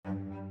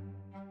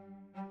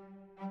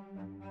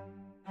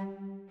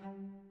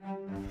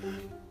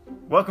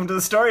Welcome to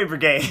the Story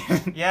Brigade.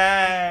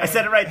 Yay! I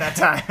said it right that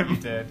time. You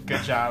did.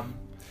 Good job.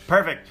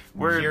 Perfect.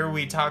 Here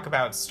we talk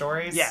about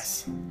stories.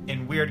 Yes.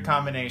 In weird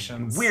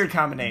combinations. Weird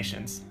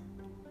combinations.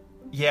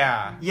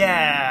 Yeah.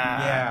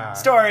 Yeah.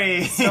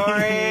 Stories.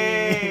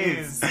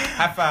 Stories.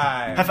 High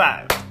five. High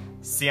five.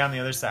 See you on the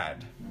other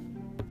side.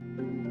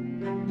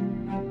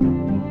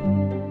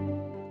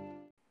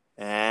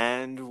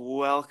 And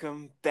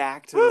welcome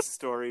back to the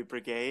Story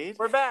Brigade.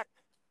 We're back.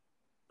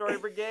 Story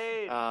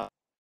Brigade.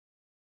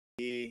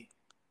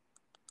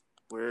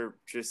 We're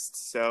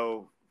just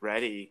so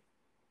ready.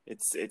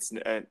 It's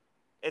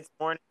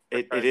morning.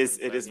 It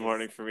is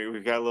morning for me. We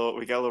got a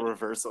little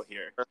reversal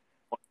here.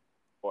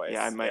 Voice.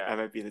 Yeah, I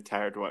might be the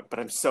tired one, but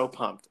I'm so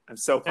pumped. I'm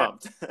so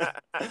pumped.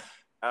 I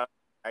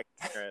can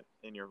hear it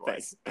in your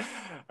voice. Thanks.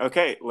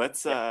 Okay,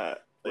 let's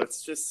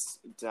just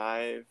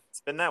dive.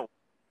 Spin that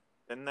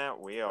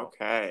wheel.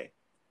 Okay.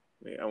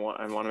 I want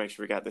to make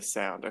sure we got this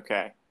sound.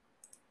 Okay.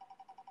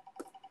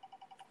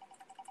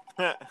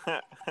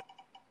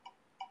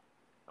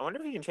 I wonder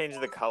if you can change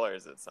the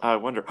colors at some I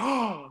wonder.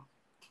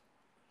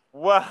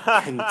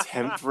 What?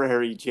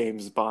 Contemporary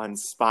James Bond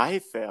spy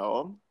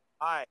film.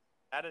 Hi. Is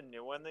that a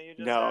new one that you just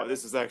No, added?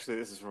 this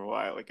is from a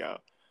while ago.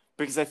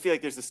 Because I feel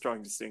like there's a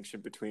strong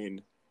distinction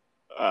between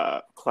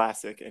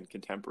classic and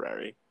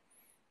contemporary.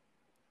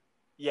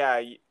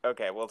 Yeah,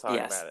 okay, we'll talk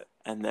about it.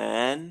 And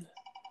then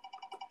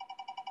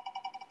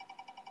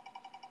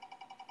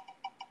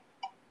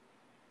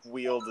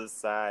Wheel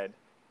decide.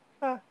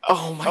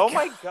 Oh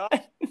my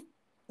god.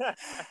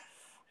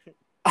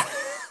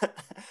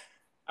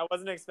 I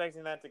wasn't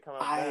expecting that to come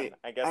up then.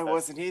 I guess I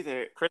wasn't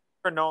either.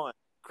 Christopher Nolan.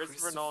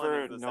 Christopher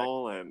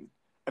Nolan.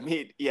 I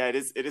mean, yeah, it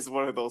is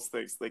one of those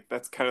things. Like,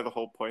 that's kind of the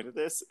whole point of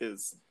this,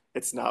 is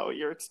it's not what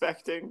you're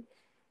expecting.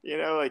 You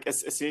know, like, as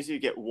soon as you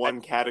get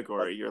one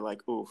category, you're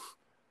like, oof,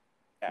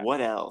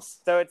 what else?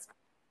 So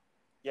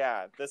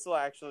this will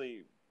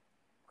actually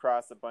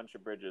cross a bunch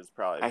of bridges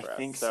probably for us. I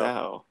think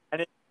so.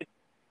 And it's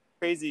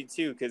crazy,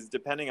 too, because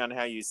depending on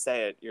how you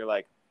say it, you're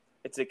like,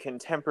 it's a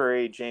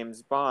contemporary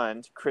James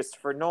Bond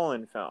Christopher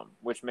Nolan film,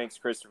 which makes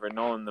Christopher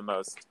Nolan the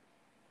most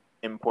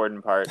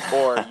important part.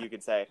 Or you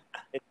could say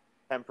it's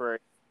a contemporary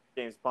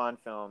James Bond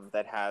film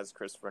that has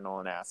Christopher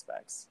Nolan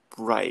aspects.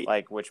 Right.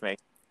 Like, which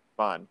makes it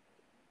fun.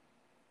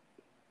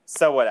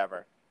 So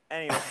whatever.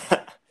 Anyway.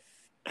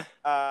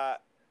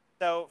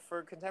 So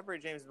for contemporary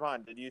James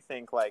Bond, did you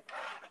think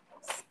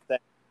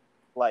that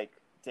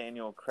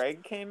Daniel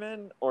Craig came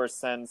in, or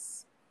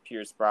since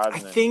Pierce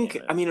Brosnan came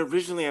in? I mean,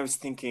 originally I was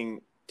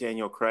thinking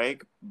Daniel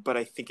Craig, but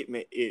I think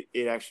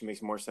it actually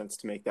makes more sense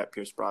to make that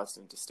Pierce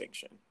Brosnan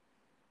distinction.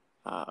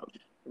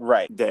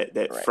 Right.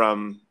 That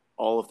from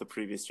all of the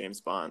previous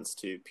James Bonds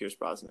to Pierce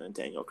Brosnan and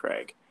Daniel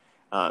Craig.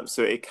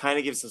 So it kind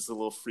of gives us a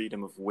little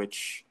freedom of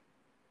which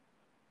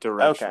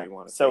direction we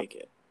want to take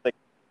it. Like,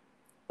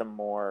 the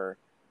more...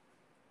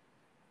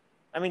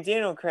 I mean,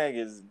 Daniel Craig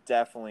is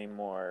definitely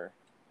more...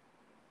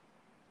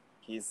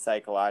 He's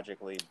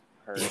psychologically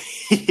hurt.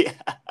 Yeah.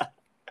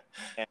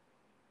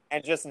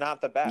 And just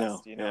not the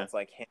best. No, it's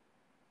like him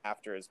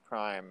after his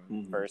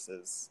prime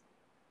versus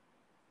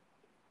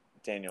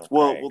Daniel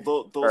Craig.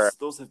 Well,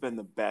 those have been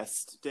the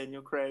best.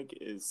 Daniel Craig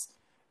is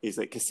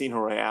like Casino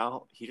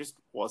Royale. He just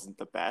wasn't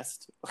the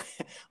best.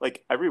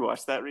 Like, I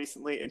rewatched that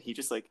recently, and he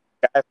just like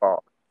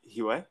Skyfall.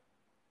 He what?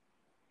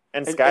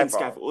 And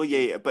Skyfall. Well,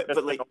 yeah. But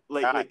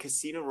like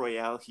Casino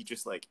Royale, he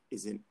just like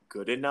isn't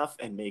good enough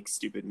and makes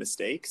stupid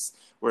mistakes.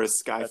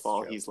 Whereas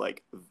Skyfall, he's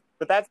like.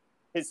 But that's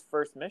his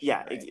first mission.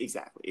 Yeah, right?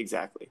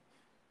 Exactly.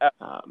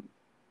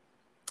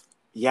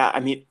 Yeah, I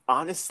mean,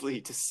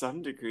 honestly, to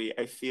some degree,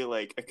 I feel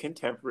like a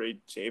contemporary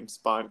James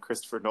Bond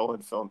Christopher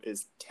Nolan film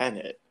is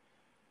Tenet.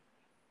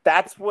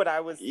 That's what I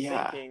was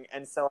thinking,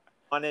 and so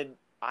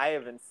I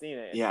haven't seen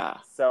it. Yeah.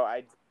 So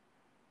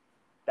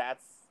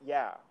that's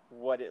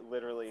what it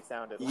literally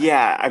sounded like.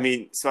 Yeah, I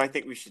mean, so I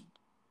think we should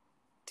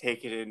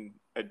take it in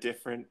a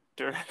different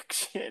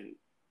direction.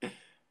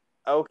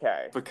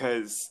 Okay.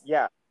 Because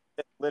it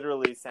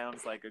literally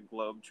sounds like a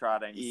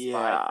globe-trotting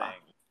spy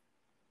thing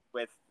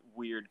with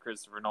weird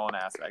Christopher Nolan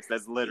aspects.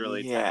 That's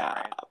literally Tenet,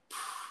 right?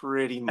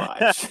 Pretty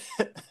much.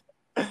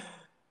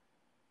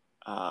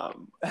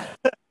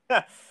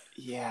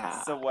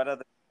 Yeah. So what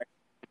other direction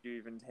did you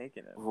even take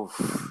in it?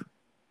 Oof.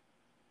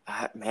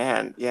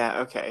 Man,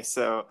 yeah, okay.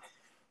 So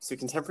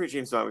contemporary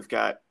James Bond, we've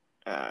got,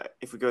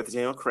 if we go with the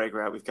Daniel Craig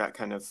route, we've got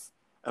kind of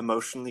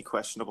emotionally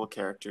questionable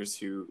characters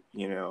who,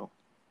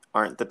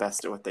 aren't the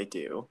best at what they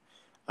do.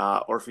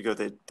 Or if we go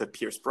the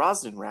Pierce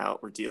Brosnan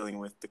route, we're dealing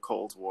with the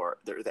Cold War,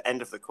 the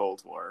end of the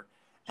Cold War,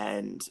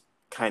 and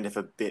kind of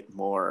a bit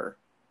more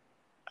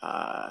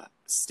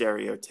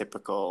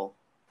stereotypical,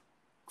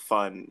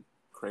 fun,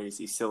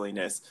 crazy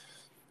silliness.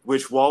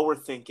 Which, while we're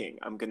thinking,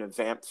 I'm going to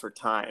vamp for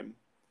time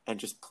and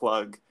just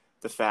plug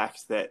the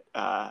fact that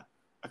a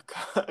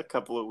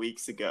couple of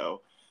weeks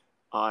ago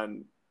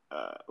on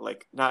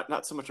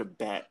not so much a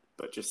bet,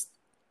 but just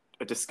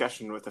a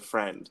discussion with a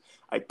friend,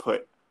 I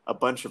put a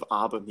bunch of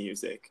ABBA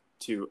music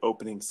to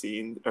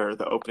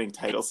the opening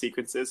title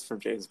sequences from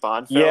James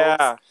Bond films.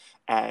 Yeah.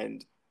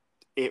 And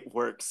it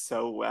works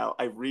so well.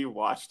 I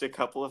rewatched a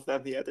couple of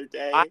them the other I,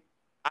 day.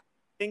 I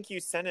think you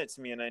sent it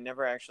to me, and I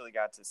never actually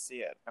got to see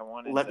it. I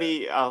wanted Let to.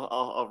 me.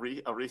 I'll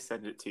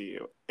resend it to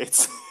you.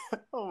 It's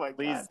oh my god.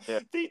 Please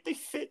do. They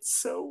fit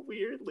so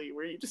weirdly.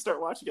 Where you just start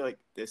watching, you're like,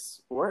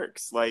 this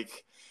works.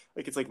 Like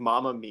it's like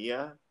Mamma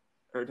Mia,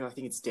 or no, I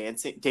think it's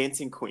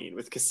Dancing Queen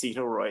with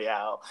Casino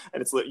Royale,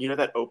 and it's you know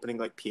that opening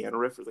like piano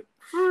riff, where it's like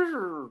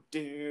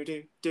do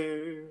do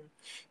do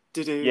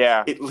do do.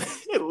 Yeah, It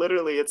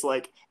literally it's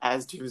like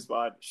as James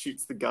Bond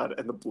shoots the gun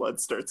and the blood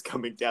starts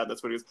coming down.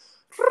 That's what he goes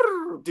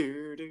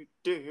do do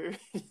do.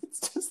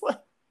 It's just like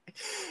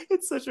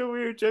it's such a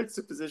weird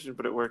juxtaposition,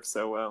 but it works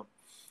so well.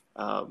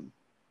 Um,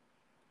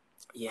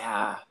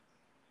 yeah.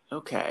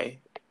 Okay.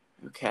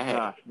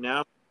 Okay. now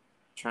I'm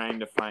trying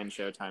to find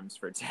showtimes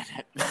for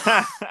Tenet.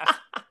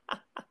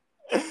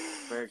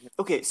 Where can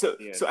Okay. So I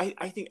see it? so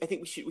I think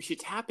we should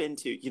tap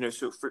into,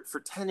 so for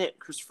Tenet,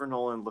 Christopher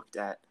Nolan looked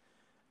at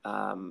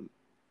um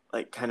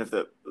like kind of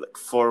the like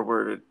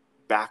forward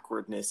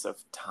backwardness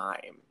of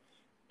time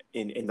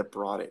in the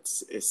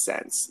broadest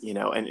sense,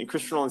 and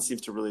Christopher Nolan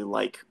seems to really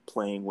like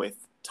playing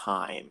with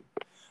time.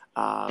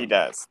 He Um,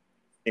 does.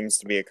 Seems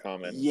to be a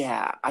common.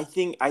 yeah, I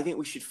think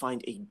we should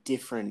find a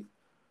different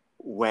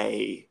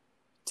way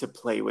to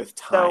play with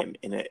So, time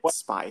in a what?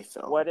 spy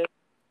film. What if?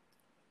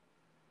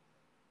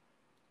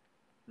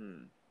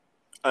 Hmm.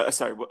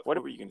 Sorry, what What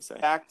if were you going to say?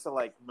 back to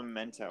like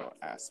Memento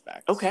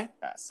aspects? Okay,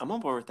 I'm on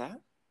board with that.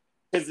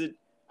 Because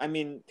I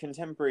mean,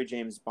 contemporary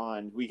James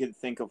Bond, we could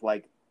think of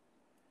like,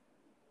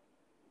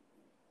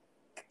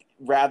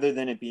 rather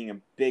than it being a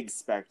big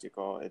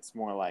spectacle, it's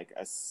more like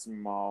a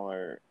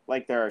smaller,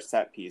 like there are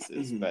set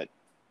pieces, Mm-hmm. but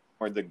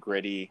more the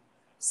gritty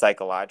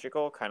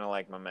psychological, kind of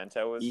like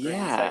Memento was gritty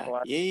Yeah,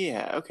 psychological.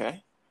 yeah,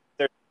 okay.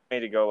 There's a way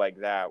to go like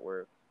that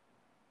where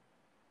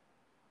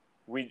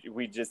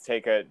we just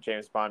take a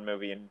James Bond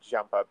movie and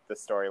jump up the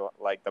story,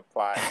 like the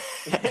plot,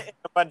 in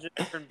a bunch of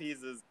different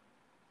pieces,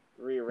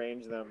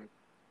 rearrange them.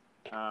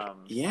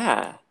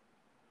 Yeah,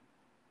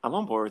 I'm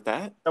on board with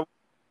that.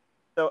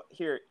 So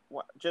here,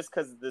 just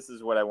because this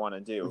is what I want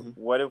to do, Mm-hmm.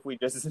 what if we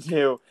just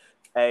do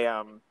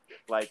a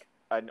like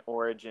an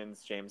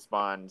Origins James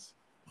Bond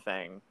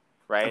thing,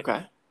 right?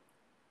 Okay,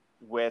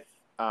 With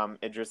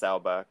Idris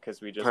Elba, because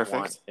we just want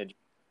perfect. Idris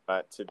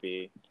Elba to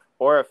be,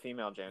 or a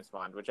female James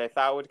Bond, which I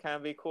thought would kind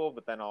of be cool,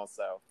 but then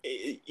also, but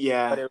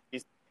Yeah, it would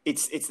be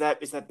it's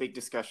that big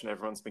discussion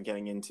everyone's been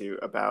getting into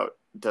about,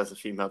 does a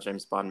female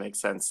James Bond make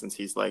sense, since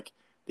he's like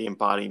the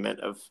embodiment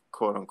of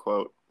quote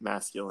unquote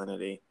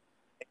masculinity.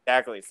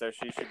 exactly. So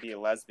she should be a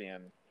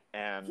lesbian,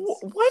 and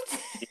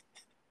What?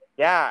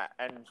 yeah,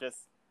 and just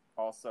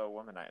also a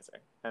womanizer,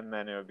 and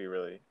then it would be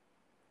really.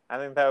 I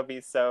think that would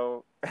be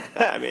so.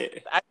 I mean,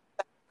 I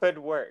could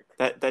work.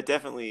 that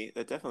definitely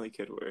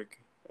could work,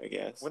 I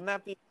guess. Wouldn't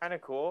that be kind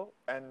of cool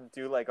and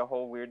do like a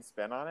whole weird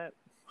spin on it?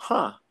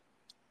 Huh.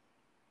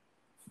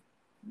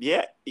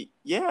 Yeah,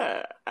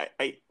 yeah.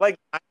 I Like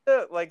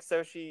kinda, like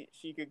so she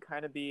could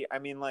kind of be. I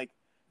mean, like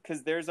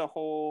because there's a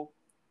whole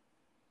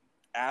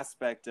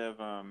aspect of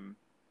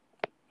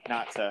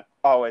not to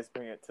always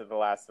bring it to The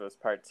Last of Us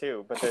Part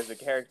Two, but there's a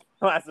character in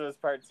The Last of Us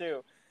Part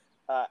Two,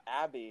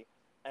 Abby,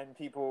 and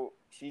people.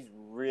 She's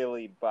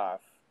really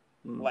buff.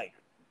 Like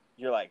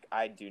you're like,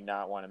 I do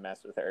not want to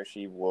mess with her.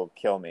 She will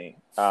kill me.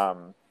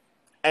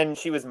 And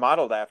she was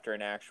modeled after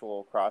an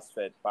actual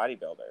CrossFit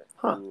bodybuilder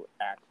who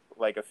acts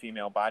like a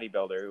female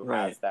bodybuilder who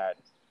has that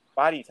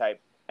body type.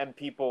 And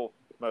people,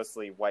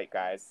 mostly white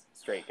guys,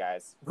 straight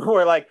guys,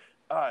 were like,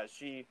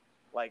 she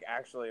like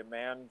actually a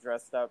man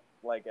dressed up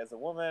like as a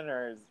woman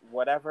or as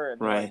whatever.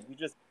 And like, you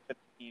just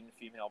seen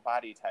female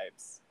body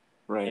types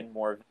in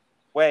more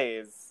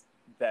ways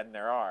than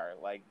there are.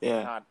 Like,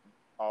 not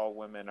all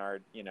women are,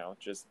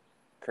 just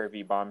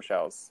curvy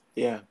bombshells.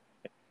 Yeah.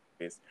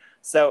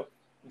 So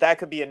that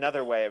could be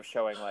another way of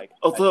showing like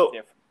although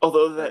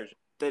version.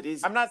 that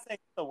is, I'm not saying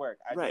it'll work.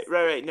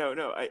 Right.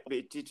 No,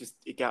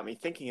 it got me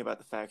thinking about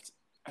the fact,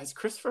 has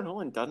Christopher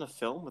Nolan done a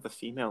film with a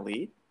female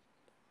lead?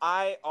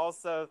 I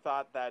also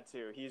thought that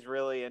too. He's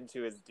really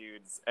into his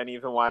dudes, and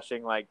even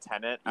watching like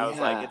Tenet, I was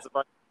like, it's a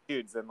bunch of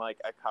dudes and like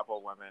a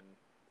couple women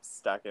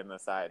stuck in the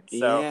side.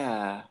 So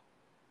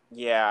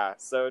yeah,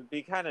 so it'd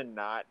be kind of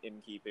not in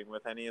keeping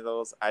with any of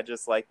those. I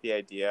just like the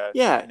idea.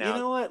 Yeah, now, you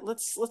know what?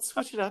 Let's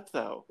switch it up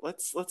though.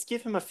 Let's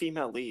give him a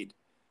female lead.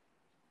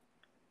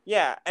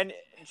 Yeah, and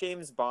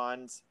James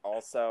Bond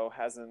also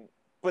hasn't.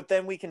 But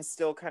then we can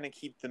still kind of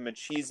keep the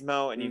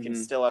machismo, and you can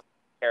still have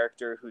a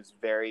character who's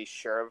very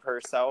sure of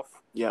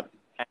herself. Yep.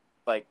 And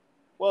like,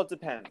 well, it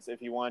depends.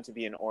 If you want to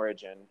be an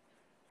origin,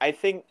 I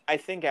think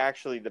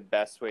actually the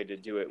best way to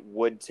do it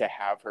would to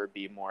have her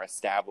be more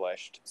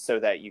established, so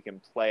that you can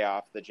play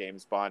off the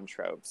James Bond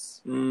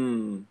tropes.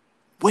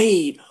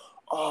 Wait.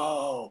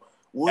 Oh,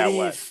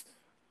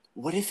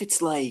 what if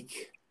it's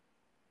like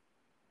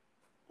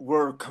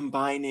we're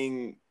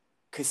combining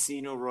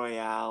Casino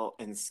Royale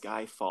and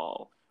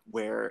Skyfall,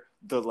 where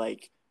the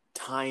like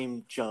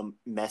time jump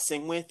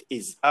messing with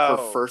is her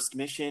first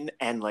mission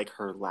and like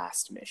her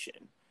last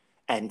mission,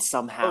 and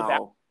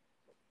somehow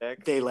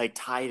Six. they like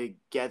tie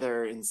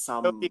together in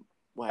It'll be some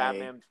way.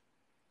 Batman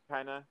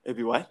kind of. It'd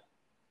be what?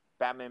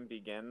 Batman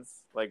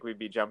Begins. Like we'd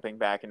be jumping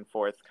back and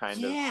forth,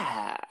 kind of.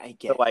 Yeah, I So,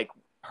 get. like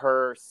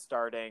her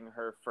starting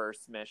her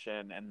first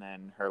mission and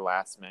then her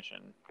last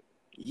mission,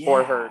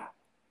 or her Yeah,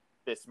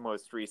 this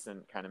most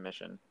recent kind of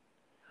mission.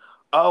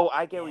 Oh,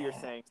 I get what you're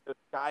yeah. saying. So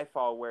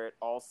Skyfall, where it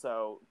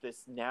also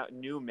this now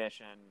new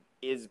mission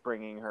is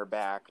bringing her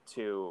back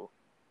to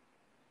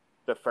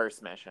the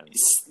first mission,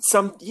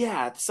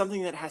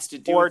 Something that has to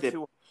do or with it.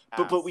 to her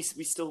But past.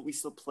 we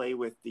still play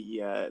with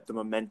the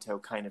memento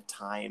kind of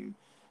time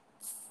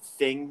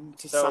thing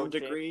to So some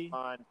James degree.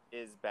 Bond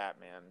is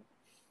Batman.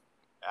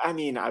 I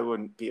mean, I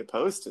wouldn't be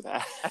opposed to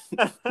that.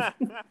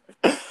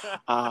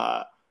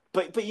 uh,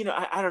 but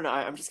I don't know.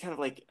 I'm just kind of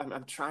like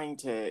I'm trying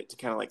to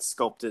kind of like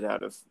sculpt it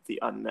out of the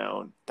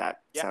unknown.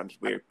 That Yeah, sounds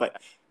weird,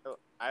 but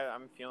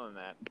I'm feeling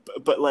that.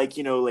 like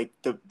like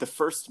the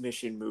first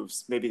mission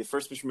moves. Maybe the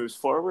first mission moves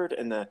forward,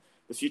 and the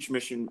future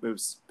mission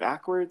moves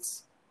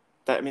backwards.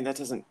 That I mean that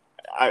doesn't.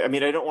 I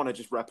mean I don't want to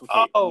just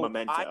replicate Oh, I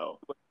Memento,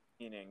 was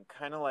meaning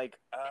kind of like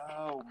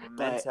but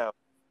Memento.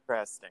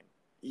 Interesting.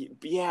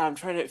 yeah, I'm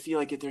trying to feel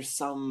like if there's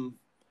something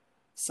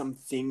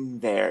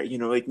there.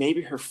 Like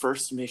maybe her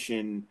first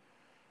mission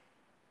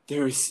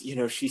there's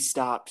she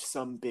stopped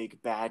some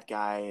big bad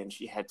guy and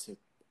she had to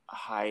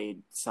hide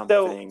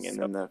something, and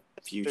So then the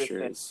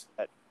futures.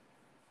 that,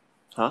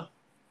 Huh?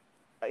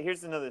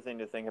 here's another thing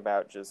to think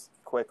about just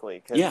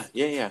quickly, Yeah, because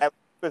yeah, yeah.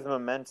 with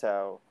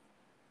Memento,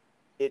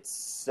 it's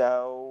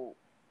so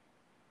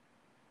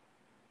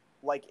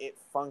like it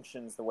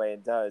functions the way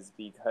it does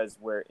because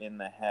we're in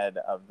the head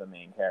of the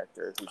main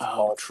character who's Oh,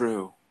 all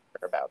true.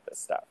 about this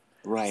stuff.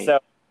 Right. So,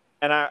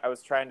 and I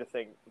was trying to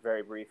think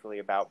very briefly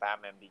about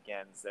Batman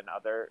Begins and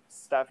other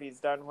stuff he's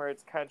done where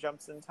it kind of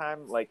jumps in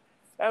time. Like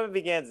Batman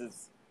Begins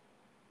is,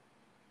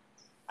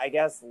 I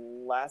guess,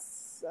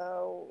 less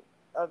so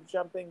of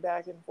jumping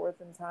back and forth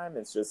in time.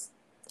 It's just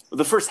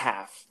The first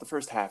half is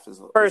first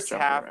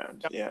jumping half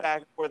around. jumps Yeah. back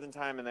and forth in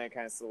time, and then it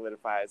kind of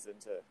solidifies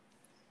into.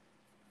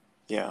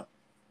 Yeah.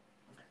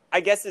 I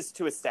guess it's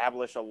to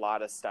establish a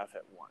lot of stuff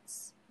at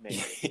once,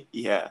 maybe.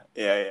 Yeah.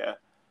 Yeah. Yeah.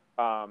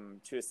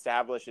 To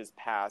establish his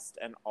past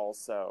and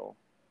also,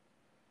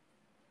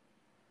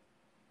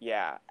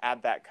 yeah,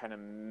 add that kind of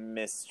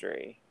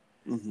mystery.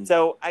 Mm-hmm.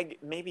 So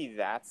maybe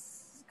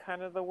that's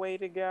kind of the way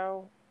to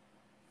go.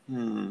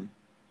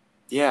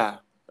 Yeah.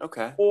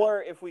 Okay.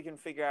 Or if we can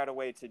figure out a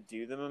way to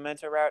do the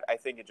Memento route, I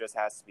think it just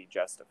has to be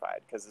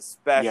justified. Because Yeah.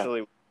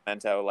 especially with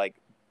Memento, like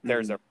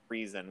there's Mm-hmm. a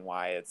reason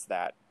why it's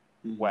that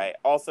Mm-hmm. way.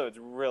 Also, it's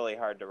really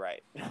hard to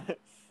write.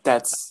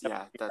 That's I'm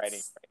yeah. writing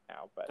right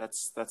now, but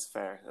That's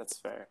fair. That's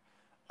fair.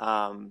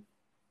 Um.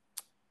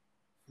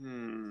 I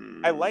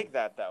Hmm. like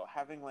that though.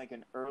 Having like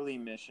an early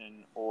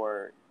mission,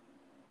 or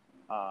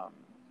um,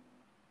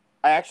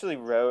 I actually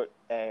wrote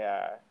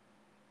a.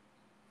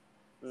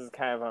 This is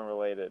kind of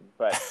unrelated,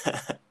 but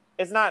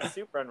it's not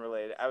super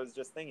unrelated. I was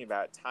just thinking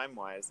about it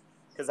time-wise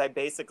because I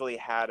basically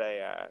had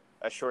a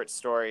short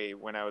story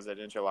when I was at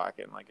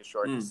Interlochen, like a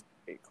short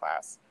story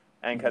class,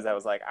 and because I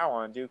was like, I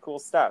want to do cool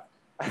stuff,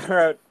 I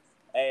wrote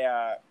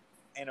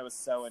and it was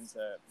so into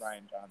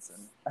Ryan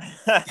Johnson.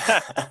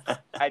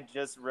 I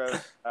just wrote.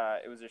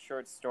 It was a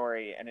short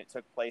story, and it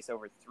took place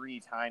over 3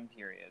 time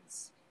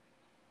periods,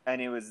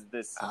 and it was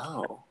this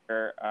Oh.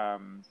 character.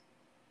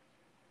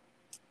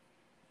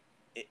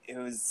 It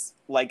was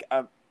like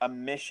a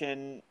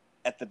mission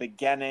at the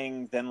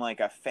beginning, then like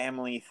a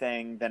family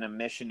thing, then a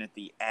mission at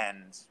the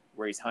end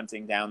where he's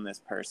hunting down this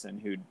person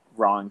who'd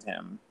wronged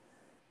him.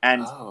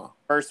 And the Oh.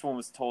 first one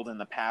was told in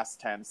the past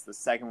tense, the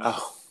second one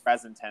was Oh.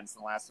 present tense,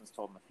 and the last one was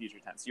told in the future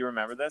tense. You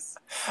remember this?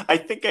 I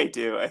think I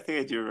do. I think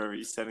I do remember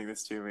you sending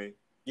this to me.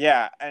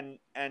 Yeah, and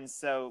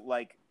so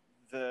like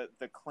the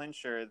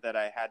clincher that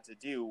I had to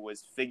do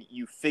was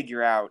you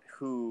figure out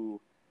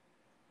who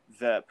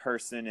the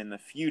person in the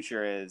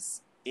future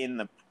is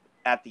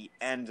at the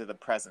end of the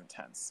present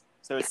tense.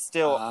 So it's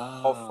still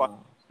all fun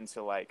Oh.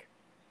 into like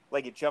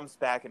it jumps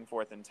back and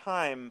forth in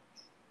time,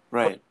 but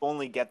Right. you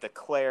only get the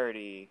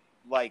clarity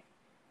like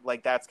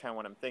that's kind of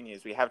what I'm thinking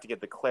is we have to get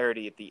the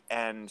clarity at the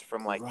end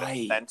from like the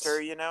Right. center,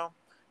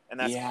 and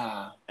that's Yeah.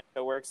 how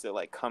it works. It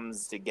like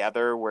comes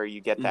together where you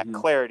get that Mm-hmm.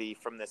 clarity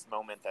from this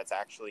moment that's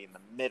actually in the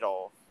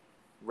middle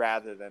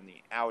rather than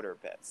the outer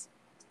bits.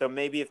 So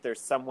maybe if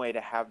there's some way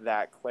to have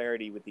that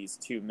clarity with these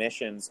 2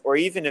 missions, or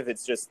even if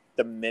it's just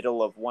the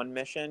middle of one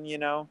mission,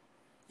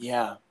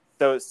 Yeah.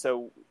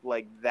 So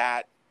like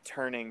that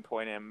turning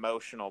point,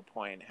 emotional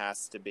point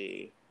has to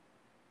be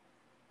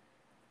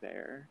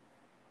there.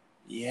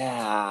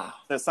 Yeah.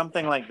 So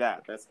something like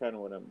that. That's kind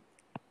of what I'm.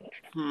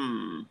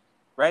 Hmm.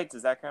 Right?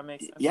 Does that kind of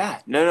make sense?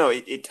 Yeah. No.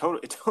 It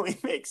totally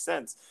makes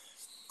sense.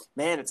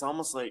 Man, it's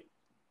almost like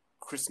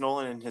Chris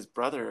Nolan and his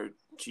brother are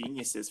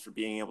geniuses for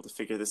being able to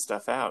figure this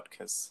stuff out.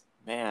 Because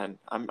man,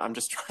 I'm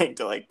just trying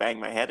to like bang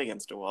my head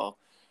against a wall,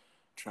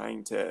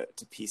 trying to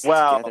piece it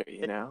Well, together.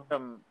 it took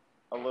them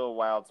a little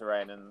while to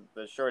write, and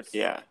the short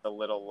story is a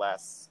little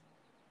less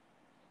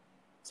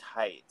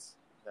tight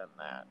than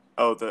that.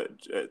 Oh,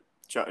 the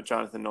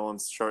Jonathan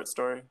Nolan's short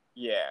story,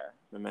 Yeah.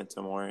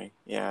 Memento Mori.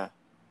 Yeah.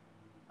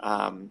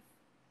 Um,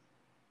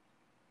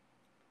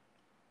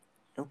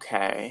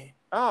 okay.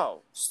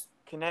 Oh,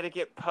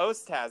 Connecticut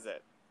Post has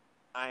it.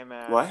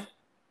 IMAX What?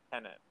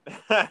 Tenet.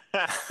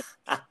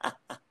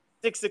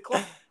 6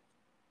 o'clock.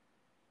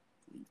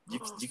 You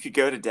could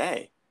go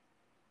today.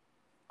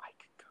 I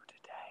could go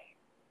today.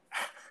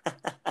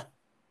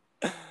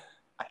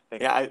 I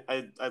think. Yeah,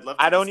 I'd love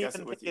to I don't discuss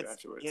even it think with you it's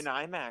afterwards. in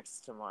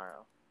IMAX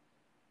tomorrow.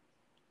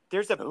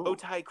 There's a Oh,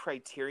 Bowtie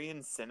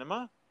Criterion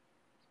Cinema.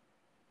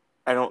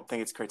 I don't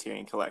think it's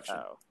Criterion Collection.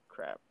 Oh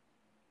crap!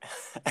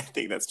 I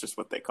think that's just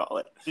what they call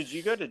it. Did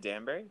you go to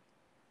Danbury?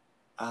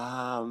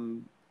 I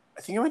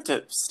think I went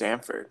to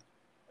Stanford.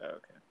 Oh,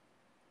 okay.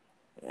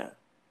 Yeah.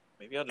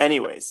 Maybe I'll just.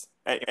 Anyways,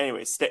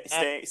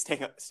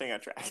 staying on track. Stay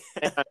on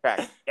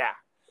track. Yeah.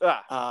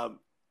 Ugh.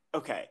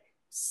 Okay.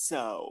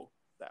 So,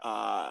 So.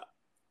 uh,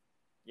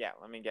 Yeah.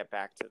 Let me get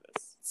back to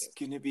this. it's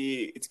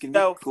gonna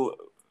So, be cool.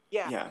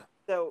 Yeah. Yeah.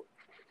 So,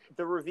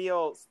 the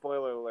reveal.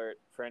 Spoiler alert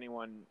for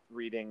anyone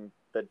reading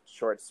the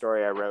short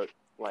story I wrote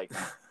like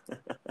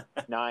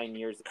 9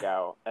 years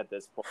ago. At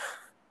this point,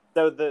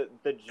 so the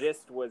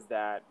gist was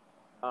that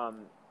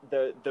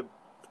the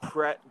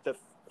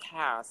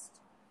cast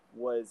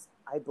was,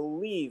 I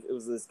believe it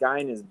was this guy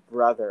and his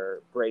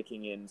brother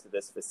breaking into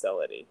this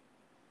facility.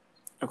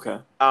 Okay.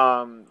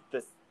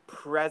 The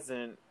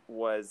present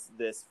was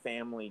this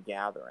family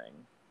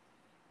gathering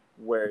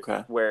where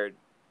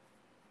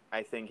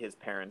I think his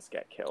parents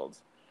get killed.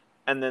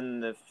 And then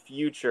the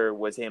future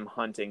was him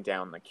hunting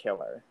down the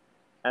killer.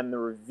 And the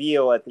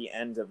reveal at the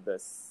end of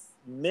this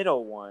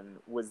middle one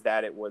was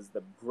that it was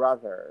the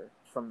brother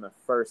from the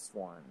first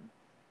one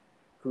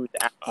who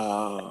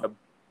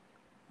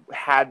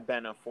had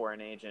been a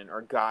foreign agent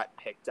or got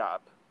picked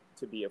up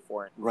to be a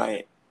foreign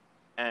agent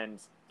and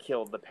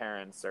killed the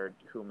parents or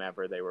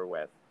whomever they were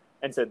with.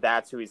 And so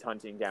that's who he's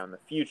hunting down in the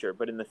future.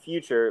 But in the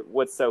future,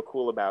 what's so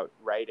cool about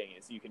writing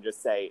is you can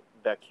just say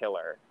the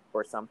killer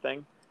or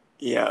something.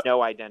 Yeah.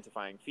 No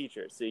identifying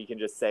features. So you can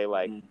just say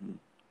like,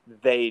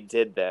 they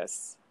did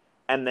this.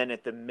 And then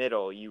at the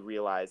middle, you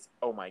realize,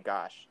 oh my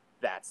gosh,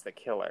 that's the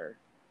killer.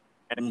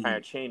 And it kind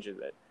of changes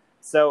it.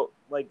 So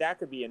like that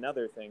could be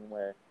another thing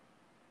where,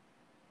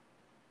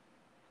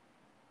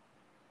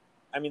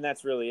 I mean,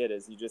 that's really it,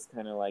 is you just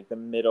kind of like the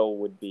middle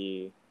would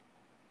be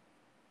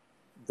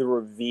the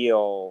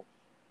reveal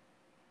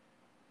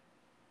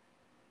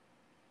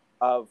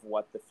of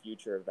what the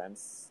future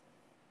events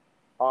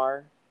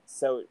are.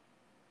 So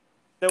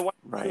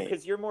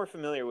because you're more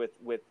familiar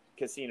with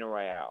Casino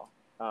Royale,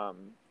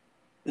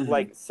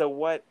 like, so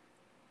what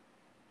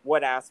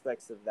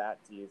aspects of that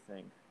do you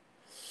think?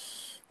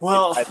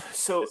 Well,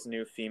 so this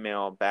new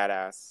female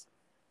badass,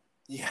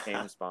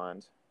 James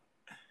Bond,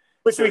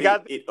 which so we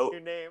got the new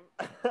name.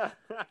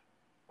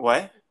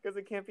 What? Because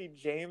it can't be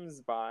James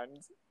Bond.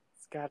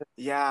 It's got to.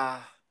 Yeah.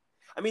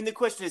 I mean, the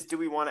question is, do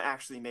we want to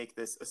actually make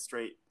this a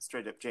straight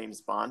up James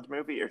Bond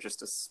movie or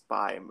just a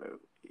spy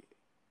movie?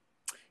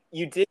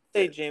 You did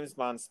say James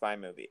Bond spy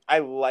movie. I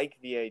like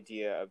the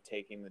idea of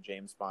taking the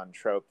James Bond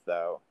trope,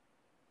 though.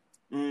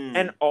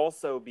 And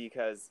also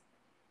because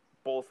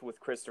both with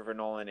Christopher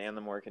Nolan and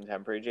the more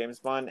contemporary James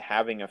Bond,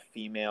 having a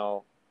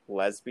female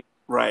lesbian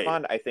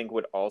Bond, I think,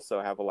 would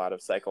also have a lot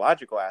of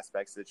psychological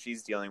aspects that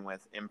she's dealing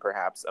with in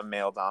perhaps a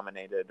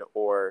male-dominated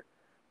or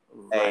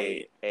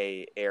a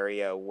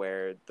area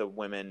where the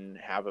women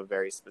have a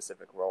very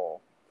specific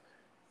role.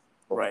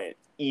 Right.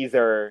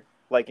 Either,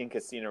 like in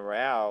Casino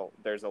Royale,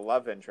 there's a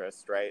love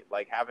interest, right?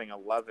 Like having a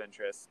love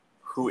interest.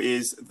 Who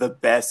is the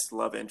best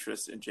love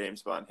interest in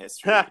James Bond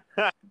history.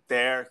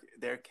 Their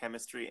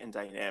chemistry and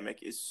dynamic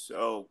is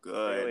so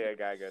good. Really a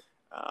guy good.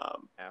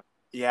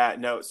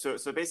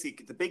 So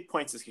basically the big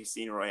points of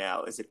Casino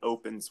Royale is it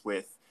opens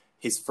with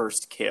his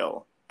first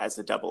kill as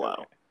a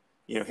 00,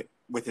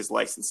 with his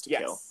license to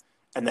kill.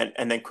 And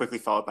then quickly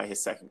followed by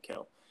his second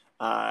kill.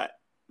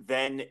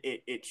 Then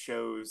it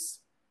shows,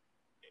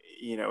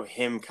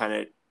 him kind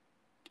of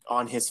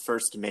on his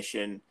first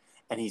mission,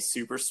 and he's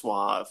super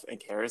suave and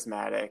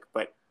charismatic,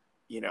 but,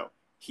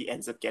 he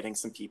ends up getting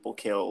some people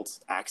killed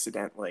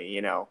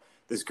accidentally.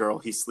 This girl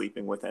he's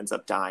sleeping with ends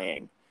up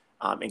dying,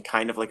 in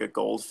kind of like a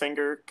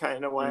Goldfinger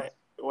kind of way.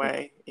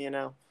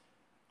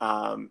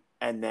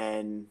 And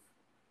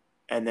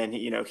then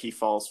he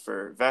falls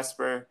for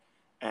Vesper,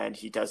 and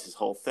he does his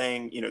whole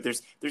thing.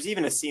 There's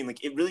even a scene,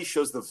 like, it really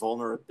shows the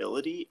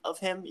vulnerability of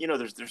him.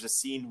 There's a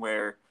scene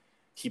where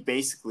he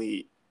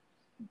basically,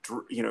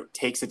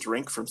 takes a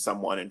drink from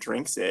someone and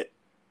drinks it,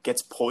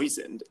 gets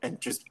poisoned,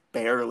 and just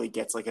barely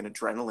gets like an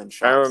adrenaline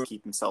shot to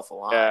keep himself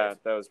alive. Yeah,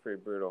 that was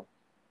pretty brutal.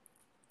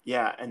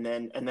 Yeah, and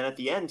then at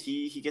the end,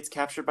 he gets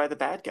captured by the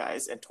bad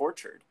guys and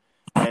tortured,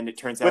 and it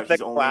turns out he's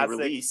only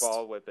released.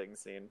 Ball whipping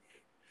scene.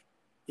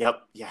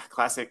 Yep, yeah,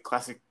 classic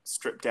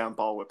stripped down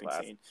ball whipping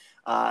scene.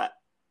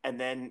 And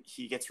then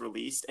he gets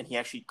released, and he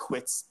actually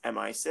quits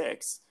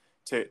MI6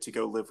 to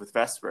go live with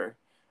Vesper,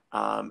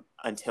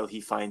 until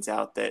he finds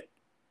out that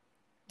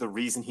the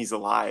reason he's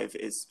alive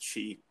is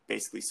she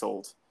basically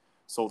sold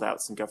sold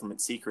out some government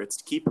secrets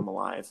to keep him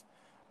alive.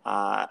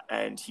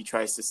 And he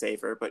tries to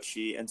save her, but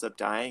she ends up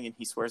dying, and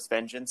he swears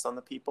vengeance on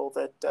the people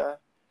that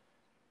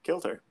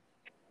killed her.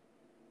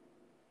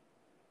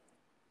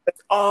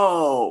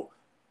 Oh,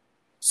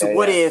 so Yeah,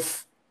 what yeah.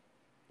 if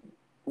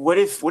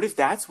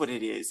that's what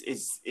it is?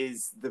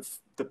 Is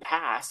the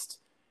past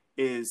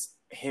is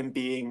him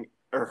being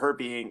or her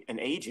being an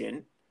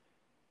agent,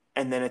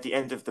 and then at the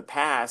end of the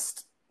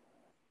past,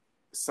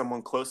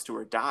 someone close to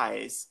her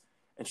dies,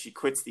 and she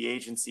quits the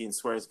agency and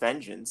swears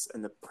vengeance,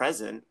 and the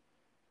present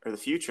or the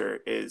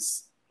future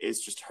is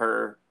just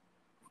her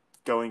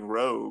going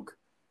rogue,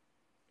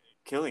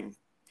 killing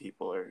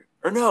people,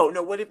 or no.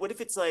 What if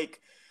it's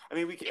like? I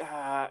mean,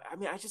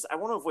 I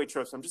want to avoid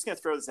tropes. So I'm just gonna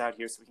throw this out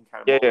here so we can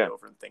kind of Yeah, mull it yeah,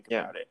 over and think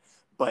yeah. about it.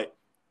 But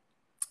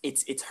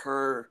it's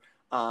her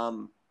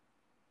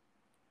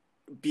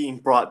being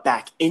brought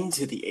back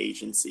into the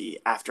agency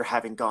after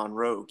having gone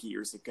rogue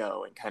years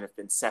ago and kind of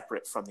been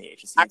separate from the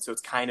agency, and so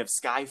it's kind of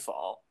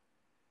Skyfall,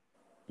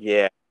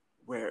 Yeah.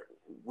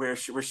 where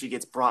she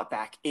gets brought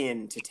back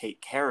in to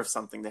take care of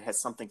something that has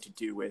something to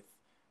do with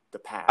the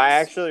I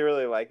past. actually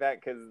really like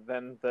that, because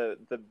then the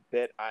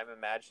bit I'm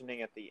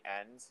imagining at the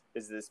end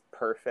is this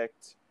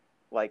perfect,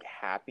 like,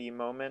 happy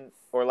moment,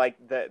 or like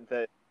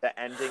the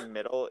ending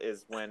middle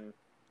is when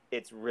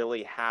it's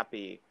really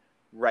happy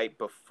right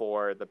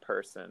before the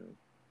person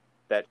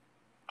that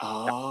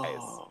dies.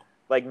 Oh,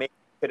 Like, maybe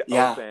it could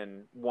yeah,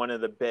 open, one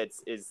of the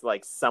bits is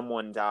like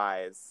someone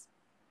dies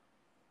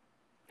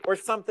or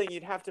something.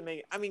 You'd have to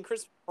make. I mean,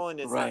 Christopher Nolan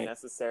is not right.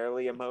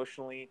 necessarily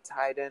emotionally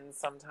tied in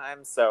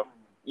sometimes, so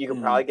you could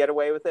Mm. probably get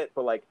away with it.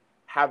 But like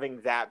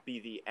having that be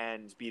the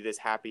end, be this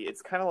happy,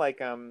 it's kind of like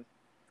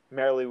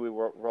Merrily We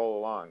Roll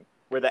Along,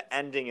 where the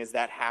ending is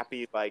that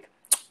happy, like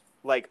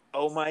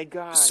oh my So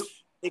gosh,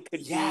 it could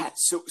be. yeah,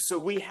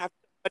 We have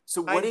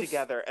so what time if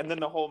together, and then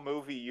the whole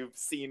movie you've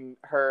seen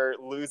her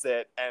lose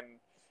it and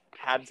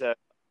had to.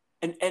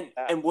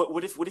 and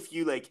what if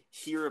you like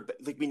hear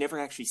like we never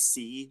actually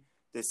see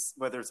this,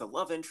 whether it's a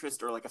love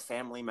interest or like a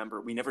family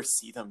member, we never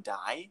see them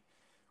die.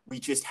 We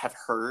just have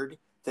heard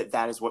that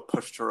that is what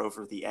pushed her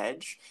over the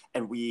edge,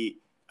 and we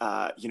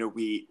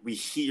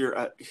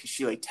hear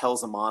she like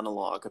tells a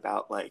monologue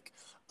about like,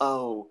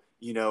 oh,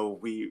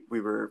 we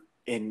were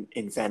in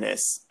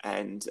Venice,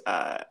 and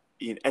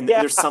and Yeah,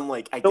 there's some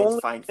like the only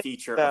identifying thing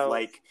feature of though,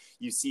 like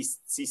you see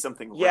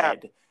something yeah.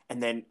 red,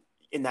 and then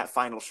in that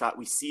final shot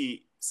we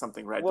see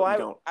something red, Well,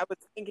 but I was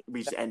thinking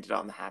we that, just ended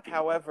on the happy note.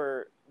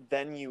 however,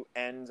 then you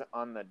end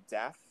on the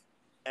death,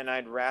 and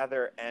I'd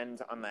rather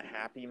end on the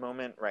happy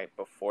moment right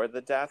before the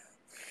death.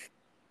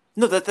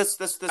 No, that's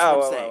what Oh,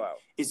 I'm oh, saying. oh,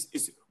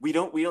 Is we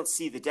don't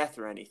see the death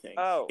or anything.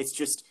 oh. Oh, It's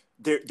just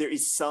there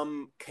is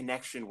some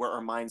connection where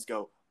our minds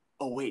go,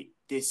 oh wait,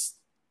 this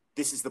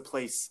is the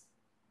place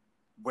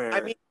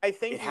I mean, where I it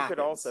think you could happens.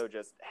 also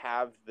just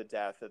have the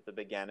death at the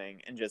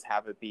beginning and just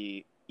have it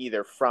be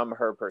either from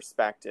her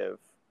perspective,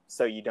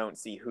 so you don't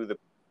see who the,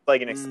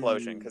 like an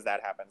explosion, Mm, because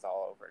that happens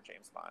all over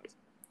James Bond.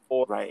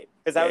 Or right.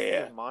 because I Yeah, was yeah,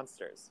 thinking yeah. of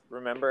Monsters.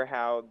 Remember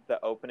how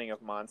the opening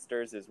of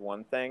Monsters is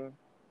one thing?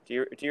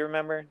 Do you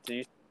remember? Do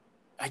you?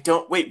 I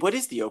don't wait. What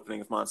is the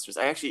opening of Monsters?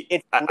 I actually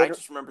It's I literally,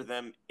 just remember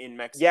them in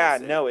Mexico yeah,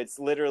 City. no, it's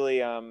literally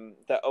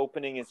the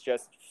opening is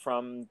just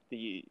from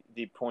the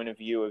point of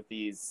view of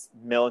these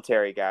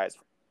military guys.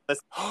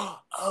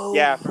 Oh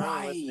Yeah, for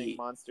everyone listening, right.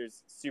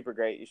 Monsters, super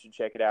great. You should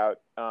check it out.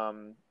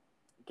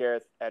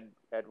 Gareth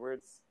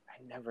Edwards.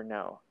 I never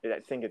know. I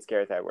think it's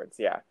Gareth Edwards.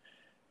 Yeah,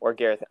 or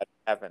Gareth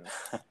Evans.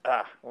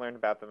 I learned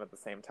about them at the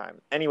same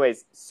time.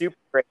 Anyways, super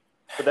great.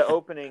 But the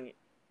opening,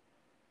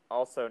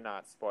 also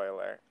not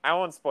spoiler. I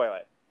won't spoil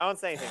it. I won't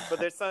say anything. But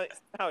there's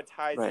somehow it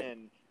ties Right.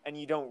 in, and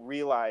you don't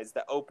realize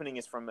the opening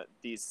is from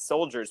these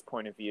soldiers'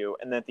 point of view,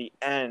 and at the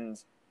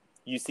end,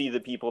 you see the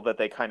people that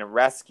they kind of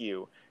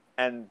rescue,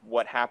 and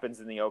what happens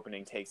in the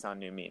opening takes on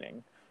new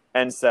meaning.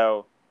 And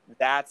so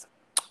that's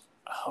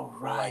Oh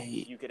where, like,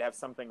 right. you could have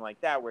something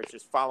like that where it's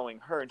just following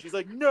her, and she's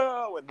like,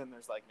 no, and then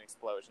there's like an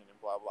explosion and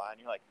blah blah, and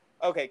you're like,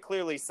 okay,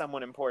 clearly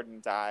someone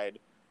important died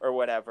or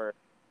whatever.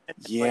 And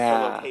then, like, the Yeah.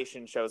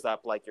 location shows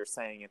up, like you're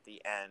saying at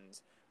the end,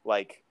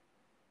 like,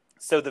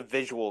 so the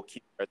visual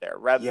cues are there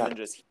rather Yeah. than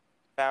just hearing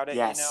about it, you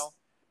know. Yes.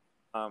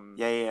 Um,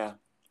 Yeah, yeah,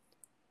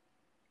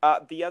 yeah.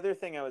 the other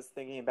thing I was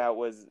thinking about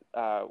was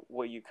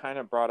what you kind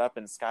of brought up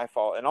in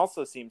Skyfall, and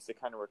also seems to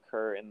kind of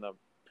recur in the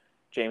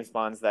James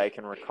Bonds that I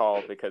can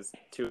recall, because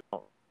two,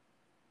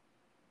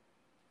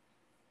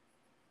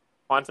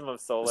 Quantum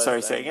of Sorry,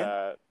 Solace say and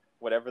again.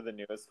 whatever the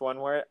newest one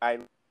were, I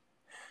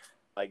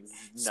like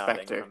nothing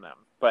Spectre. from them.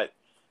 But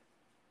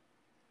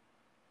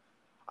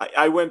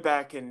I went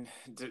back and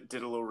did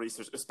a little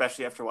research,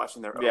 especially after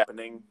watching their yeah,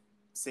 opening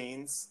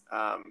scenes.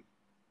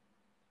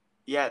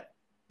 Yeah,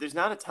 there's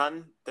not a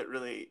ton that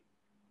really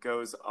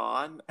goes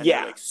on, and they're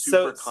yeah. like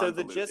super So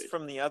the gist convoluted.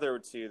 from the other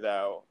two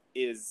though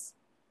is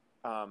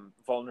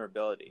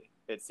vulnerability.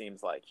 It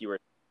seems like you were,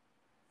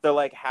 so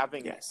like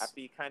having Yes. that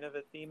be kind of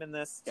a theme in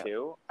this Yep.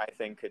 too. I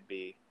think could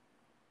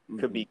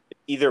Mm-hmm. be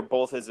either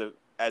both as Yep.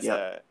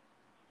 a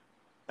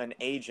an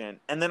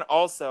agent, and then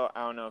also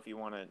I don't know if you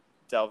want to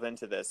delve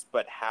into this,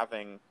 but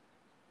having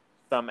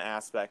some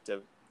aspect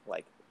of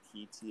like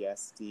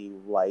PTSD,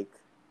 like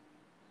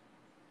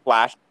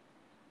flash.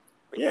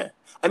 Yeah,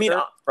 I mean,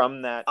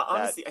 from that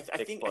honestly, that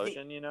I think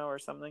explosion, or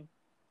something.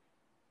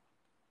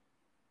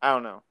 I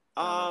don't know.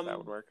 I don't know if that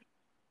would work.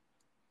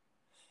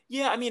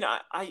 Yeah, I mean, I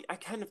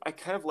kind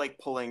of like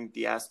pulling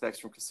the aspects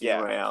from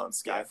Casino Royale and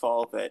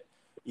Skyfall that,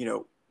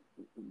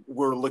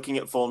 we're looking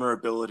at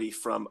vulnerability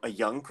from a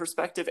young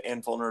perspective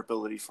and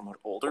vulnerability from an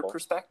older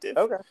perspective.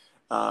 Okay.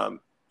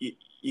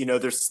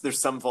 There's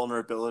some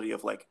vulnerability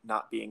of like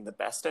not being the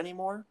best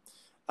anymore.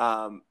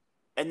 And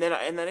then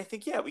I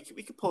think we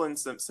could pull in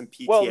some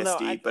PTSD, well,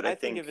 no, but I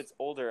think if it's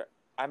older,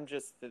 I'm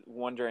just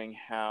wondering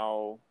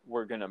how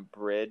we're gonna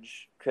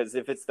bridge, because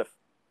if it's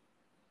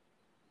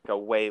a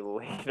way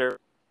later,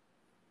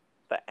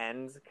 the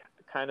end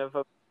kind of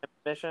a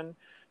mission,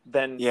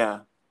 then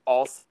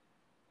also.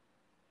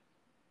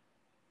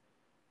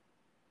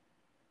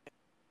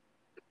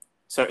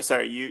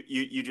 Sorry,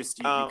 you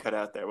cut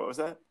out there. What was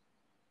that?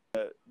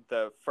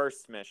 The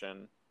first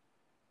mission,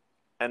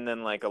 and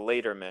then like a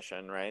later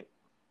mission, right?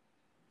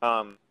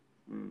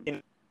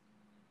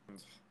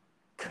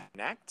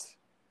 Connect,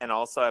 and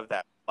also have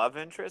that love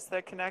interest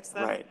that connects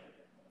them. Right.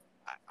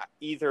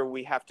 Either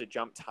we have to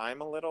jump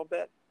time a little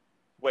bit,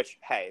 which,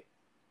 hey,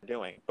 we're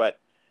doing, but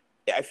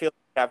I feel like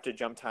we have to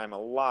jump time a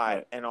lot,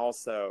 right. And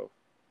also,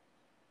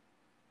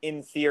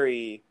 in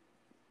theory,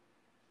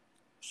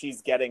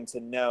 she's getting to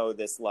know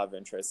this love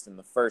interest in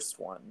the first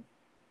one.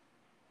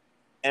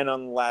 And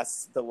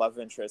unless the love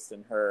interest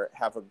and her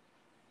have a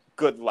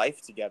good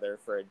life together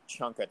for a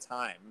chunk of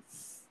time,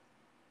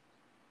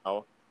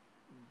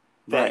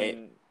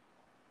 then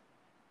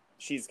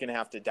she's going to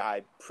have to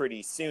die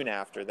pretty soon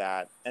after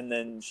that. And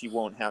then she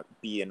won't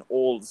be an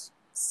old,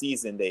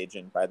 seasoned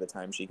agent by the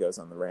time she goes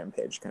on the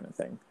rampage, kind of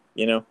thing,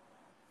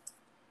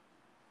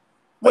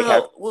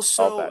 Well,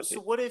 so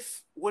what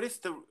if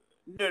the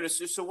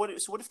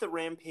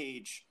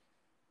rampage,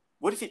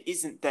 what if it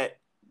isn't that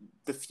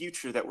the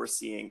future that we're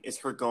seeing is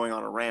her going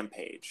on a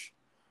rampage?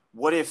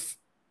 What if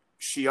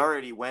she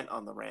already went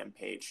on the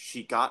rampage,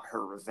 she got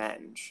her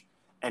revenge,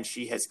 and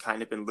she has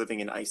kind of been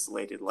living an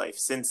isolated life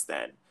since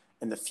then?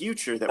 And the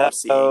future that we're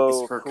seeing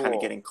is her kind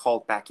of getting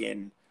called back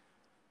in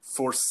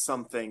for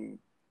something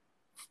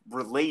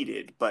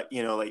related, but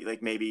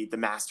like maybe the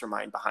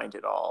mastermind behind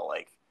it all,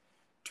 like,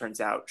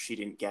 turns out she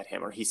didn't get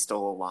him, or he's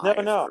still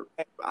alive. No.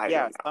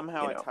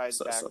 Somehow it ties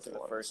back to the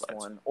first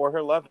one, or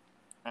her love,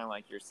 kind of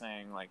like you're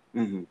saying, like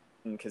in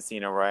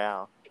Casino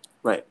Royale.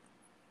 Right.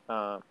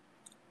 I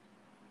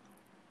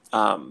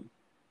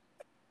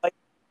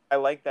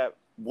like that.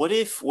 What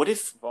if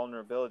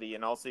vulnerability,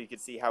 and also you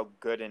could see how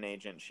good an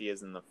agent she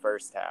is in the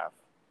first half,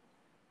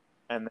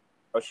 and then,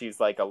 she's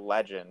like a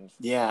legend.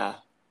 Yeah.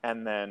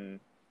 And then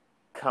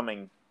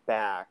coming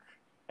back,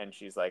 and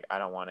she's like, I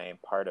don't want any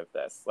part of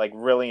this. Like,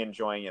 really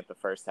enjoying it the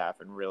first half,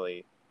 and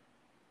really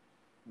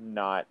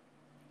not.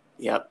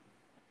 Yep.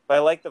 But I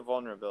like the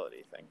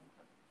vulnerability thing.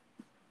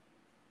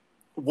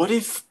 What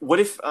if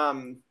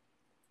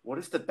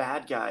the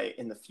bad guy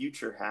in the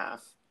future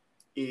half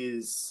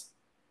is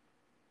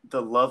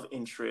the love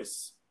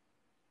interest's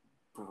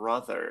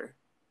brother,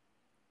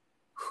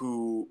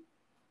 who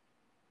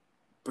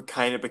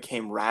kind of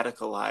became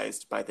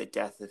radicalized by the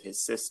death of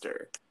his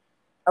sister,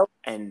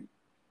 and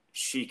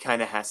she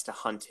kind of has to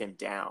hunt him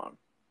down,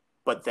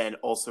 but then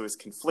also is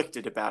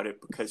conflicted about it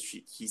because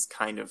he's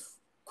kind of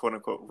quote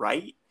unquote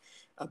right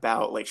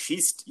about, like,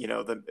 she's,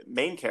 the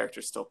main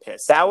character's still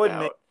pissed. That would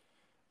make,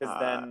 because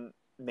then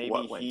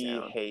maybe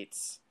he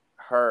hates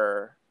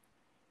her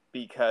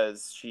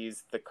because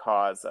she's the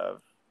cause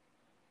of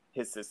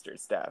his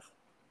sister's death.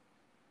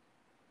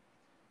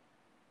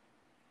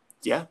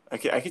 Yeah, I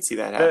could see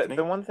that happening.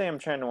 The one thing I'm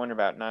trying to wonder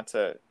about, not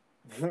to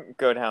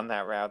go down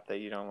that route that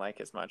you don't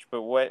like as much,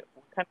 but what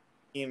kind of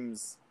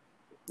themes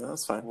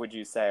would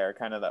you say are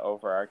kind of the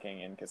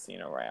overarching in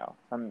Casino Royale?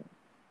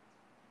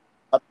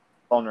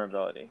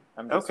 Vulnerability.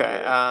 I'm just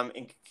okay.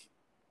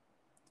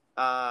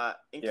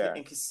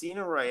 In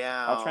Casino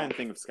Royale, I'll try and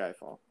think of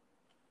Skyfall.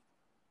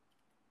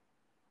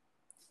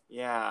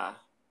 Yeah.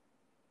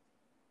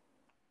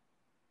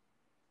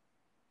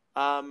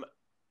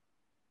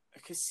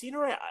 Casino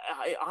Royale,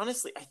 I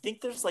honestly, I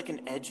think there's like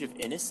an edge of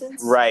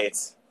innocence. Right.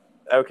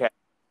 Okay.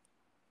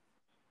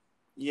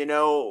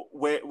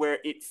 Where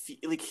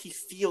like he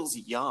feels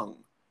young.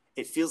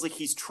 It feels like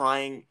he's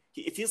trying.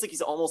 It feels like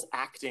he's almost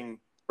acting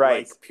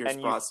like Pierce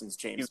Brosnan's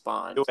James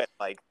Bond. Do it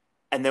like,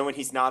 and then when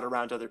he's not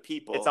around other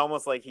people, it's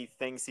almost like he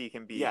thinks he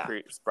can be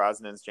Pierce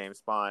Brosnan's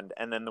James Bond,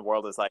 and then the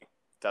world is like,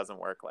 doesn't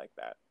work like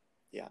that.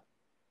 Yeah.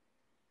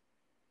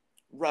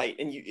 Right,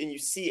 and you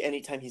see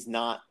anytime he's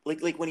not,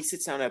 like when he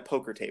sits down at a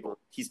poker table,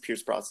 he's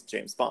Pierce Brosnan,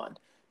 James Bond.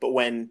 But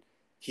when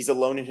he's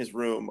alone in his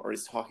room or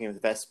he's talking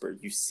with Vesper,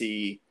 you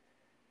see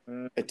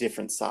a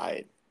different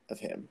side of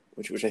him,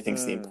 which I think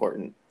is the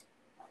important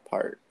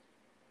part.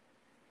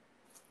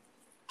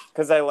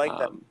 Because I like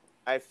that.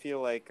 I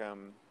feel like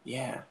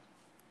yeah.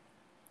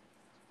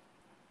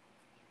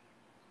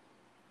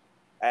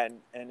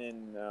 And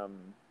in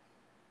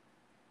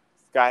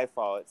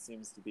Skyfall, it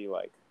seems to be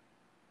like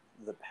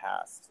the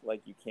past.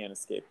 Like you can't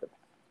escape the past.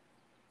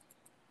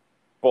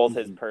 Both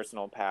his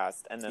personal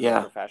past and then the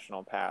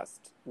professional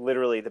past.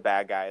 Literally, the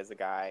bad guy is a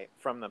guy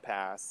from the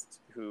past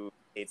who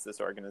hates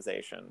this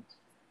organization.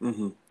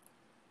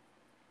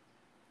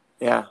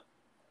 Yeah.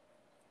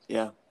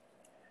 Yeah.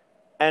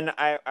 And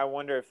I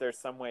wonder if there's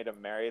some way to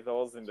marry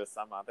those into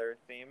some other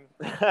theme.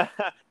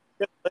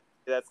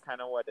 That's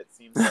kind of what it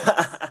seems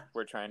like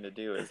we're trying to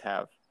do, is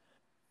have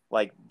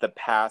like the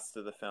past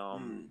of the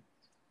film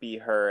be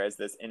her as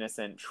this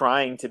innocent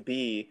trying to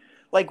be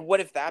like, what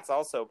if that's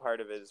also part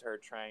of it, is her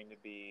trying to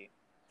be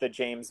the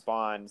James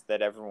Bond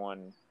that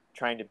everyone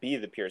trying to be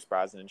the Pierce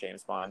Brosnan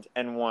James Bond,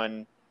 and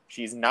one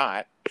she's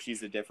not,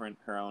 she's a different,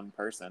 her own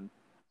person,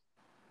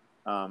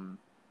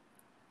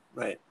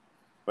 right,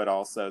 but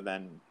also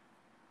then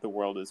the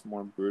world is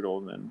more brutal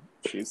than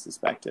she's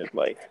suspected,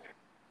 like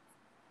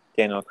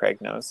Daniel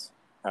Craig knows.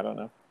 I don't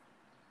know.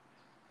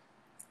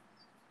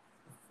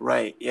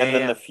 Right. Yeah. And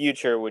then the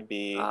future would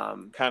be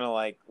kind of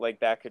like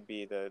that could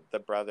be the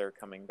brother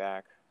coming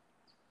back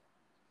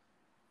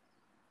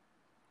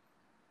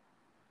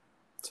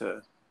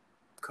to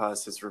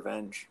cause his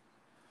revenge.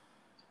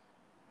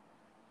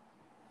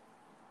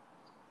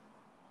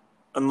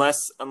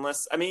 Unless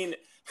I mean,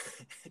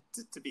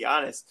 to be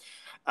honest,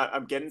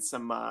 I'm getting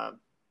some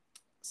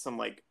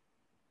like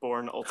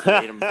Bourne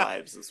Ultimatum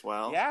vibes as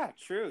well. Yeah,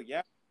 true.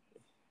 Yeah.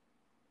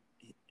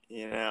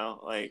 You know,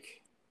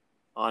 like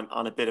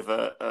on a bit of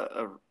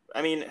a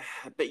I mean,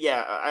 but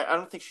yeah, I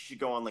don't think she should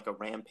go on like a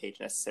rampage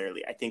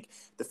necessarily. I think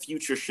the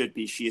future should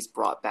be she is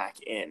brought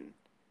back in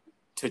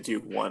to do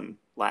one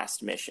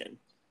last mission,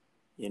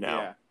 you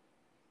know?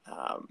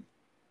 Yeah.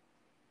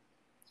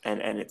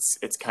 And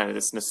it's kind of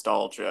this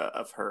nostalgia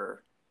of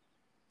her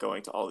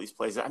going to all these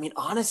places. I mean,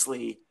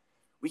 honestly,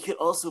 we could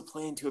also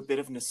play into a bit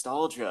of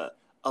nostalgia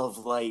of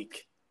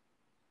like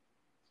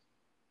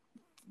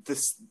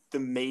the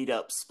made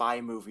up spy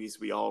movies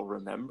we all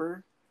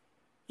remember,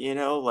 you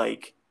know,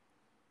 like,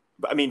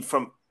 I mean,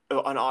 from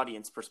an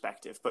audience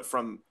perspective, but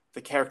from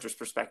the character's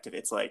perspective,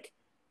 it's like,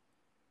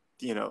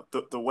 you know,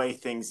 the way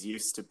things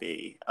used to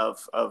be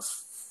of,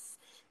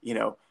 you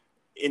know,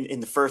 in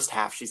the first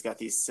half, she's got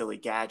these silly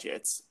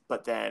gadgets,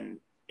 but then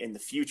in the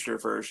future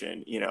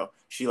version, you know,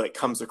 she like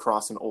comes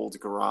across an old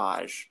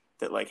garage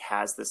that like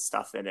has this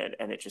stuff in it,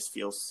 and it just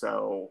feels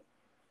so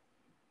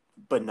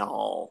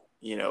banal,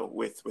 you know,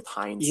 with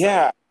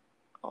hindsight,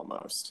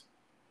 almost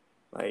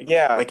like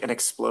an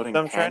exploding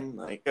pen.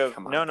 Like,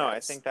 come on, no, guys. I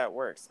think that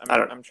works.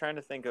 I'm trying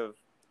to think of,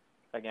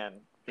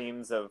 again,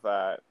 themes of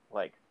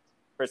like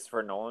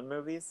Christopher Nolan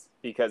movies,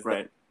 because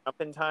they're up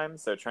in time,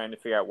 so trying to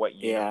figure out what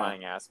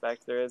unifying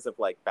aspect there is of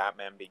like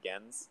Batman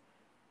Begins,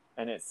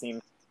 and it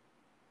seems.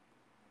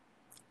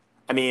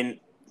 I mean,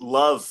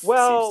 love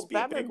seems to be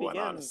Batman a big Begins, one,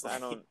 honestly. I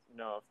don't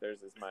know if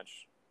there's as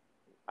much.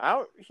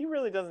 He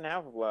really doesn't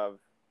have love.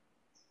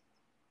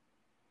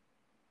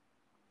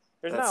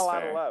 There's not a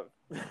lot of love.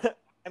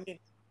 I mean,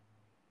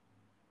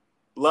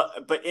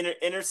 but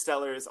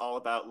Interstellar is all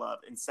about love.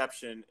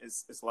 Inception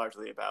is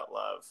largely about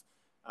love.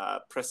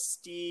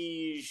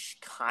 Prestige,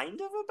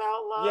 kind of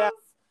about love. Yeah.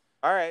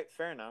 All right,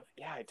 fair enough.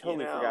 Yeah, I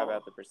totally forgot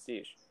about the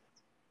Prestige.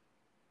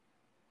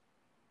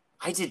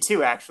 I did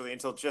too, actually,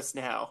 until just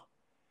now.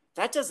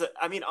 That doesn't.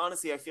 I mean,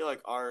 honestly, I feel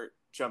like our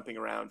jumping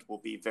around will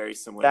be very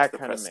similar to the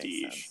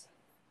Prestige. Makes sense.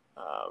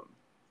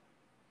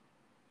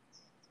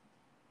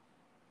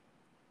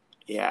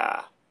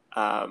 Yeah.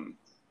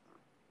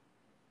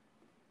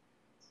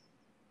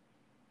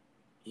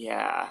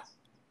 Yeah.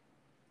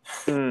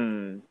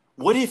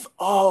 What if?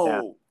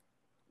 Oh,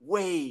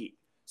 wait.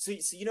 So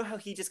you know how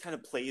he just kind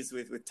of plays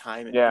with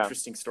time and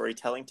interesting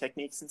storytelling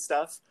techniques and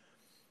stuff?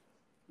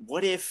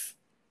 What if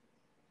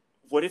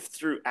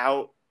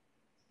throughout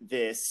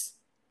this,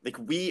 like,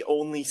 we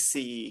only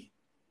see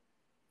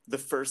the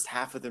first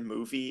half of the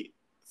movie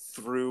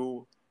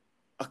through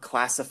a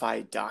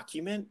classified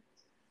document,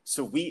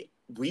 so we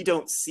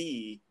don't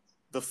see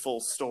the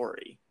full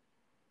story.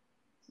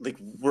 Like,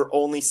 we're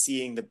only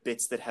seeing the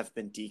bits that have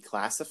been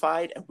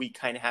declassified, and we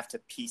kind of have to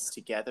piece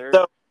together.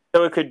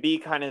 So it could be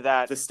kind of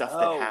that the stuff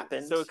that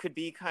happened. So it could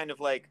be kind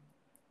of like,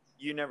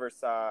 you never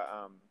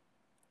saw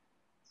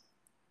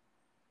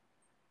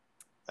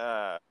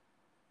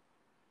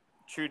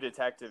True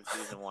Detective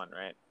season 1,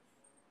 right?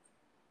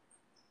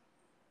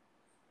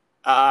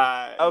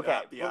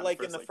 Okay, but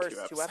like in the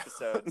first two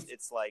episodes,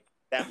 it's like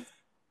them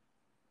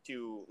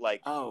to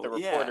like the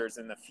reporters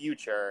in the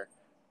future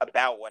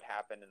about what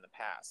happened in the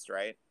past,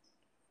 right?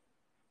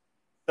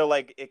 So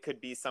like it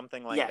could be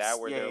something like that,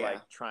 where they're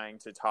like trying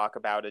to talk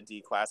about a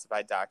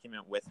declassified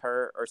document with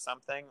her or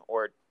something,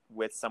 or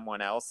with someone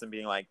else, and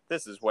being like,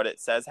 this is what it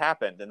says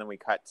happened, and then we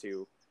cut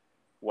to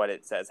what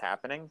it says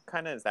happening.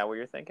 Kind of, is that what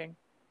you're thinking?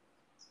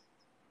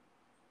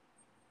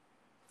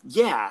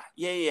 Yeah.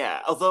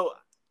 Although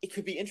it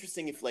could be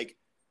interesting if like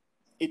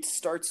it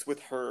starts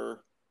with her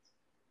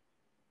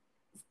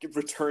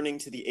returning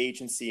to the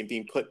agency and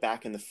being put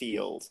back in the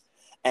field,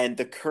 and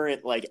the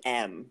current like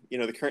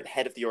the current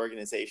head of the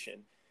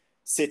organization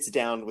sits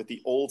down with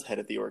the old head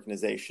of the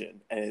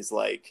organization and is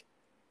like,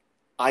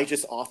 I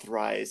just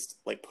authorized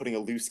like putting a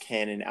loose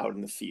cannon out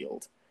in the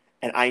field,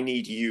 and I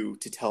need you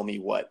to tell me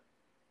what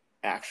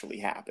actually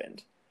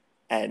happened.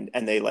 And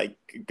they like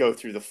go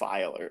through the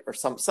file or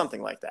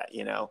something like that,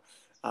 you know.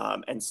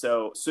 And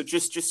so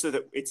just so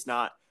that it's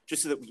not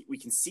just so that we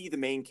can see the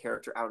main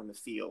character out in the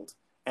field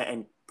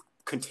and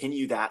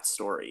continue that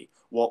story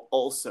while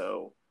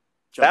also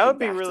That jumping would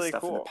be back to really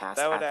stuff in the cool. past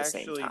That would at the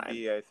same actually time.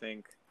 be, I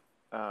think,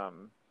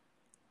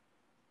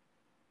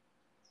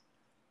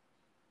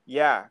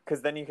 yeah,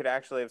 because then you could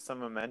actually have some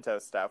Memento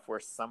stuff where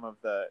some of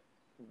the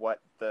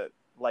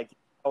like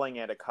telling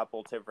it a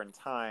couple different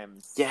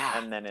times, Yeah.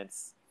 and then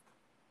it's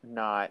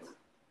not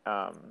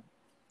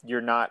you're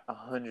not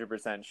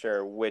 100%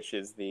 sure which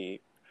is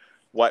the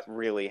what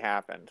really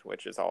happened,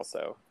 which is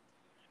also,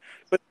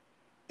 but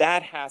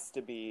that has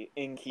to be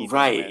in keeping with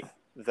Right.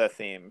 the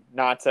theme,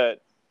 not to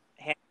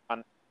hang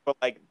on, but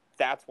like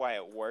that's why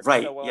it works so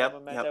Right. well in Yep.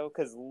 Yep. Memento,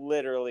 because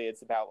literally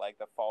it's about like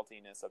the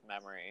faultiness of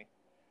memory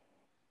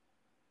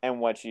and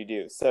what you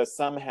do. So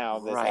somehow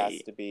this has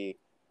Right. to be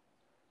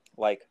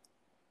like,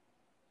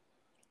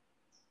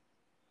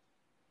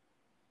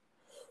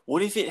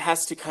 What if it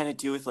has to kind of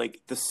do with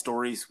like the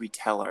stories we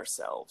tell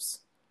ourselves?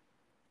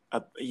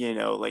 You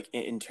know, like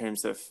in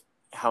terms of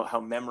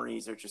how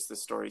memories are just the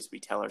stories we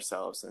tell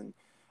ourselves, and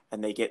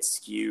they get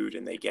skewed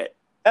and they get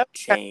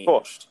that's kind of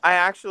cool. changed I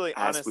actually,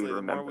 as we honestly, the more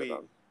remember we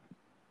them.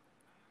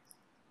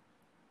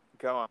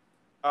 go on,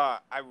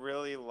 I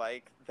really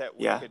like that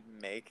we Yeah. could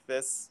make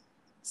this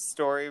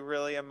story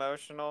really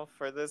emotional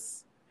for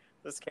this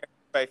character.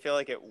 But I feel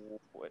like it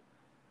would.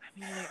 I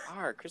mean, they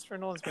are. Christopher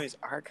Nolan's movies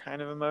are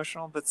kind of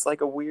emotional, but it's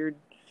like a weird.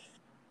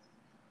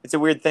 It's a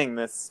weird thing.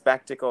 The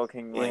spectacle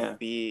can Yeah. like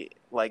be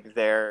like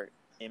there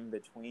in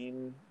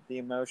between the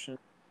emotion.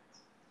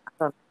 I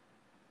don't.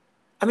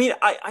 I mean,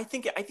 I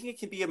think it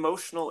can be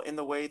emotional in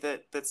the way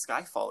that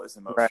Skyfall is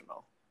Right.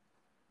 emotional.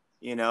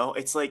 You know,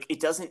 it's like it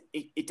doesn't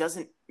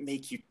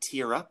make you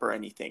tear up or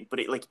anything, but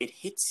it like it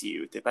hits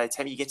you that by the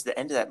time you get to the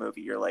end of that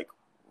movie, you're like,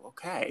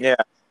 okay, Yeah.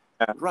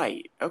 Yeah.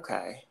 right,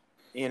 okay,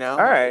 you All know,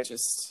 it right.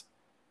 just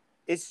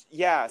It's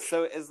yeah.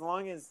 So as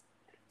long as,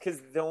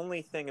 because the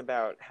only thing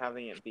about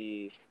having it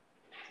be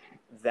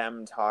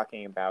them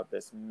talking about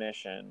this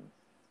mission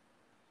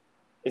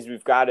is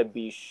we've got to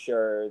be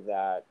sure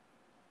that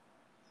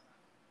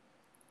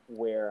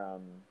we're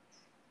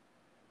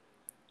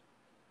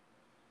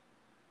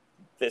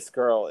this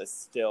girl is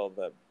still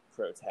the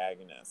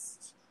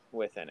protagonist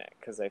within it,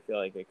 because I feel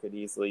like it could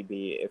easily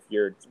be, if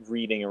you're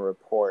reading a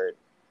report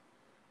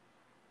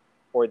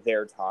or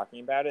they're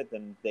talking about it,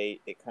 then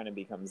it kind of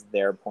becomes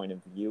their point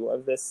of view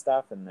of this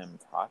stuff and them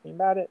talking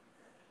about it.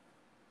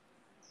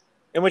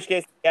 In which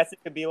case, I guess it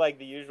could be like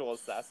The Usual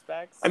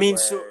Suspects, I mean,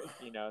 so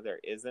where there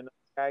is another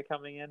guy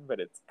coming in, but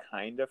it's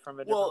kind of from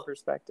a different well,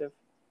 perspective.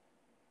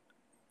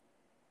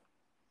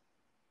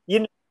 You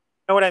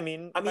know what I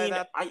mean I by mean,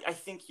 that? I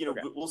think you know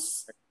Okay. we'll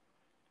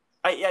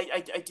I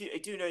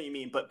do know what you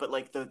mean, but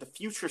like the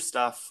future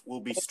stuff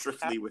will be That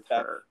strictly with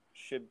stuff her.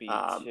 should be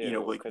You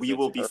know, too, like because we it's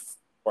will be, her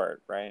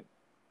sport, right?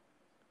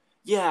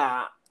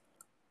 yeah.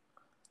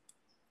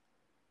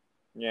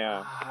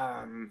 Yeah.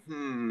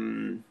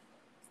 Hmm.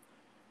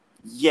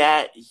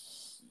 Yeah.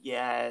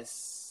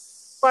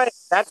 But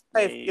that's Yes.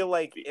 why I feel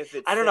like Maybe. if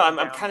it's I don't know. sitting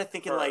I'm down kind with of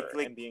thinking her like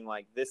and being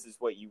like, this is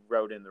what you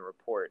wrote in the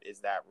report,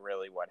 is that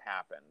really what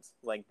happened?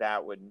 Like,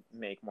 that would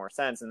make more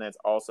sense. And that's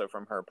also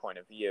from her point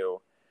of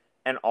view.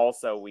 And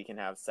also, we can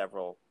have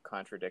several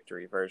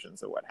contradictory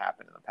versions of what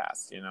happened in the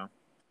past.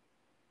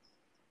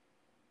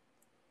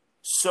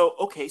 so.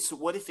 Okay. So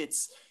what if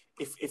it's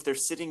if they're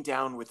sitting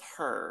down with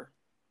her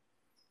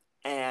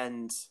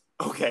and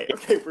okay,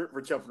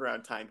 we're jumping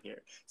around time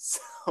here.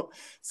 So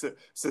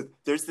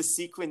there's the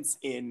sequence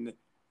in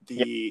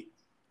Yeah. the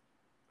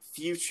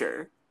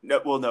future.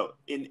 No, well, no,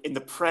 in the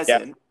Yeah.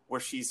 present where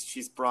she's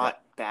Yeah.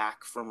 brought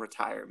back from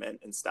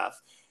retirement and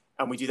stuff,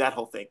 and we do that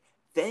whole thing.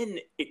 Then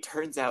it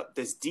turns out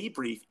this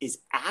debrief is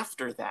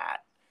after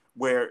that,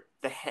 where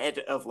the head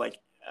of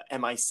like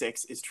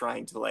MI6 is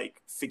trying to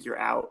like figure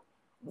out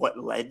what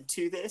led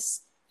to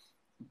this,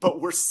 but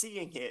we're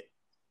seeing it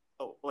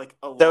like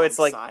So it's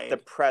like the alongside the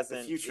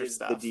present future is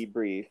the stuff.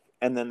 debrief,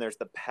 and then there's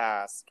the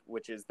past,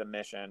 which is the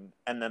mission,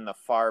 and then the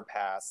far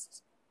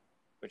past,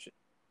 which is.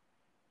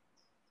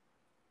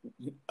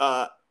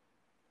 Uh,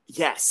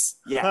 yes,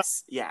 So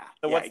yeah,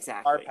 what's the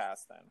far exactly.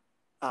 past then?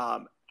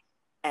 Um,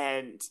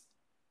 and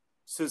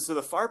so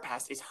the far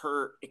past is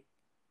her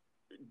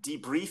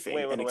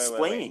debriefing and Wait.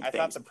 explaining I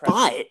thought things, the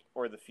present but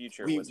or the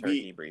future we was her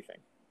we debriefing.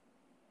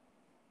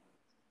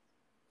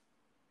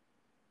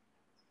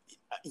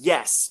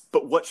 yes,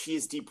 but what she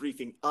is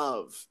debriefing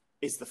of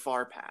is the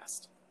far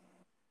past.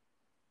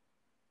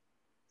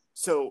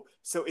 So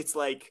it's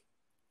like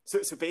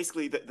so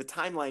basically the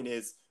timeline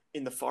is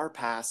in the far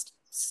past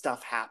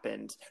stuff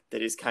happened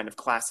that is kind of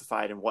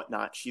classified and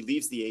whatnot. She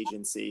leaves the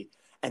agency,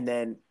 and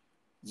then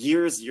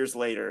years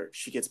later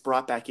she gets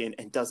brought back in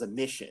and does a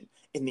mission.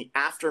 In the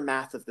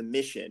aftermath of the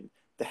mission,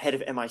 the head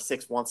of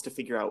MI6 wants to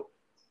figure out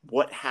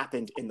what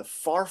happened in the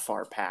far,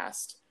 far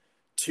past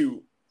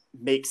to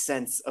make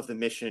sense of the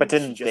mission But she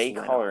didn't just they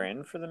went call her on.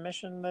 in for the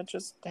mission that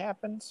just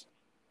happened?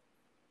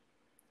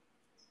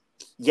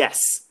 Yes,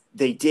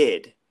 they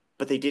did,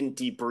 but they didn't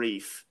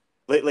debrief.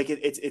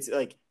 It's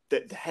like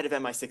the head of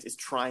MI6 is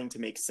trying to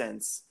make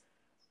sense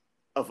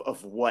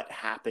of what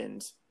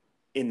happened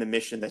in the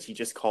mission that he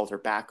just called her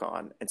back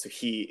on, and so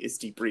he is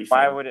Why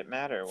debriefing would it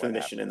matter for what the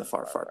mission happened in the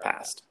far, far far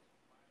past.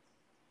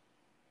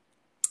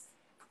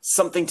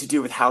 Something to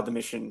do with how the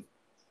mission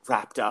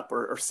wrapped up,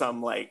 or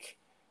some like,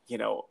 you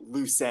know,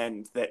 loose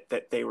end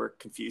that they were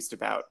confused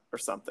about or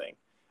something.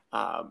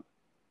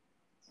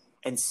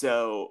 And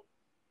so,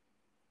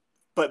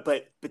 but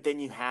then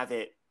you have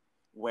it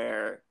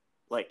where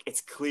like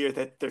it's clear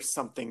that there's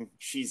something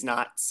she's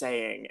not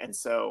saying, and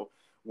so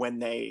when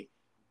they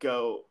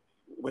go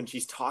when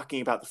she's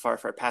talking about the far,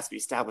 far past, we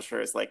establish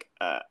her as like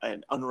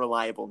an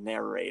unreliable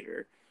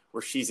narrator,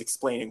 where she's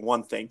explaining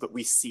one thing but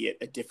we see it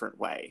a different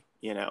way,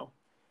 you know,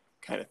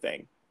 kind of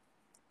thing.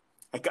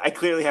 I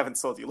clearly haven't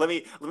sold you. Let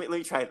me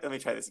try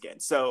this again.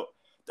 So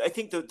I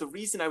think the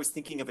reason I was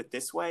thinking of it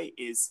this way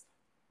is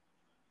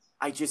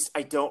I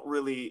don't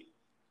really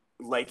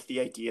like the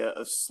idea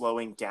of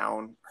slowing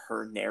down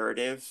her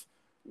narrative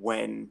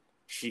when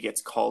she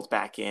gets called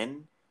back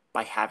in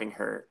by having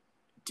her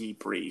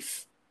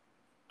debrief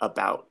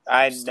about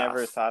I stuff.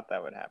 never thought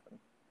that would happen.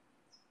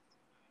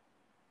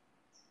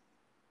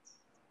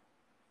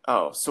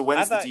 Oh, so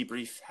when's the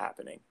debrief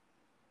happening?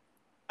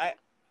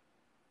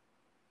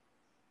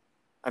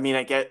 I mean,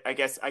 I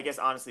guess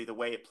honestly, the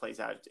way it plays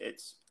out,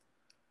 it's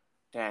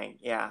dang,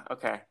 yeah,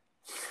 okay.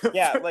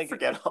 Yeah, like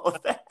forget all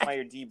of that. Why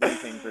you're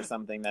debriefing for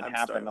something that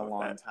happened a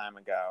long time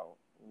ago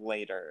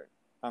later,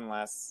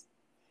 unless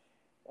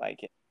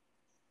like it.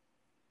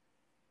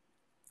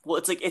 Well,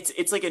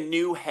 it's like a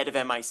new head of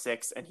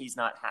MI6, and he's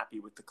not happy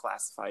with the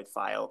classified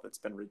file that's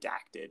been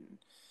redacted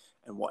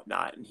and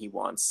whatnot, and he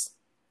wants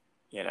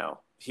to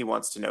know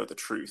the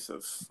truth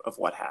of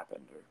what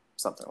happened or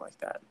something like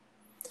that.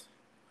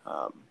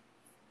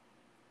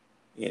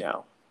 You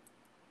know,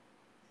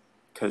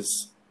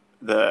 because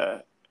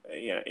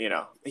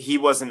he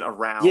wasn't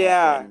around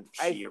when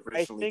she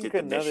originally did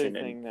the mission.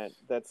 Another thing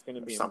that's going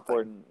to be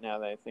important now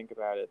that I think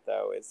about it,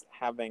 though, is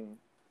having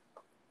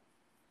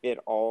it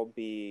all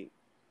be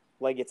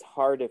like, it's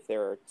hard if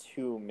there are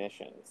two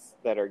missions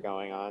that are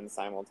going on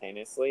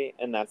simultaneously,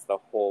 and that's the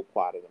whole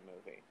plot of the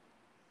movie,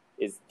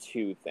 is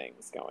two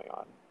things going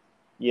on,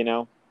 you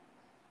know?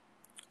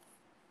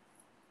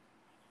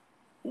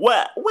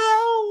 Well,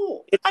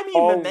 I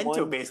mean,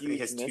 Memento basically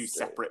has two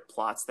separate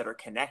plots that are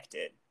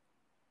connected.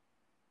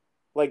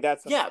 Like,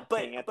 that's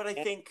but I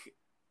think,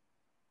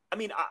 I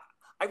mean,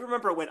 I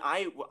remember when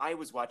I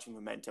was watching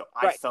Memento,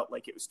 I felt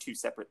like it was two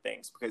separate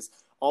things, because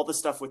all the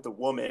stuff with the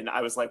woman,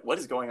 I was like, what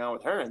is going on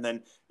with her? And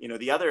then,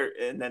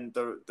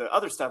 the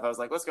other stuff, I was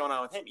like, what's going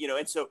on with him?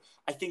 And so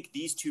I think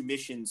these two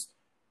missions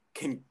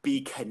can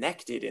be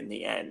connected in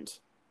the end,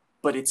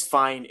 but it's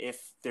fine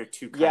if they're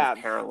two kind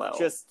of parallel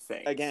things.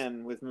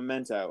 Again, with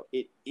Memento,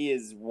 it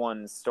is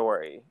one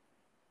story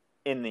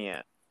in the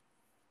end.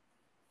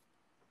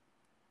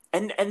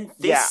 And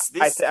this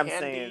I'm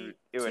saying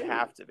it would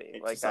have to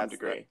be, like, to some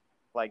degree.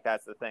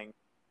 That's the thing,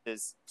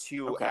 is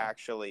two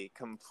actually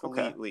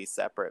completely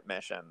separate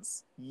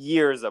missions,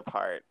 years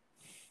apart,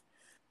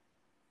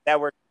 that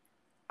were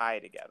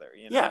tied together.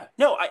 Yeah,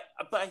 no,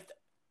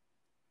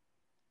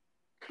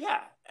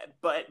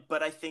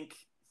 but I think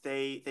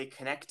they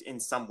connect in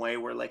some way,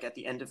 where like at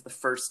the end of the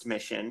first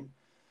mission,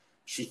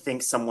 she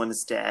thinks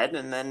someone's dead,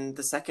 and then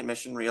the second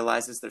mission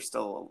realizes they're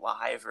still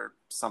alive or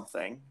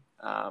something.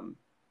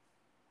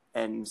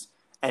 And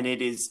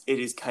it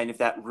is kind of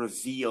that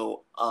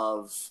reveal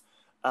of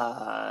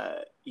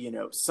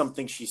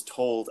something she's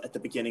told at the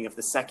beginning of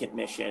the second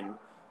mission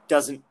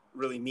doesn't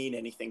really mean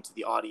anything to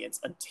the audience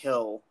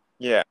until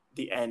the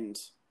end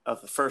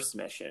of the first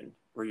mission,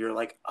 where you're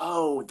like,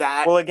 oh,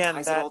 that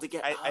ties it all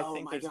together. I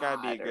think there's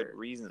got to be a good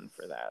reason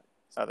for that.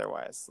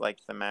 Otherwise, like,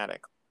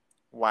 thematic,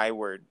 why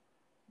we're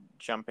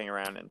jumping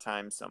around in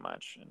time so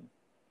much. And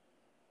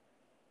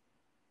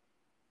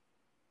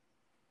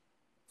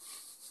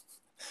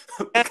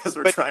because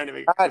we're trying to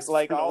make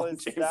Christopher Nolan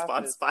James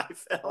Bond spy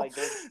film.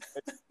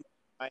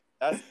 I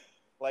know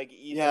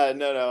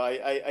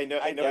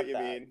what you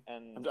mean.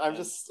 And I'm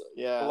just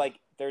like,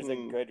 there's a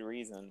good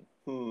reason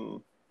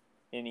in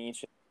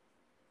each.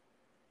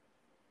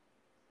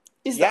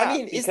 Is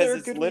there a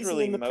good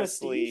reason in the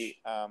Prestige?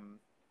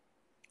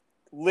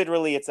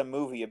 Literally, it's a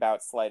movie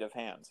about sleight of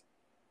hand.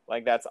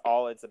 Like, that's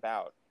all it's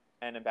about,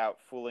 and about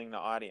fooling the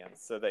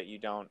audience so that you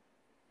don't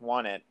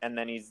want it. And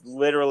then he's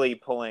literally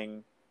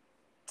pulling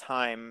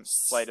time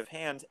sleight of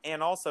hand,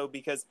 and also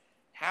because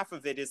half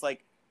of it is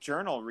like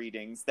journal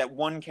readings that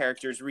one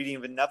character is reading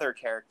of another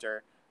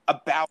character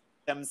about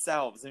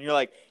themselves, and you're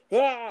like,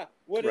 what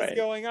is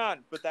going on?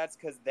 But that's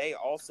because they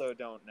also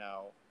don't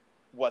know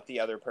what the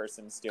other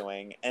person's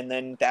doing, and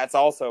then that's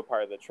also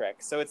part of the trick.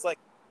 So it's like,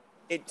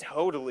 it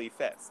totally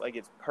fits. Like,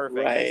 it's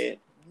perfect.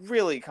 It's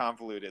really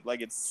convoluted.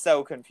 Like, it's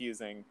so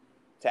confusing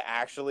to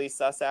actually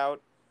suss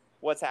out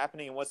what's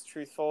happening and what's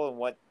truthful and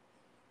what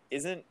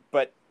isn't.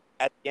 But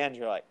at the end,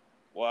 you're like,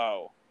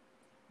 whoa,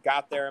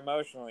 got there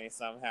emotionally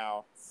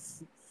somehow.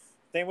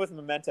 Same with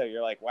Memento.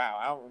 You're like, wow,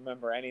 I don't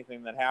remember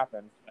anything that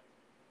happened.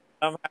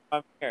 Somehow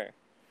I'm here.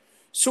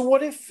 So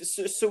what if?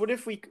 What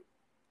if we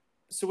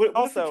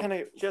Also, kind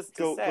of just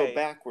to go say,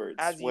 backwards?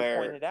 as you Where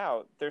pointed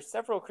out, there's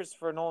several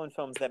Christopher Nolan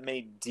films that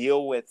may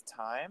deal with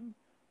time,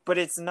 but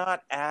it's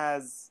not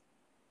as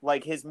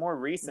like his more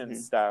recent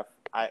stuff.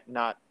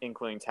 Not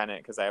including Tenet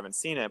because I haven't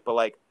seen it, but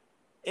like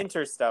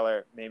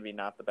Interstellar, maybe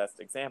not the best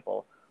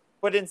example,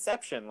 but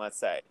Inception, let's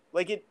say,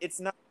 like it's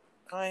not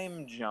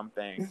time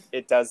jumping.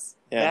 It does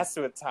mess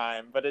with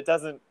time, but it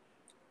doesn't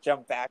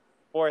jump back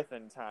and forth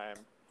in time.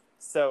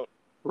 So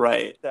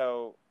right,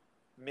 so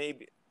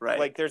maybe right,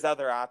 like there's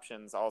other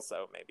options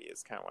also. Maybe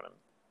is kind of what I'm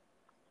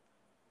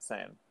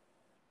saying,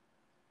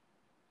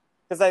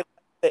 because I like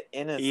the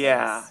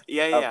innocence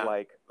of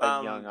like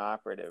a young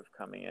operative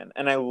coming in,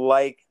 and I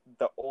like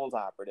the old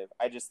operative.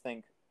 I just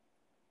think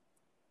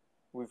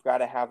we've got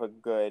to have a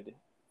good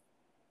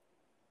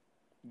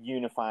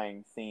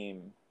unifying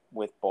theme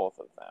with both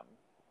of them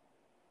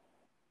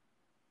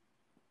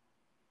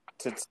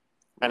to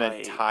kind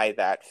of tie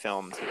that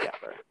film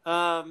together.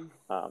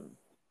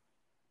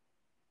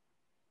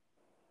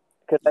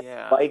 Because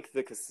I like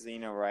the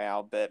Casino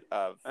Royale bit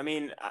of, I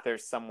mean,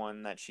 there's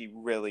someone that she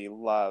really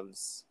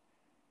loves,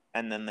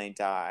 and then they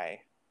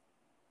die,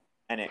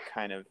 and it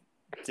kind of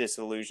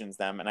disillusions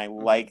them. And I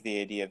like the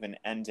idea of an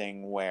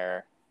ending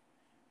where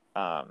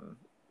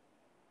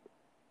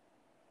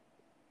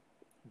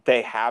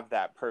they have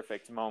that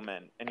perfect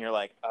moment, and you're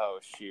like, oh,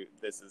 shoot,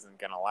 this isn't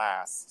going to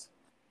last.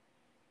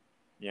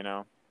 You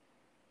know?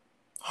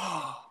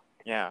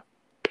 Yeah.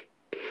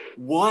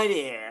 What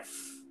if...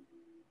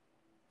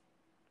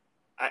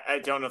 I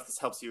don't know if this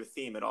helps you with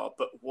theme at all,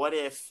 but what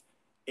if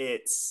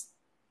it's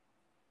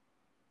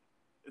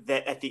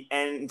that at the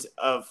end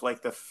of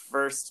like the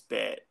first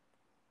bit,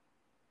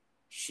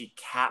 she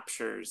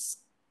captures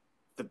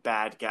the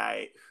bad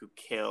guy who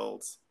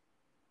killed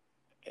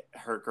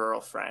her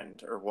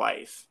girlfriend or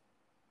wife,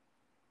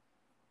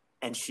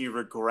 and she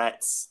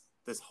regrets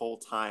this whole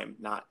time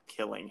not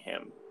killing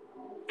him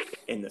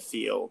in the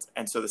field.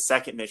 And so the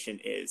second mission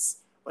is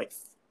like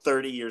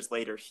 30 years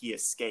later, he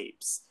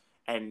escapes,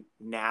 and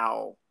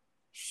now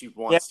she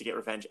wants to get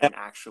revenge and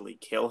actually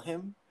kill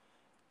him.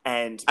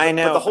 And I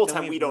know, but the whole but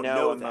time we don't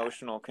know that,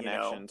 emotional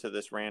connection to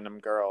this random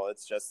girl.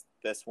 It's just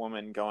this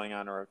woman going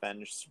on a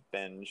revenge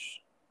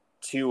binge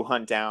to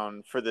hunt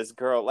down for this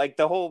girl. Like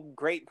the whole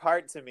great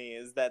part to me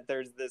is that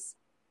there's this.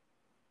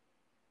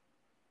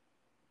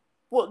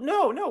 Well,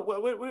 no. What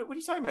are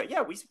you talking about?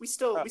 Yeah, we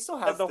still have this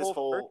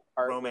whole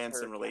romance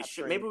and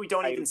relationship. Maybe we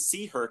don't even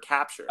see her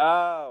capture.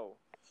 Oh,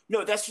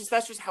 no, that's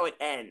just how it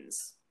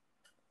ends.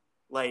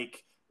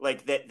 Like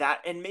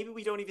that, and maybe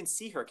we don't even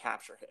see her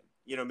capture him.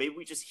 You know, maybe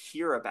we just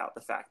hear about the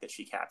fact that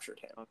she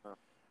captured him.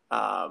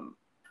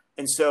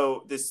 And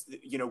so this,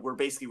 you know, we're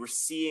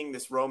seeing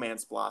this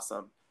romance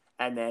blossom,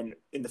 and then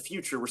in the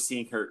future we're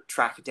seeing her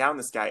track down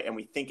this guy, and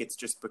we think it's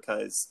just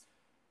because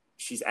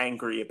she's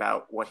angry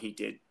about what he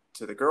did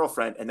to the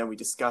girlfriend, and then we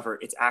discover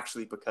it's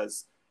actually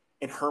because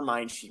in her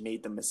mind she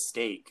made the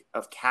mistake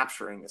of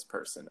capturing this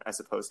person as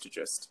opposed to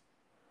just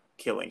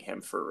killing him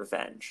for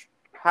revenge.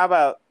 How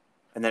about...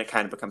 And then it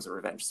kind of becomes a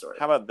revenge story.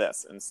 How about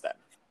this instead?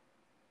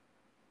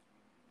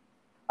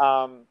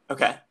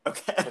 Okay.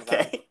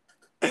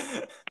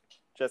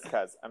 Just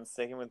because I'm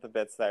sticking with the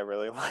bits that I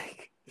really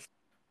like.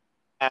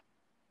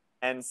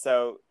 And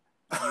so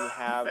you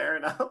have... Fair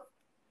enough.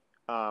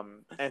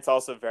 And it's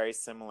also very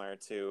similar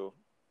to...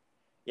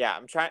 Yeah,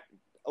 I'm trying...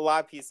 A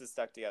lot of pieces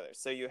stuck together.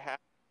 So you have...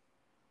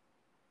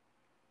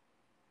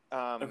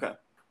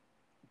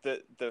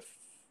 The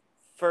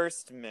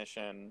first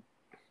mission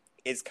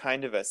is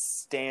kind of a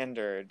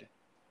standard...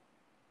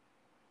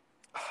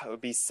 Oh, it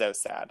would be so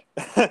sad.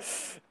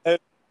 It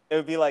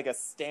would be like a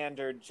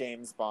standard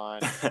James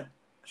Bond.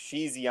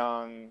 She's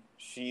young.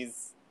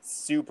 She's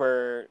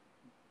super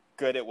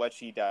good at what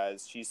she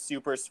does. She's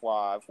super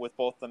suave with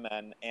both the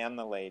men and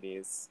the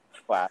ladies.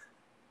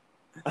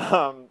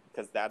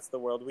 Because that's the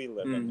world we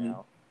live in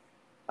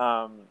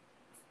now.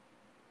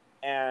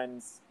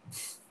 And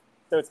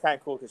so it's kind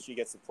of cool because she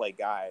gets to play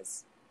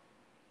guys.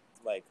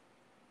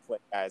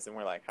 And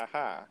we're like,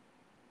 haha,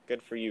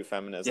 good for you,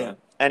 feminism. Yeah.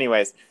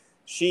 Anyways,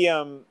 she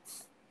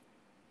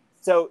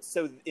so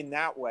in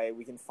that way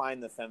we can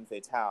find the femme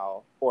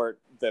fatale or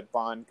the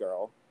Bond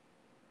girl,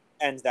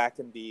 and that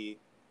can be...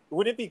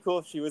 Wouldn't it be cool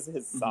if she was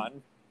his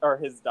son or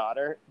his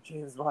daughter,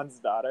 James Bond's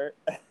daughter?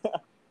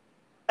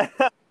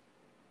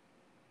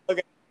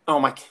 Okay. Oh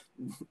my...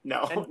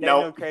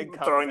 No. Craig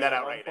throwing that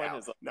out right now.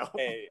 Like, no.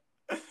 Hey.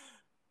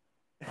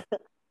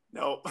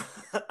 No.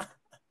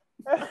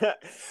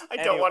 I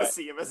don't want to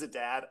see him as a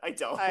dad. I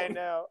don't. I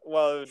know.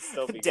 Well, it would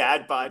still be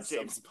dad bod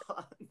James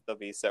Bond. They'll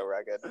be so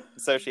rugged.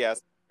 So she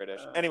has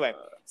British. Anyway,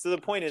 so the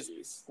point is,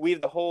 we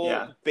have the whole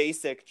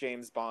basic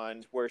James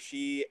Bond where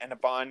she and a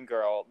Bond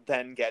girl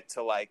then get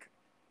to like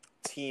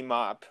team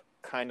up,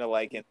 kind of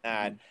like in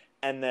that,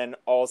 and then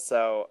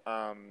also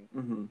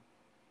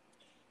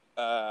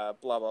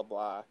blah blah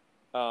blah.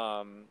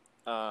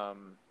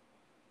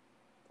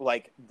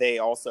 Like they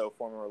also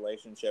form a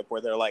relationship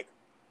where they're like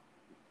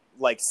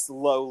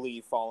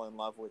slowly fall in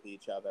love with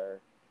each other,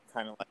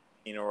 kind of like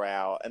in a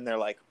row, and they're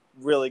like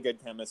really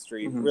good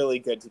chemistry, really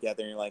good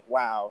together. And you're like,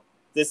 wow,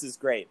 this is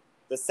great.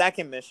 The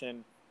second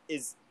mission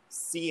is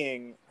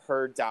seeing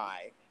her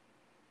die.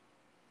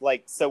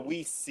 Like, so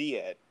we see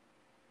it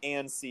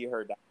and see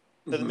her die.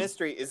 So the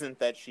mystery isn't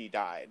that she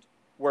died.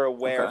 We're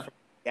aware from the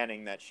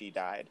beginning that she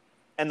died.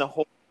 And the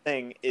whole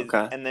thing is,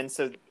 and then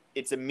so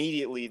it's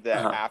immediately the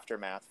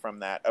aftermath from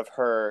that of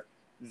her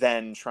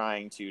then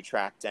trying to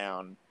track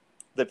down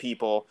the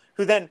people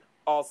who then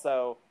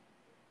also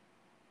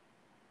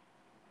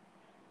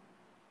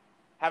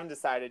haven't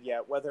decided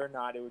yet whether or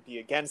not it would be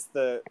against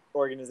the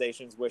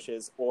organization's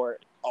wishes or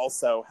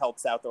also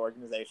helps out the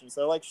organization.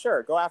 So like,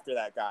 sure, go after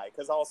that guy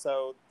because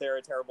also they're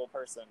a terrible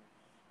person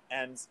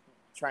and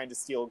trying to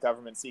steal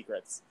government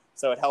secrets.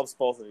 So it helps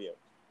both of you.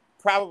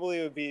 Probably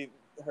it would be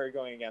her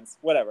going against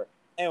whatever.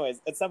 Anyways,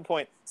 at some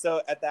point,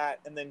 so at that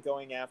and then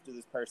going after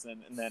this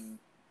person and then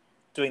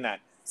doing that.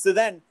 So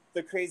then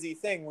the crazy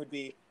thing would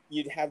be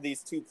you'd have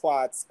these two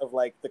plots of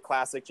like the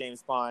classic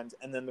James Bond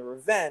and then the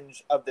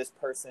revenge of this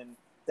person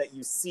that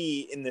you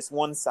see in this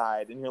one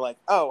side, and you're like,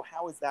 oh,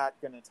 how is that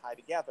going to tie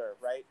together,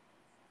 right?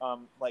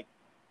 Like,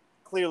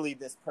 clearly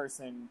this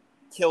person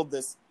killed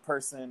the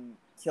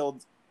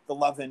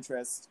love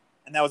interest,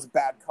 and that was a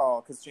bad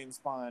call because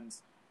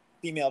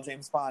female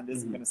James Bond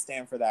isn't going to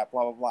stand for that,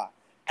 blah, blah, blah.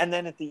 And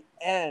then at the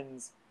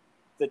end,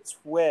 the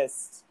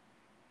twist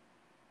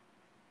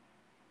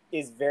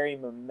is very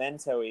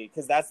Memento-y,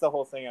 because that's the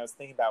whole thing I was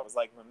thinking about was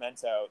like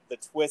Memento. The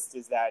twist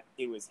is that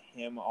it was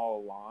him all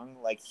along.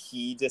 Like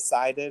he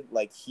decided,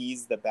 like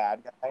he's the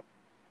bad guy.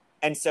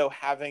 And so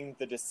having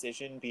the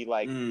decision be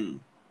like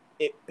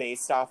it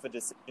based off a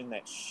decision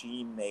that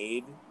she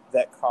made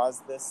that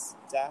caused this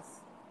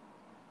death.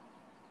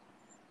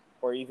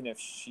 Or even if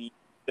she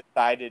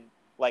decided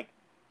like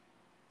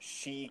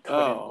she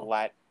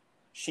couldn't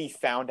she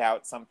found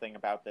out something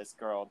about this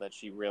girl that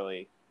she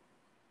really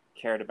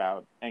cared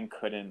about and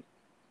couldn't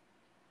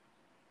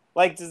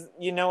like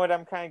you know what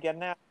I'm kind of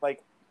getting at,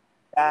 like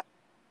that,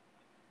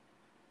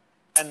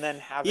 and then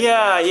having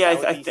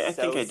I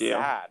think I do.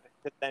 Sad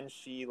because then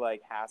she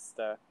like has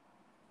to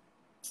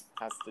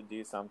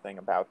do something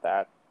about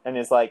that and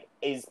is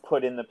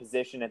put in the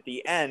position at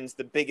the end.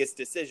 The biggest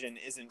decision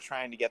isn't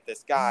trying to get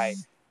this guy,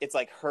 it's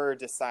like her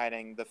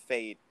deciding the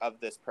fate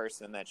of this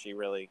person that she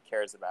really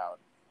cares about,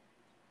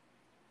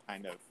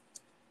 kind of.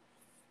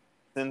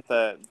 Isn't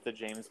the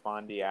James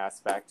Bondy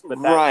aspect,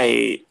 but that,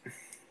 right?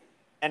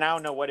 And I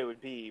don't know what it would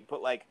be,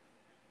 but like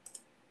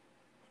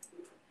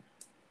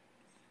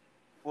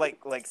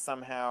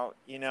somehow,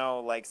 you know,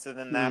 like so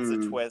then that's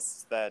a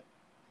twist that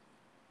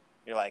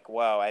you're like,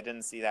 whoa, I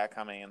didn't see that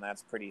coming, and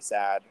that's pretty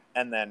sad.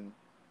 And then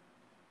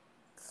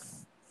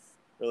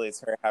really,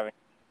 it's her having,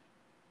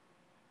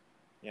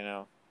 you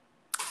know,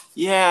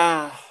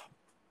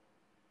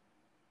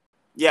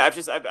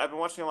 I've been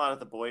watching a lot of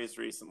The Boys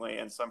recently,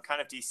 and so I'm kind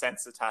of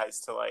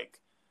desensitized to like,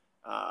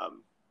 I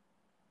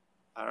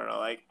don't know,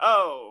 like,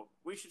 oh,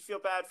 we should feel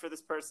bad for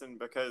this person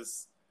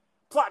because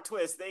plot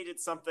twist, they did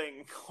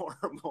something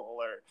horrible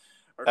or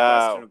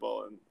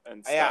questionable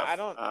and stuff. Yeah, I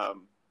don't.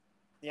 I'm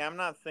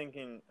not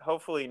thinking.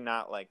 Hopefully,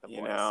 not like The Boys.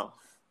 You know,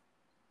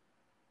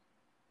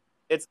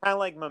 it's kind of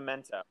like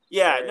Memento.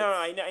 Yeah, no,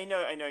 I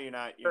know you're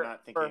not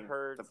thinking for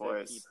her The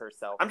Boys. To keep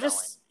herself. I'm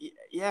just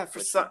going, for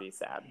which some. Would be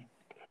sad.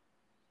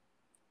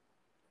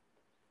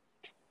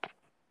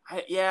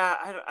 I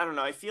don't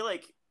know. I feel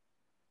like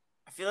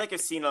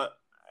I've seen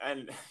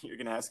and you're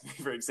gonna ask me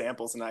for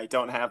examples, and I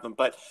don't have them,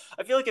 but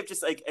I feel like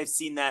I've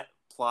seen that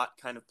plot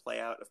kind of play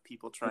out of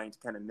people trying to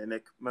kind of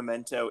mimic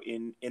Memento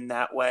in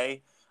that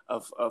way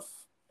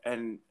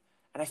and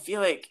I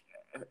feel like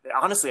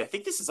honestly I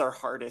think this is our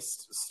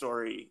hardest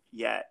story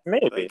yet,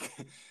 maybe, like,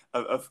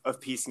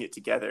 of piecing it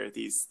together,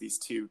 these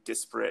two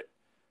disparate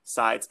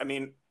sides. I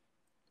mean,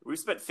 we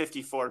spent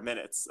 54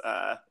 minutes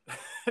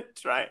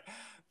trying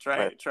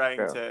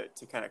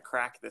to kind of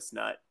crack this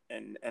nut,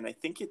 and I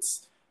think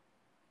it's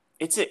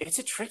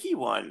a tricky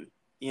one,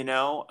 you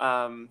know,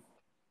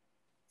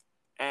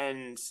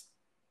 and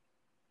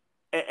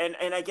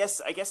I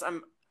guess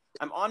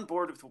I'm on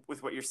board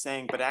with what you're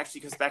saying, but it actually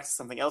goes back to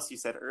something else you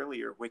said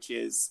earlier, which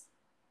is,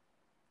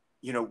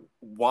 you know,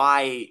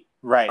 why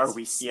are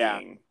we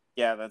seeing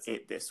that's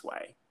it this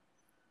way?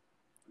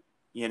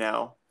 You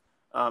know,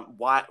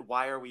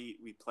 why are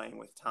we playing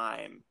with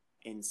time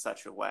in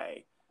such a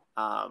way?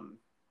 And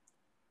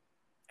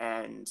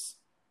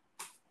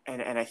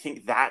I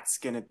think that's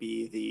going to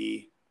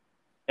be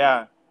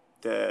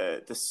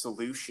the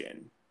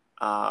solution.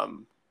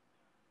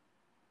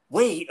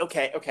 Wait,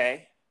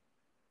 okay.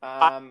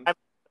 I've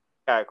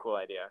got a cool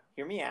idea.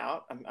 Hear me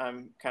out.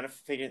 I'm kind of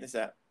figuring this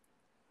out.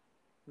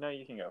 No,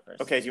 you can go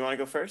first. Okay, do you want to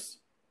go first?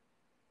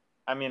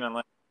 I mean,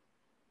 unless.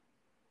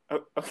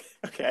 Oh,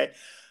 okay.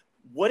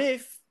 What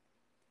if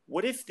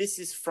this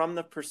is from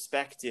the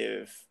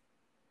perspective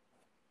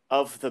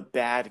of the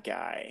bad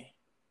guy,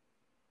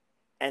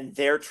 and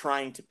they're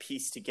trying to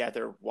piece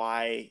together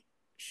why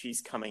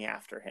she's coming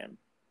after him,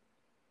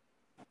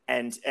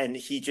 and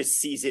he just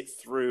sees it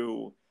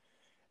through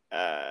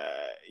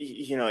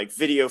like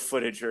video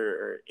footage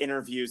or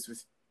interviews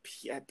with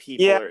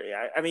people. Yeah, Or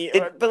I mean,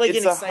 but like it's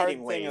in a hard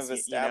exciting thing ways, of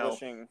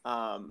establishing.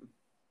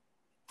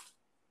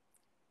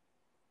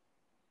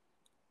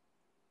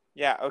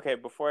 Yeah, okay,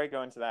 before I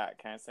go into that,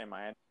 can I say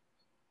mine?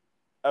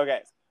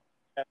 Okay.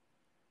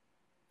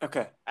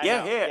 Okay. I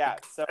Yeah, know. yeah. Yeah.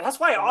 That's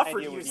why I So my offered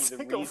idea you would be the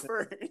to go reason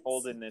first. it's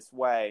told in this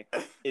way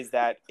is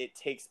that it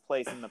takes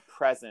place in the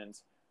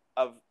present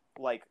of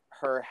like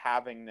her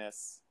having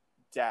this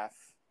death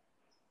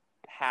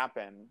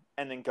happen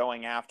and then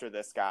going after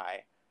this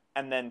guy.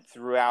 And then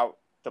throughout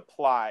the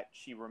plot,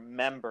 she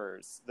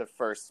remembers the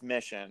first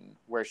mission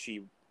where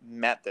she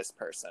met this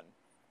person.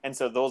 And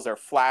so those are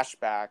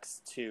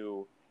flashbacks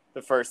to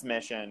the first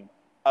mission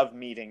of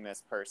meeting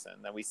this person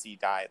that we see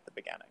die at the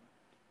beginning.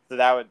 So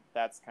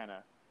that's kind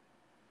of.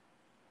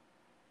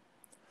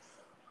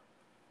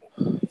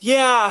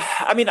 Yeah,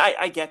 I mean,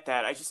 I get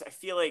that. I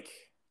feel like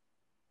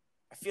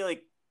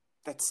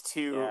that's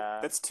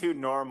Yeah. too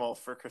normal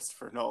for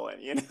Christopher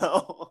Nolan, you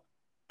know.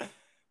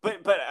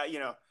 but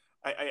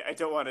I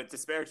don't want to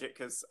disparage it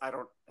because I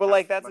don't. But have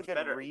like that's a much good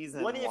better.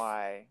 reason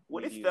why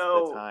What we if use the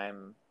though?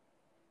 time.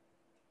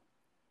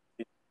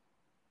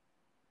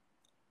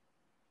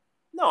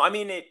 No, I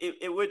mean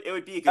it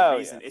would be a good Oh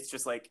reason. yeah. It's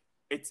just like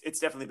it's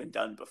definitely been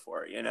done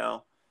before, you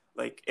know.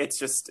 Like it's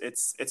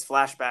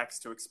flashbacks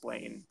to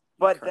explain the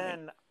But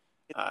current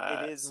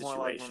then it is more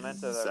like situation.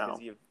 Memento though, because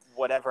So you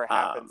whatever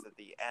happens um, at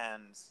the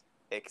end,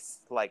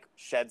 like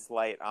sheds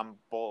light on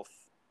both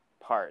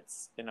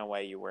parts in a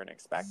way you weren't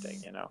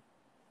expecting. You know.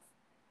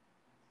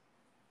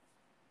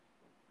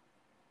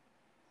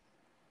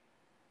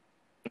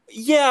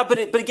 yeah, but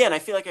again, I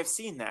feel like I've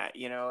seen that,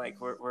 you know, like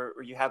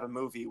where you have a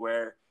movie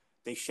where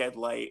they shed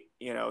light,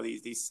 you know,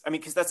 these. I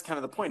mean, because that's kind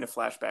of the point of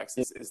flashbacks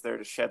is there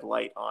to shed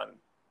light on.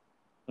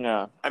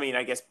 Yeah. I mean,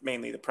 I guess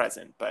mainly the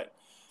present,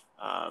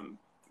 um,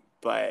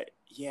 but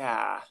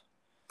yeah.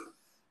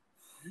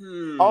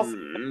 Also,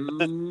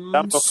 just done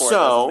before doesn't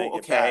So make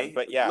it bad, okay,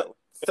 but yeah.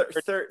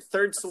 third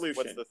What's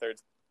solution. the third?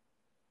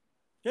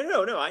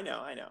 No. I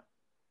know.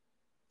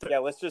 Yeah,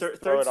 let's just throw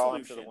Third it all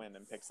into the solution. wind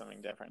and pick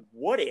something different.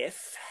 What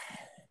if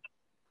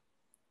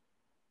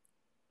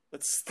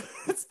let's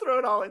let's throw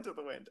it all into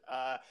the wind.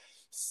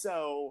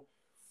 So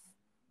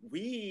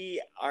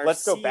we are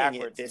Let's go seeing it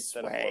backwards this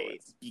instead of way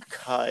forwards.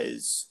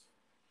 because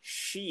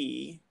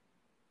she,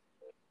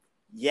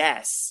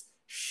 yes,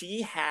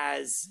 she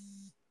has.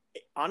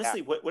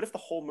 Honestly, what if the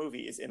whole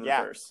movie is in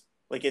reverse?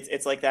 Like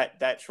it's like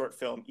that short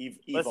film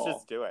Evil. Let's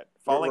just do it.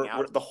 Falling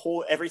out. The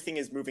whole everything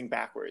is moving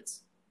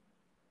backwards.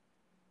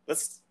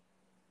 Let's.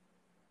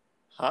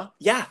 Huh?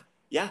 Yeah.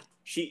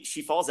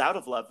 She falls out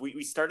of love.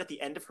 We start at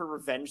the end of her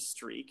revenge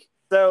streak,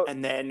 So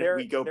and then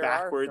we go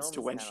backwards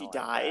to when she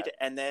died, like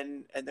and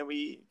then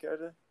we go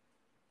to.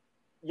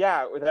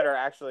 Yeah, that are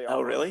actually.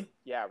 Oh, really?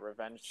 Yeah,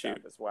 revenge stuff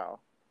as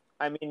well.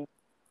 I mean,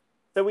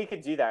 so we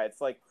could do that. It's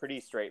like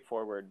pretty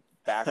straightforward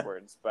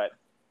backwards, but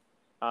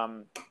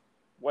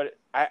what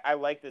I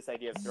like this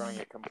idea of throwing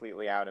it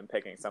completely out and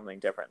picking something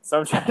different. So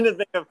I'm trying to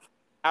think of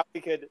how we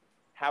could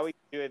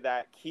do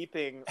that,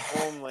 keeping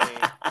only.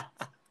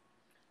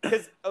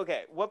 Because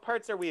okay, what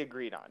parts are we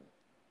agreed on?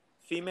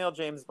 Female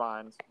James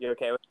Bond. You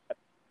okay with that?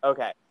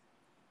 Okay.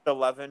 The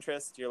love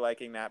interest. You're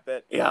liking that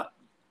bit? Yeah.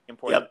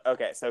 Important. Yep.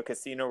 Okay, so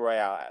Casino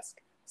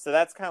Royale-esque. So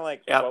that's kind of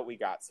like what we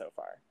got so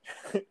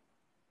far.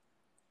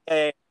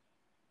 Hey.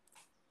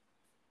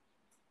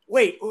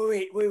 Wait.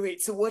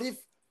 So what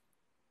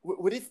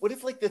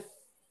if like the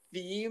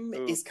theme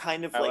is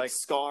kind of like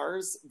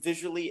scars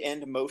visually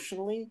and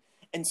emotionally,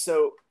 and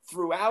so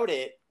throughout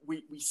it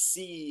we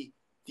see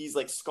these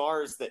like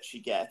scars that she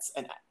gets,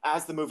 and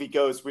as the movie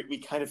goes we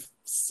kind of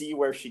see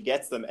where she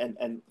gets them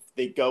and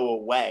they go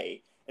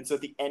away, and so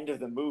at the end of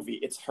the movie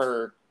it's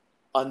her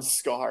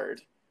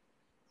unscarred,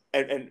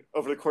 and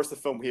over the course of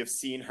the film we have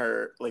seen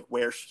her like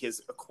where she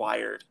has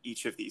acquired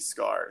each of these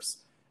scars,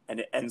 and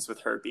it ends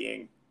with her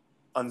being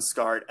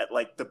unscarred at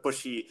like the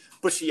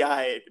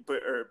bushy-eyed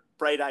or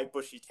bright-eyed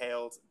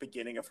bushy-tailed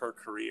beginning of her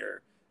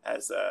career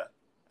as a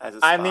spy.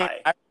 I mean,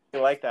 I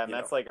really like that, and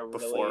that's like a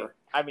really.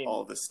 I mean,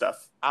 all this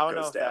stuff. I don't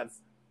know if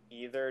that's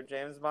either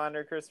James Bond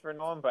or Christopher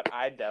Nolan, but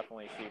I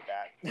definitely shoot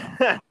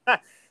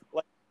that.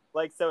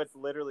 like so, it's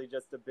literally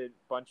just a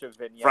bunch of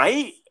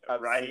vignettes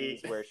of scenes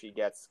where she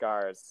gets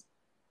scars.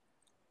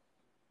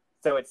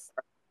 So it's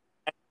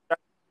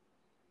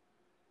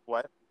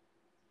what?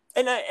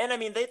 And I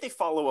mean they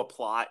follow a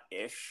plot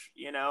ish,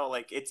 you know,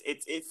 like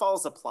it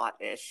follows a plot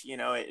ish, you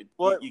know.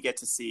 You get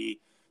to see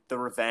the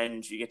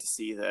revenge, you get to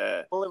see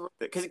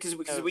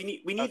because we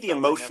need the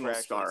emotional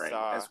scarring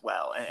as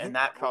well, and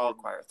that will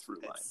require a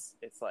through line.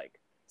 It's like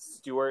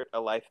Stuart, A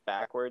Life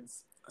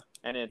Backwards,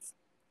 and it's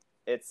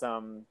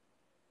someone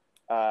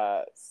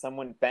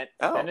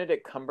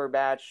Benedict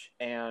Cumberbatch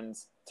and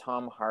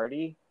Tom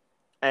Hardy,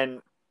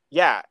 and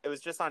yeah, it was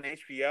just on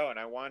HBO, and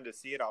I wanted to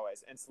see it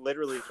always. And it's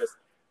literally just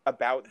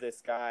about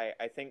this guy.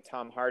 I think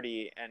Tom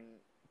Hardy, and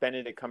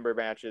Benedict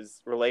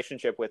Cumberbatch's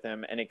relationship with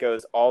him, and it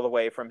goes all the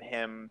way from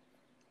him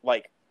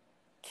like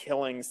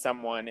killing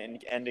someone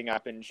and ending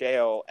up in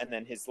jail, and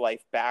then his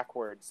life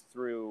backwards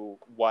through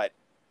what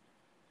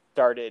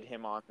started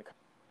him on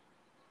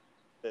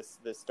this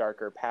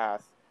darker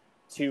path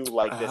to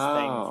like this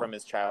thing from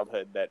his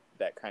childhood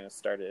that kind of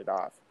started it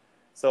off.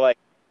 So like,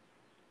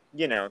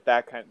 you know,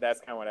 that's kind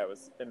of what I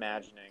was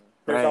imagining.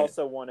 There's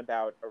also one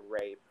about a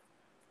rape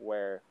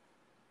where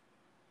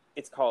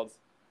it's called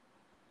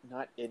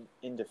not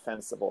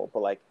indefensible, but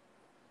like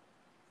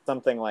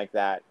something like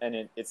that,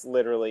 and it's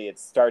literally, it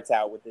starts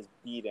out with this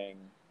beating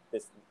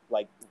this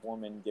like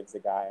woman gives a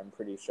guy, I'm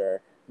pretty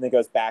sure, and it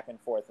goes back and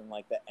forth, and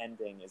like the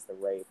ending is the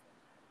rape,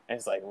 and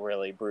it's like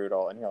really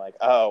brutal, and you're like,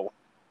 oh,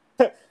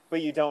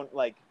 but you don't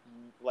like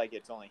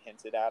it's only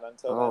hinted at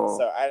until then.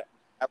 So I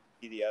would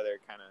be the other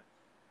kind of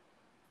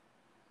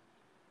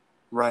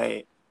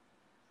right.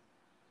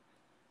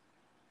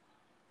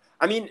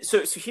 I mean,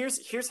 so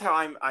here's how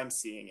I'm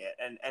seeing it,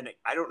 and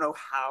I don't know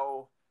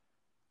how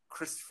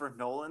Christopher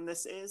Nolan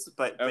this is,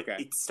 but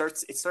it's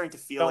starting to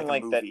feel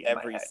like a movie in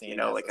my head, you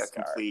know, like a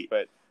complete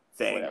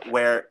thing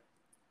where,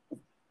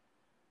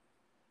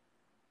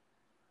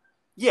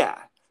 yeah,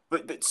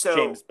 but so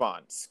James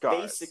Bond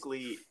scars.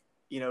 Basically,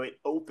 you know, it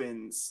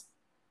opens.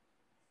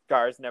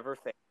 Scars never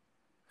fade.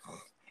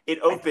 It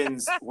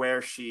opens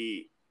where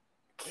she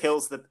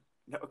kills the.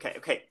 No,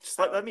 okay. Just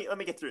let me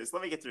get through this.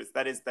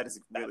 That is a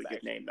really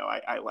good name, though.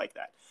 I like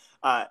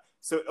that.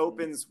 So it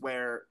opens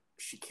where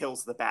she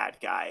kills the bad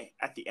guy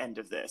at the end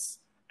of this,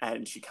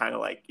 and she kind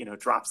of like, you know,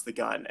 drops the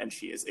gun, and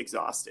she is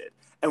exhausted,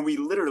 and we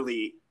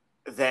literally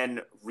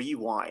then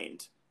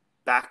rewind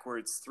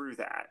backwards through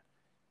that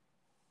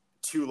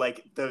to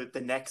like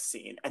the next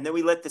scene, and then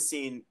we let the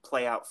scene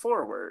play out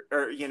forward,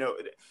 or, you know,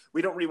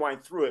 we don't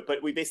rewind through it,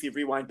 but we basically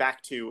rewind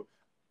back to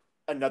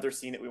another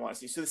scene that we want to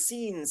see. So the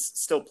scenes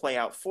still play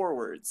out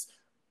forwards,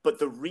 but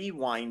the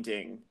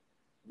rewinding,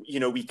 you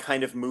know, we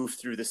kind of move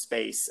through the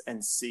space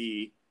and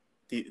see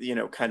the, you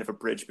know, kind of a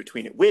bridge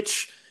between it,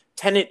 which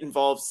Tenet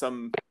involves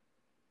some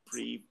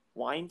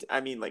rewind. I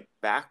mean, like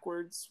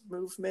backwards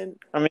movement.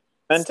 I mean,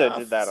 Mento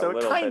did that so a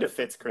little it kind bit of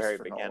fits at the very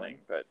Christopher beginning,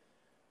 Nolan, but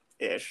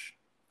ish.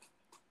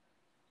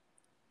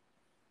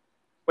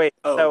 Wait,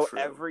 so true,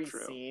 every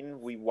true.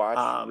 scene we watch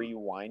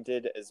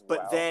rewinded as well?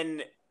 But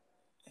then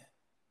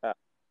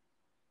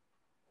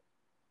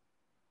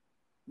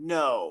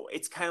no,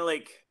 it's kind of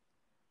like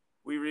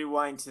we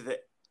rewind to the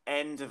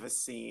end of a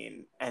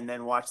scene and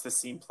then watch the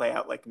scene play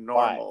out like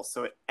normal. Why?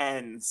 So it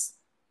ends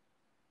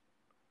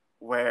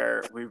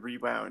where we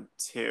rewound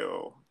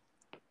to.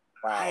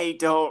 Wow. I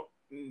don't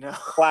know.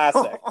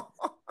 Classic.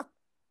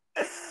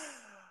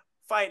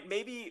 Fine,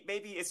 maybe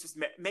it's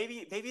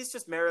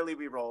just merrily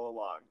we roll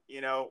along.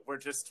 You know,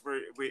 it's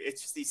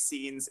just these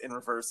scenes in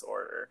reverse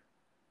order.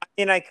 I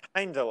mean, I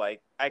kind of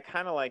like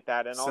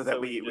that, and so also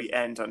that we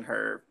end on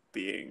her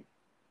being.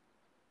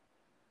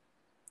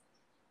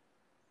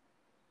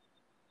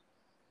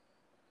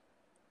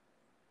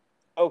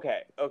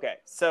 Okay.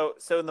 So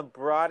in the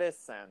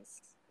broadest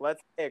sense,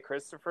 let's say a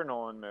Christopher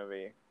Nolan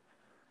movie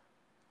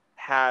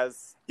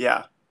has.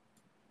 Yeah.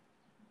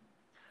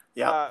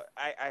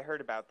 I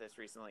heard about this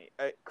recently.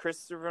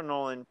 Christopher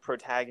Nolan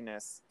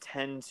protagonists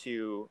tend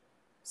to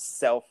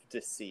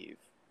self-deceive.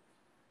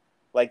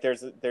 Like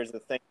there's a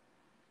thing,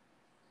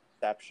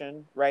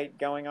 deception, right,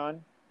 going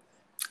on,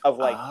 of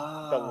like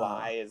the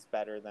lie is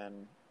better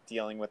than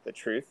dealing with the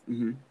truth.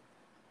 Mm-hmm.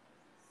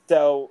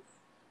 So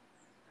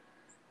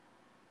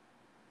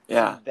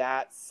yeah, in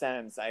that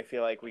sense, I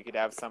feel like we could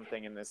have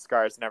something in the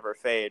Scars Never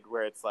Fade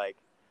where it's like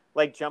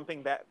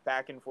jumping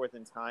back and forth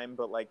in time,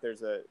 but like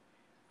there's a,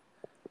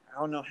 I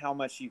don't know how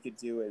much you could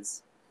do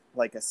as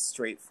like a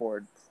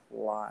straightforward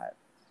plot.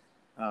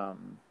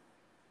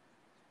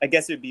 I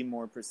guess it would be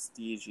more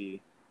prestige-y.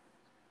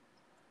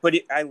 But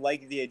I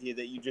like the idea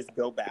that you just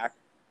go back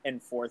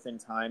and forth in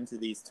time to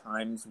these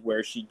times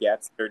where she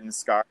gets certain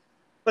scars.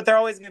 But they're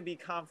always going to be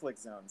conflict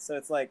zones. So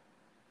it's like,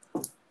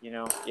 you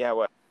know, yeah,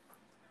 what?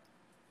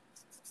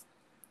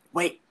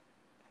 Wait.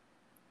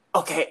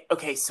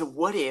 Okay, so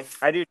what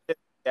if... I do,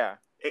 yeah.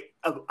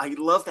 I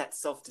love that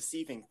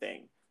self-deceiving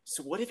thing.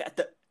 So what if at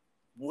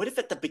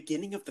the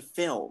beginning of the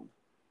film,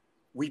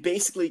 we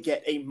basically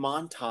get a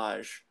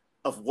montage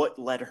of what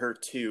led her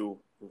to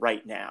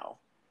right now?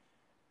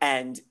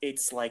 And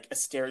it's like a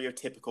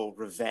stereotypical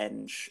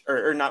revenge,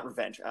 or not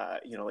revenge,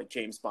 you know, like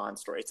James Bond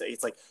story.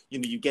 It's like, you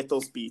know, you get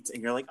those beats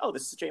and you're like, oh,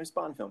 this is a James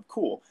Bond film,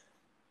 cool.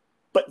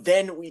 But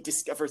then we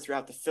discover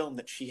throughout the film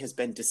that she has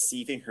been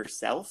deceiving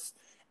herself,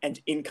 and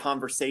in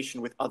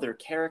conversation with other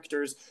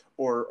characters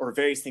or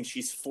various things,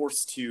 she's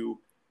forced to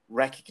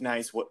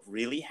recognize what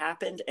really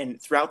happened.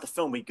 And throughout the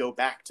film, we go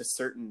back to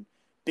certain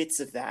bits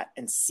of that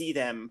and see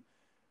them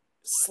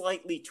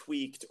slightly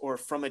tweaked or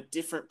from a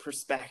different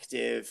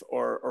perspective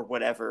or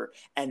whatever.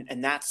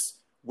 And that's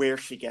where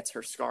she gets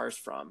her scars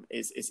from,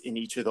 is in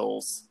each of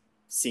those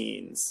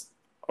scenes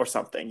or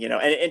something, you know.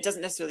 And it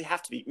doesn't necessarily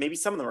have to be, maybe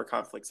some of them are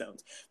conflict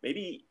zones.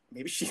 Maybe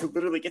she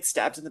literally gets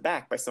stabbed in the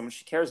back by someone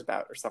she cares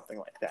about or something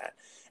like that.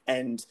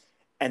 And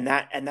and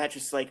that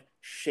just like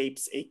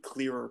shapes a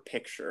clearer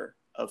picture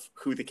of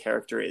who the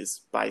character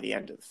is by the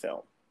end of the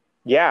film.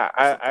 Yeah,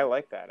 I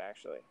like that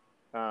actually.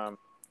 What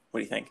do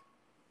you think?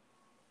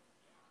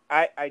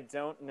 I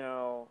don't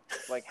know,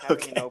 like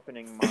having an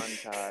opening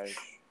montage.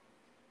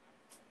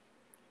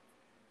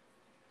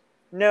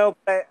 No,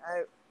 but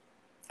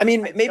I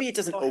mean, I maybe don't it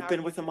doesn't know how open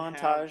you with a can have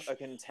montage. a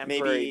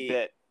contemporary Maybe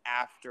bit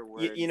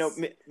afterwards. you know,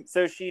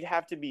 So she'd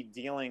have to be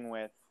dealing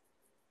with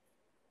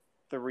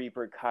the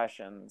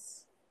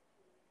repercussions.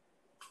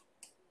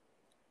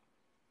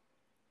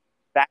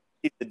 That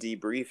is the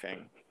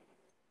debriefing.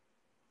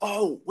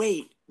 oh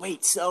wait,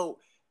 so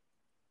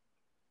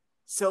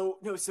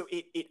no, so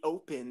it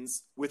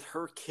opens with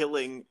her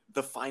killing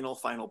the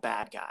final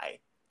bad guy.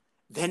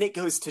 Then it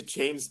goes to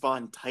James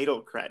Bond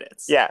title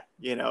credits. Yeah.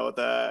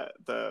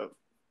 The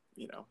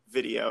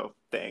video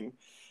thing.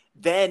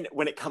 Then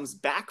when it comes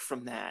back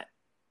from that,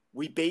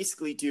 we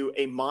basically do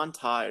a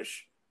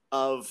montage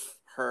of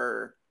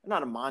her,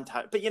 not a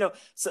montage, but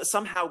so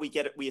somehow we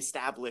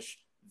establish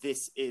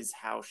this is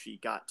how she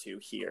got to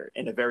here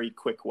in a very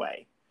quick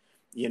way.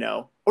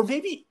 Or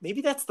maybe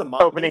that's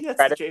Opening maybe that's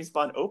the credit. James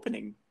Bond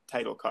opening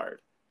title card,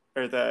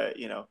 or the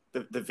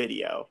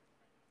video.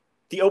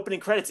 The opening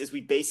credits is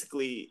we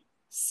basically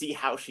see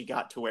how she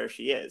got to where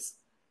she is,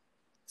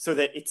 so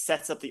that it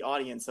sets up the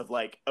audience of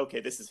like, okay,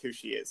 this is who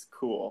she is,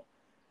 cool.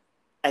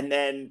 And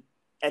then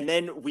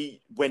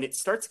when it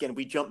starts again,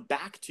 we jump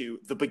back to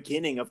the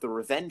beginning of the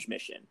revenge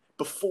mission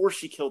before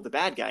she killed the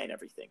bad guy and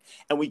everything,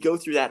 and we go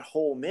through that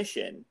whole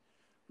mission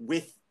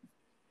with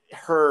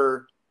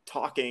her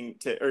talking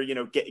to, or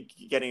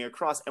getting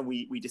across, and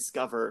we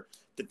discover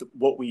that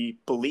what we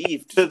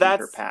believed So to be her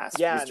that's past was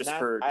yeah, just that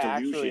her I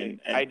delusion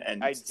actually I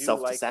and do like that,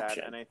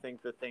 self-deception. and I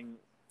think the thing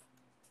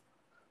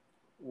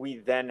we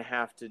then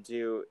have to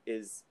do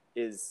is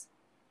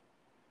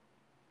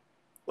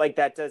like,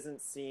 that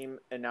doesn't seem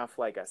enough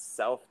like a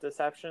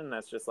self-deception.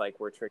 That's just like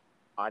we're tricking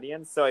the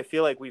audience. So I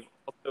feel like we've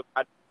also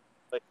got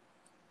like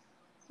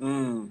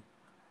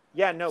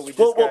yeah, no, we just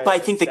Well, got but I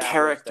to think the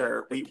establish that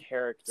character the we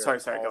character sorry,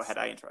 go ahead,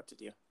 I also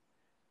interrupted you.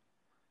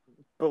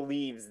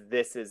 believes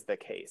this is the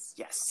case.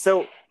 Yes.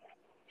 So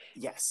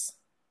Yes.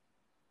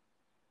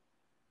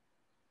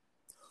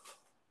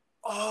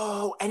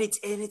 Oh, and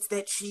it's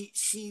that she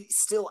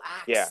still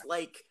yeah, acts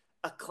like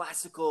a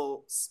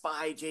classical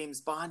spy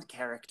James Bond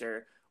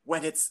character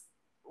when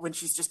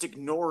she's just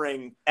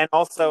ignoring and the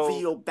also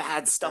real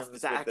bad stuff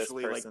terms that's with this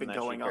actually like person been that she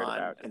going cared on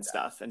about and and died.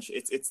 stuff, and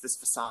it's this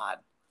facade.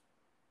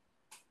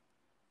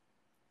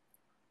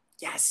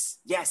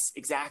 Yes,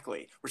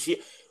 exactly.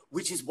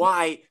 Which is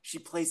why she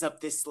plays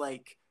up this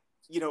like,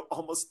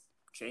 almost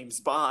James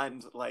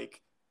Bond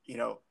like,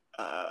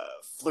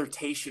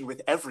 flirtation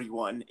with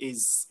everyone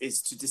is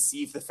to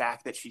deceive the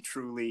fact that she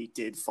truly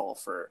did fall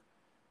for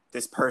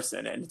this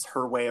person, and it's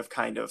her way of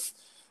kind of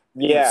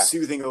Yeah.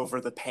 soothing over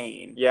the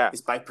pain, Yeah.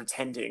 is by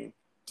pretending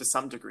to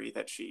some degree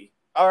that she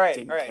All right.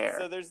 didn't care.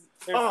 So there's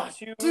oh,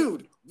 two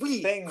dude,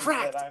 we things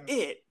cracked that I'm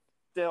it.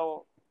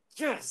 still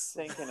Yes.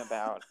 thinking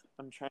about.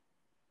 I'm trying.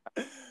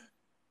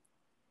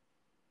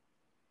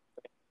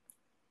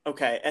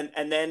 Okay,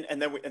 and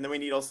then we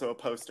need also a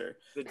poster.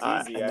 The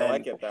doozy, I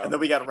like it though. And then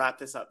we got to wrap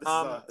this up.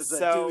 This is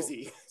a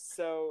doozy.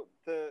 So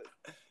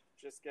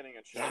just getting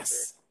a charger.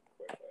 Yes.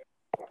 Quickly.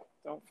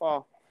 Don't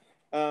fall.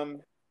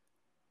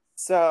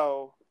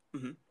 So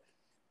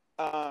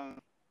Mm-hmm.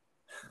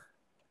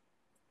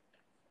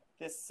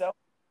 This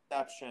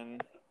self-deception.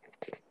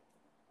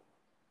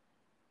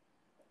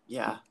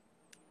 Yeah.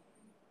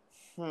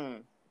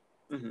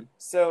 Mm-hmm.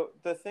 So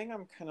the thing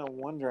I'm kind of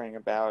wondering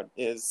about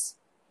is,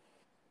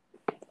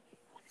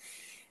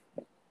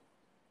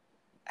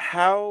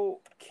 how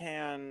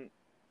can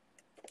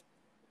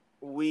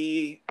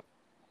we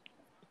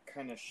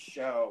kind of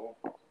show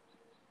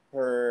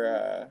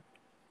her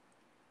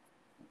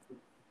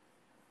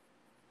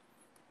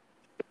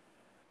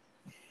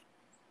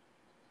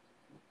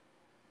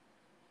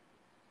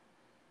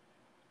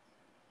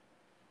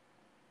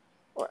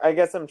I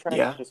guess I'm trying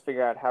to just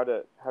figure out how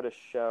to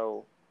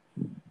show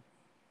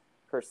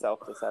her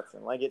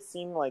self-deception. Like, it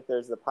seemed like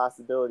there's the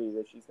possibility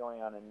that she's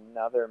going on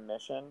another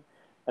mission,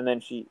 and then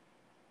she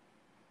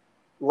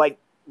like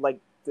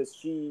does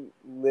she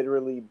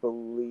literally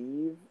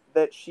believe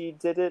that she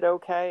did it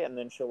okay, and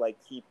then she'll like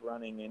keep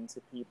running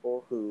into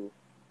people who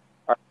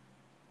are,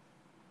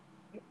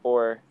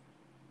 or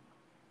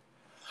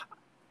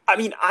I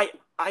mean, I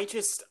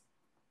just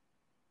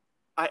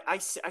I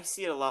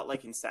see it a lot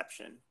like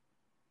Inception,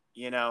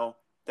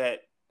 that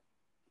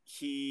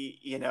he,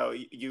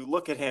 you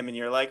look at him and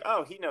you're like,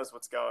 oh, he knows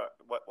what's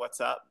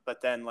up,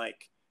 but then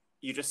like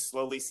you just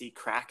slowly see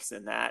cracks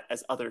in that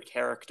as other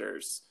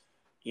characters,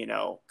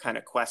 kind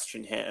of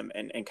question him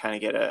and kind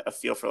of get a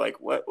feel for like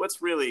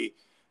what's really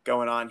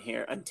going on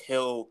here,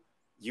 until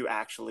you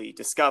actually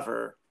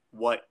discover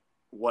what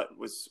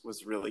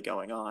was really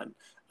going on.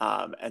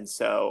 And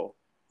so,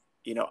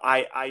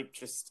 I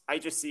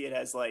just see it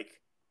as like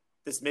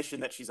this mission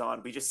that she's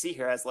on, we just see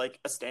her as like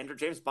a standard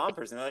James Bond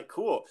person. They're like,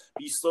 cool.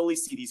 But you slowly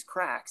see these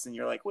cracks and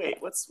you're like, wait,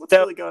 what's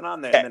really going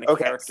on there? And then a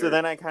character, so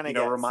then I kind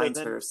of reminds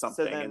her of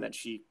something, and then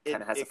she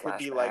kind of has a flashback. It could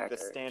be like the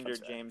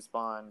standard James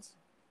Bond.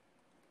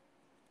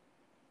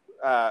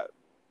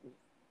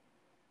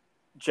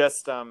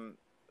 Just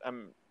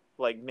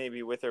like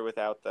maybe with or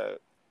without the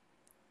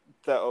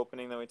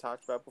opening that we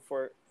talked about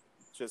before.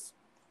 Just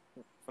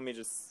let me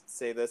just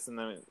say this, and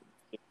then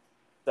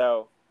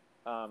so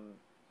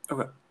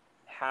okay,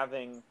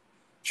 having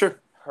sure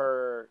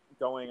her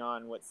going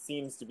on what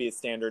seems to be a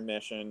standard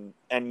mission,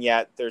 and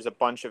yet there's a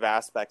bunch of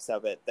aspects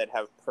of it that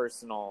have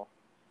personal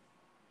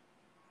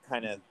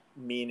kind of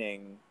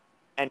meaning,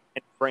 and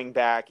bring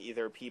back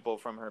either people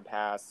from her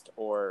past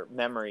or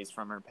memories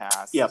from her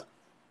past. Yep.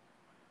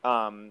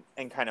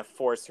 And kind of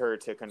force her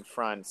to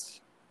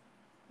confront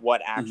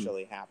what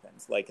actually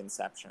happens, like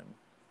Inception.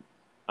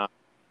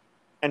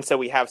 And so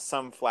we have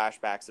some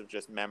flashbacks of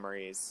just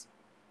memories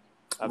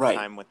of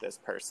time with this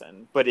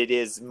person, but it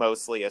is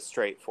mostly a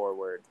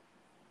straightforward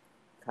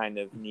kind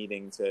of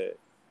needing to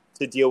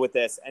deal with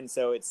this. And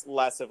so it's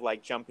less of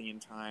like jumping in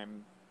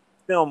time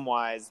film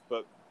wise,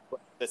 but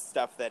the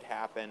stuff that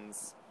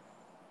happens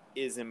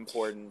is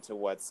important to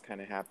what's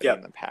kind of happening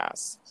in the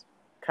past.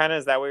 Kind of,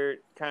 is that what you're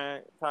kind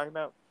of talking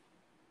about?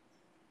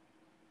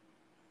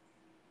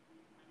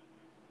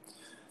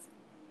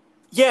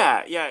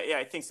 Yeah,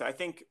 I think so. I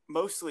think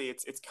mostly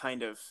it's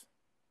kind of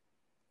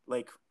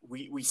like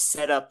we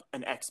set up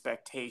an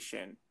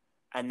expectation,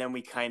 and then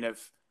we kind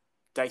of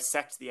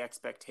dissect the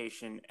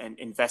expectation and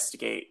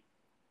investigate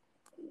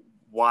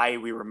why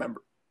we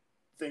remember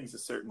things a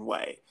certain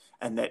way,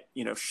 and that,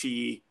 you know,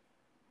 she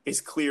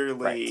is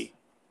clearly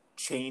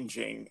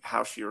changing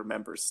how she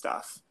remembers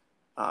stuff.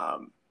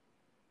 So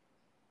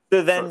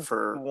then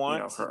for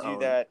want to do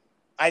that,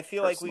 I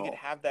feel like we could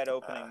have that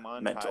opening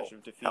montage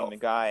of defeating the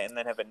guy, and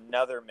then have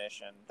another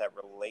mission that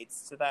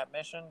relates to that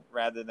mission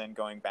rather than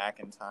going back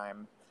in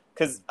time.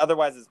 Because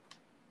otherwise it's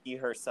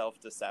her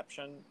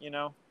self-deception, you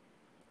know?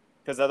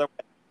 Because otherwise...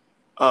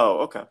 Oh,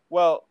 okay.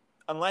 Well,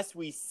 unless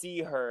we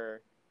see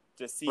her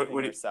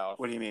deceiving herself...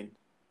 What do you mean?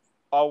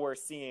 All we're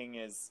seeing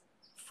is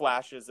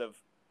flashes of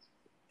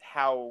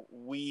how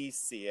we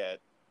see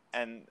it,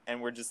 and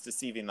we're just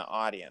deceiving the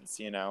audience,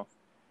 you know?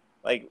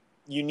 Like...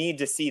 You need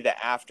to see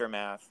the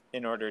aftermath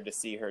in order to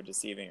see her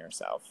deceiving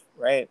herself,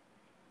 right?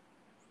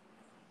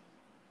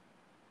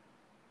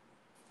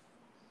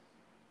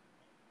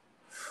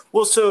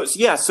 Well, so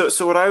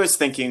what I was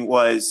thinking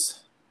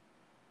was,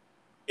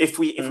 if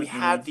we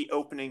had the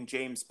opening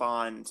James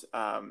Bond,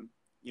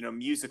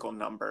 musical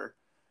number,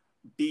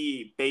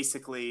 be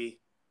basically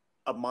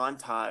a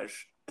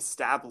montage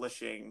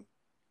establishing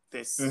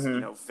this,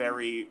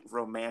 very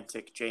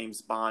romantic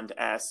James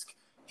Bond-esque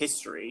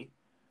history.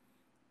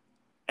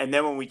 And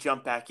then when we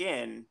jump back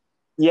in,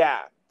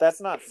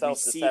 that's not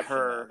self-deception. We see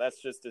her, that's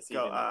just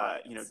deceiving the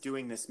audience.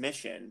 Doing this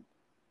mission.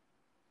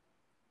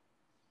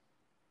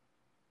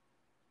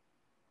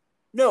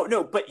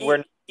 No, but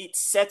it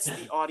sets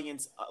the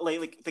audience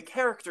like the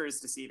character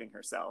is deceiving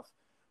herself,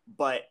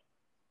 but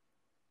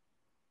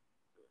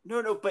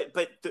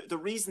but the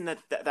reason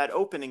that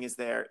opening is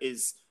there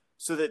is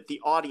so that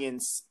the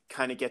audience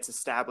kind of gets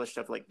established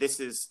of like this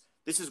is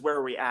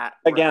where we're at.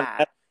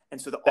 And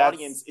so the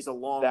audience is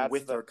along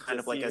with her, kind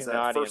of like as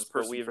a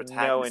first-person protagonist,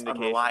 no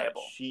indication unreliable.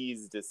 That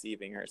she's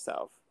deceiving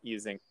herself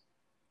using.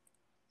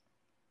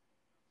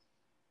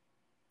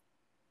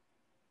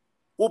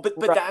 Well, but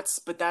that's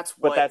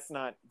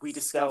not we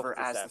discover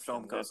as the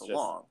film goes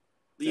along.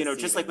 You know,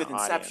 just like with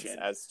Inception,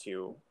 as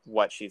to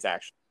what she's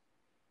actually.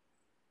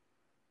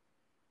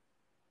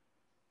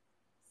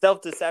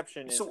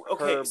 Self-deception is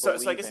her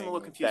so I guess I'm a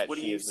little confused. What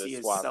do you see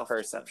as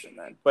self-deception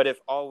then? But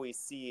if all we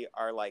see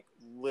are like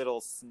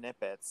little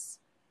snippets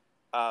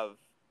of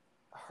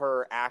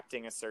her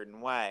acting a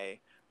certain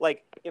way,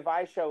 like if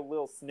I show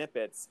little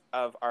snippets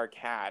of our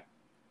cat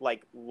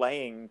like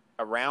laying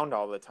around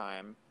all the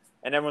time,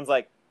 and everyone's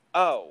like,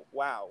 oh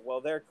wow, well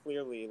they're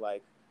clearly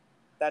like,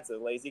 that's a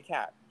lazy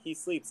cat, he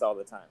sleeps all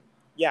the time.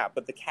 Yeah,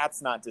 but the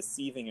cat's not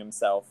deceiving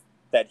himself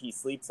that he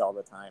sleeps all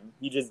the time.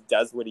 He just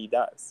does what he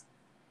does.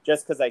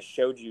 Just because I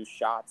showed you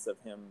shots of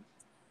him.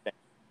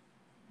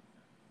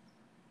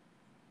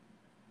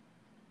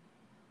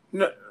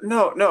 No.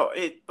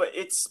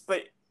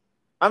 But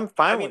I'm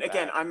fine. I mean,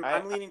 again,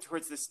 I'm leaning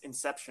towards this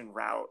Inception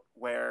route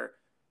where.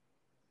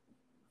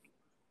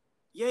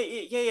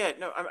 Yeah.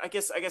 No, I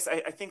guess I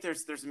think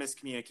there's a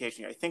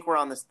miscommunication. I think we're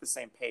on the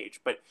same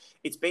page, but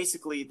it's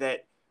basically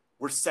that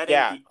we're setting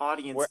the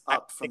audience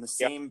up from the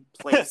same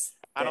place.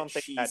 I don't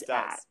think she's that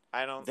does.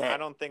 I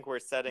don't think we're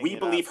setting. We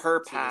believe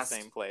her past to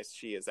the same place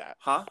she is at.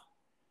 Huh?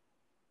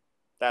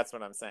 That's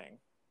what I'm saying.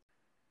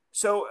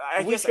 So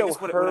I guess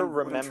what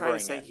I'm trying to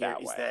say here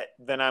is that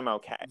then I'm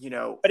okay. You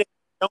know, but if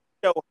you don't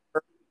show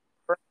her.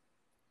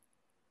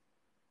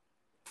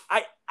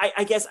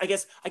 I guess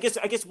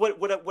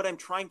what I'm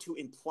trying to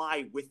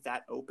imply with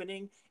that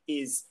opening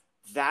is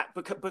that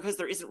because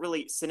there isn't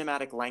really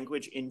cinematic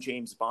language in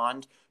James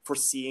Bond for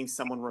seeing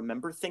someone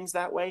remember things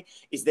that way,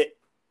 is that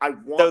I So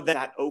want then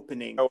that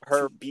opening show to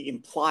her. be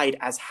implied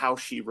as how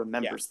she Yeah.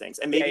 remembers things.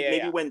 And Yeah, maybe yeah,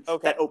 maybe yeah. when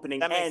Okay, that opening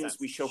that makes ends,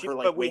 we sense. show her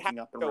like But we have waking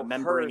up and to show her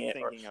remembering it,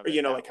 thinking of or it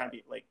you know, that like kind of way.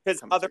 be like Because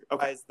coming through. Okay,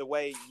 otherwise, the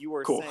way you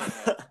were cool. saying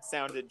it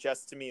sounded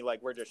just to me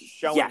like we're just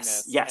showing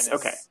Yes, this, yes, and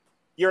okay. it's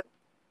you're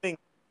thinking,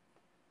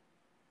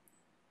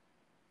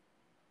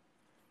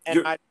 and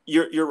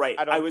You're right.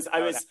 I don't think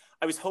that would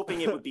I was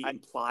hoping it would be I have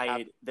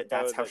implied that to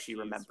that's show how that she she's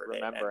remembered it,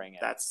 and remembering it,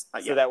 that's so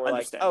yeah, that we're like,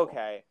 understandable.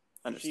 okay,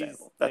 she Understandable.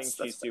 thinks That's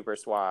she's fair. super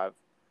suave.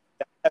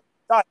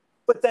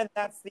 But then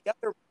that's the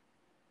other.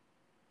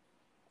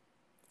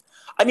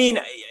 I mean,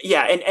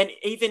 yeah, and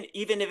even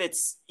if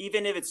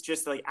it's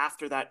just like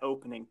after that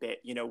opening bit,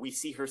 you know, we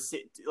see her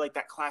sit like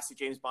that classic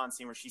James Bond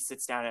scene where she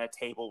sits down at a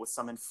table with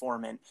some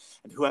informant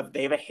and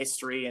they have a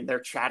history and they're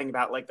chatting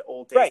about like the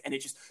old days, Right. and it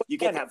just But you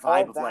get again, that all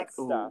vibe of that like,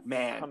 oh stuff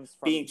man, comes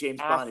from being James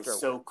Bond is so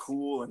afterwards.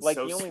 cool and Like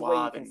so the only way you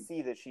suave, can and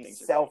see that she things are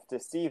great.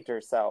 self-deceived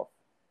herself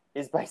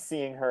is by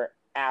seeing her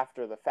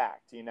after the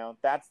fact, you know?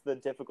 That's the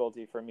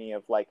difficulty for me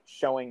of like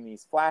showing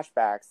these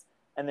flashbacks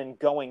and then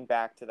going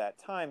back to that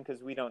time,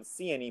 because we don't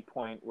see any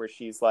point where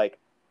she's like,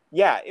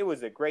 yeah, it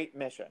was a great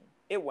mission.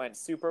 It went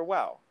super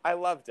well. I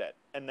loved it.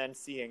 And then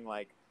seeing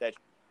like that.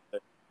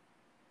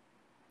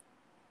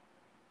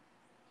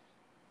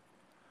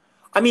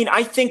 I mean,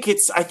 I think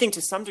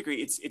to some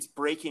degree it's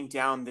breaking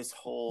down this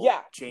whole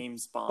Yeah,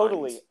 James Bond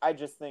totally. I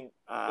just think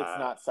it's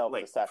not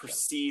like self-deception.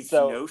 perceived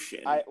So notion,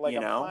 you I'm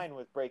know? fine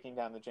with breaking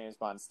down the James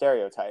Bond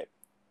stereotype,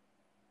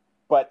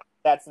 but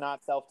that's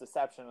not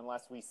self-deception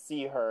unless we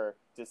see her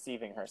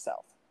deceiving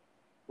herself.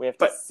 We have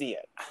to But see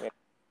it. We have to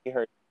see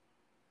her.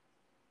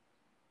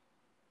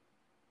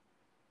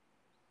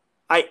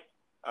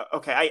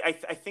 Okay, I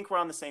think we're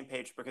on the same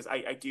page, because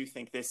I do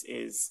think this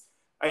is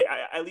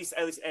at least,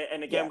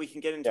 and again, Yeah, we can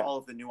get into yeah. all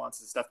of the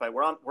nuances and stuff, but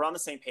we're on the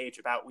same page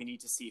about we need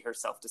to see her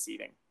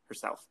self-deceiving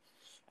herself,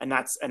 and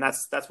that's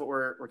what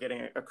we're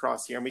getting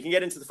across here, and we can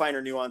get into the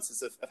finer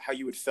nuances of how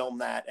you would film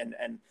that, and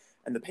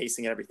the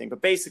pacing and everything, but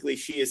basically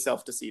she is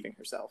self-deceiving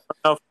herself.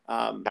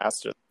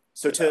 Faster.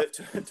 So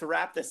to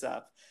wrap this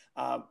up,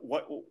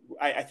 what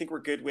I think we're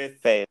good with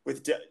Fade.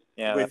 with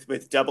Yeah.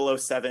 with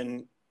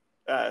 007,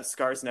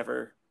 Scars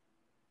Never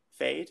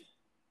Fade.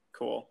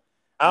 Cool.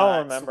 I don't So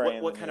remember any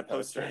of what the kind new of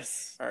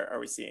posters are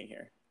we seeing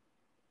here?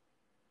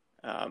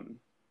 I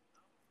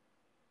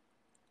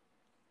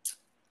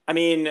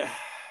mean,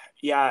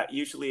 yeah,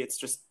 usually it's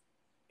just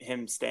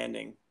him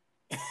standing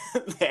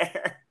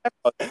there.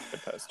 The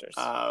posters.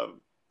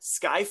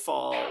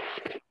 Skyfall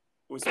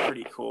was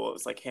pretty cool. It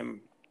was like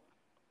him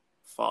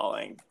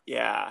falling.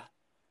 Yeah.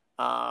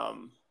 I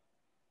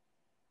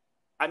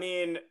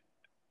mean,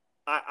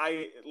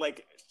 I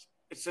like,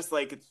 it's just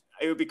like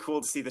it would be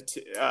cool to see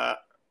the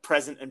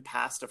present and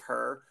past of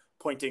her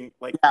pointing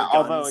like the guns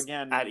although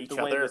again, at each the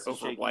way other this is over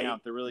shaking white.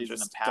 out, there really isn't a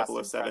Just past double oh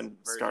and 007 present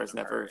version Scars of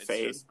Never her. It's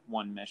Fade. just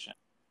one mission.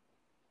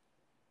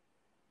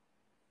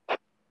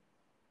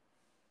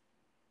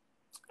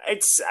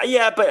 It's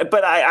yeah,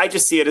 but I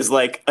just see it as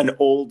like an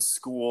old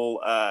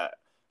school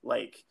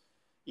like,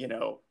 you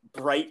know,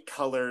 bright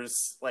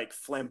colors, like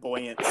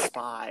flamboyant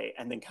spy,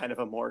 and then kind of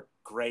a more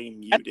gray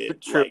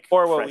muted True. like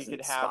Or what we present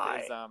could have spy.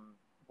 is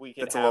we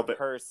could That's a little have bit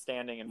her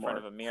standing in front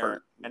more of a mirror,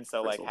 hurt, and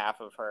so like grizzled.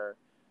 half of her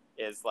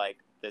is like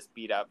this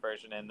beat up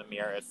version, in the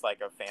mirror it's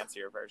like a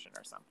fancier version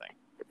or something.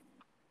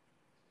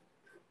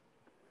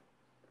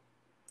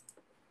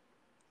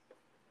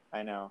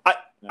 I know.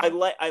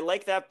 I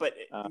like that, but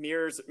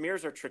mirrors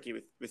are tricky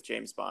with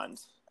James Bond.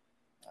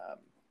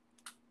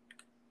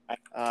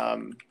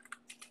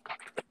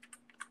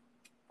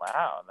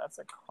 Wow, that's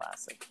a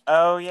classic.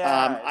 Oh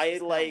yeah, I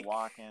like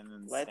walking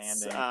and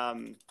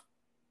standing.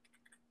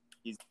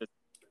 He's just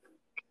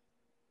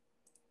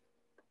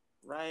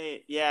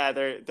right. Yeah,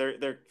 they're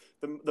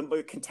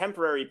the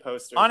contemporary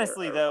posters.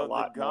 Honestly, are though, a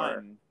lot the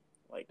gun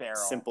more like barrel.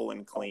 simple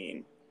and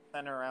clean.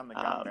 Center around the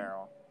gun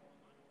barrel.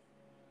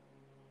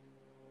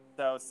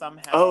 So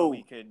somehow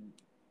we could.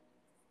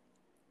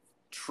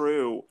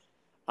 True.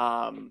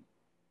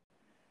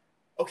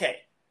 Okay.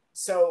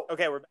 So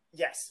okay, we're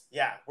yes,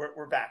 yeah,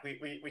 we're back.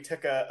 We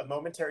took a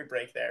momentary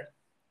break there.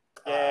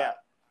 Yeah.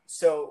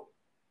 So,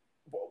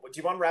 do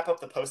you want to wrap up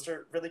the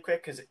poster really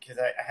quick? Because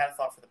I had a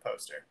thought for the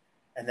poster,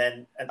 and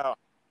then I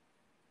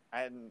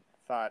hadn't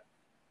thought.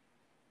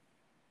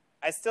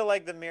 I still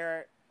like the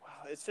mirror.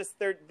 Wow, it's just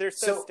they're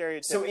so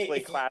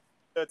stereotypically classic.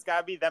 So it's got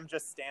to be them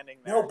just standing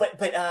there. No, but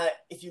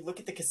if you look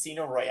at the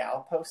Casino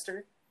Royale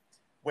poster,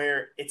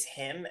 where it's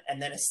him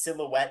and then a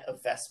silhouette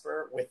of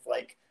Vesper with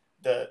like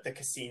the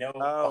casino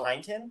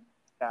behind him.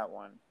 That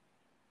one.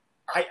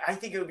 I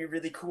think it would be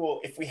really cool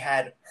if we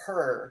had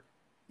her,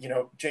 you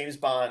know, James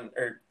Bond,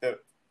 or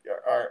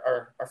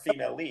our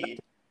female lead.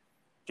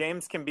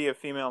 James can be a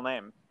female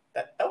name.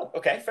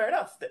 Okay, fair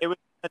enough. It was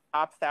the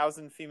top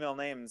 1,000 female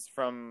names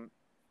from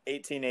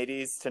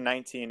 1880s to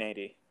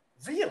 1980.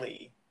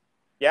 Really?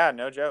 Yeah,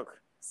 no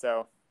joke.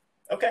 So.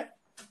 Okay,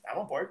 I'm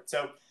on board.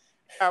 So.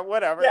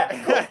 Whatever.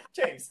 Yeah, cool.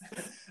 James.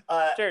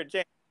 Sure,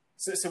 James.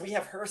 So we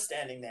have her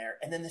standing there,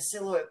 and then the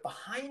silhouette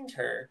behind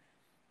her,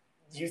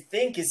 you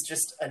think is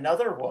just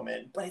another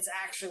woman, but it's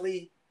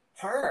actually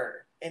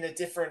her in a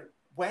different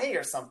way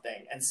or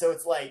something. And so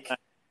it's like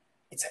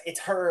it's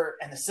her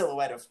and the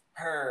silhouette of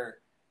her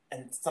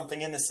and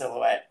something in the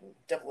silhouette,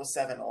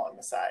 007 along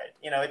the side.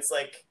 You know, it's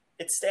like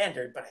it's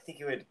standard, but I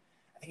think it'd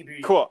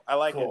be Cool. I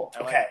like cool. it.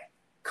 I like Okay,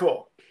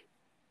 cool.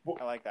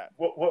 I like that.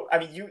 I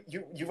mean,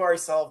 you've already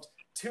solved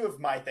two of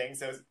my things.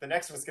 So the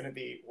next one's going to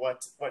be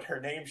what her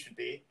name should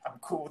be. I'm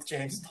cool with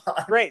James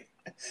Bond. Great.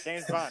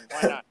 James Bond.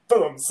 Why not?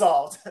 Boom,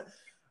 solved.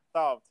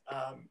 Solved.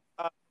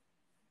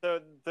 So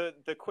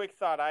the quick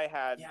thought I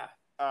had,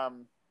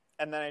 and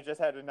then I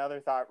just had another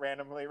thought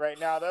randomly right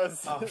now. That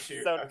was oh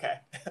shoot. so, okay.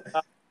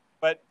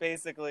 But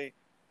basically,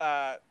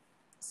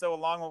 so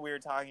along what we were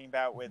talking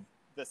about with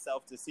the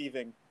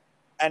self-deceiving,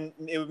 and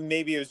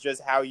maybe it was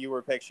just how you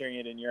were picturing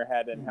it in your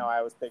head and how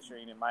I was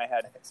picturing it in my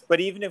head. So. But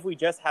even if we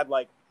just had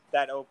like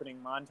that opening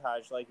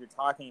montage like you're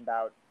talking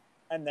about,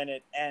 and then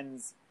it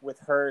ends with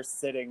her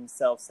sitting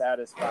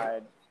self-satisfied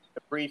in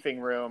the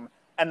briefing room,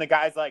 and the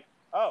guy's like,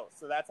 oh,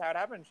 so that's how it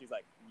happened? She's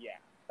like, yeah,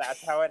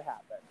 that's how it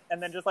happened.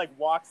 And then just like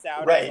walks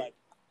out and like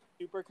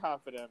super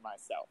confident in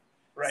myself.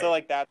 Right. So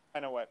like that's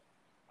kind of what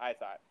I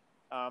thought.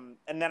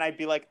 And then I'd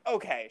be like,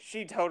 okay,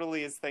 she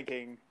totally is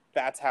thinking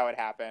that's how it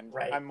happened.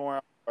 Right. I'm more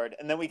on board.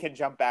 And then we can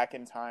jump back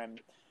in time.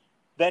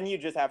 Then you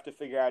just have to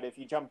figure out if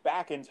you jump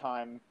back in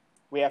time,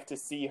 we have to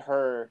see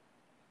her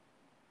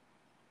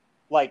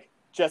like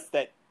just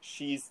that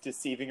she's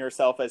deceiving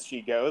herself as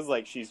she goes.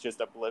 Like she's just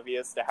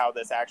oblivious to how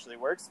this actually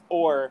works.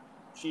 Or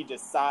she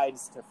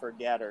decides to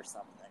forget or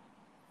something.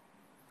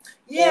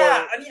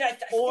 Yeah, I mean,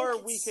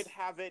 or we could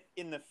have it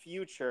in the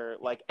future,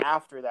 like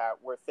after that,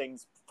 where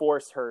things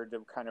force her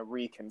to kind of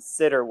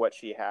reconsider what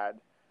she had,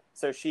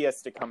 so she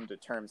has to come to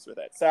terms with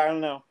it. So I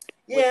don't know.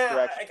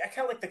 Yeah, I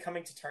kind of like the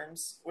coming to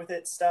terms with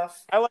it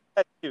stuff. I like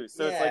that too.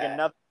 So it's like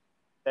another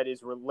that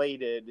is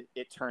related.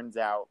 It turns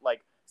out,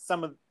 like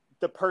some of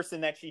the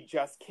person that she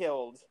just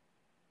killed,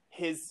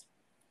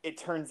 it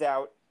turns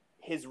out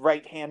his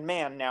right-hand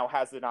man now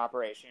has an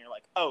operation. You're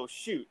like, oh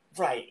shoot,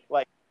 right?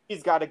 Like.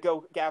 He's got to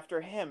go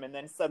after him, and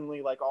then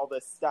suddenly, like, all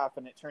this stuff,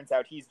 and it turns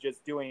out he's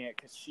just doing it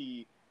because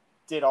she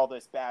did all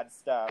this bad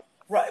stuff.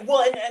 Right.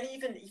 Well, and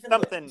even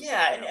something.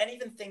 And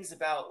even things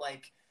about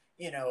like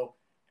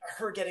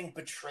her getting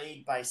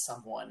betrayed by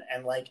someone,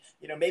 and like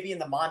maybe in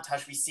the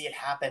montage we see it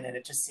happen, and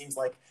it just seems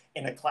like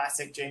in a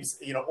classic James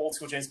old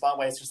school James Bond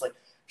way, it's just like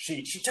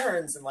she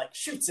turns and like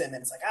shoots him,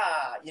 and it's like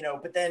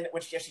but then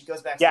when she actually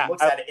goes back and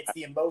looks at it, it's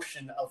the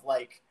emotion of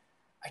like.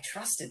 I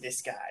trusted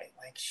this guy,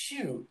 like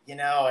shoot,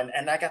 and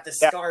I got this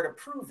scar to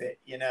prove it,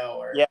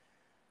 or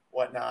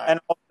whatnot.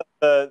 And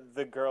also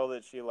the girl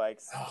that she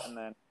likes, and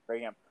then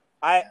bring him.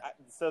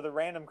 So the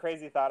random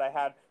crazy thought I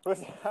had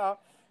was how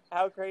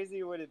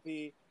crazy would it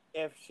be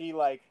if she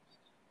like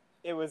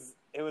it was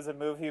a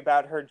movie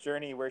about her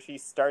journey where she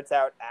starts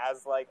out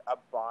as like a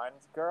Bond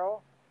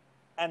girl,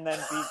 and then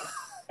becomes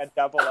a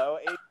 00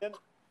 agent.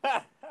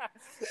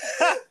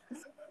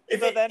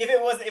 If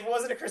it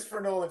wasn't a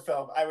Christopher Nolan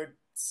film, I would.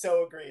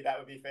 So agree. That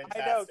would be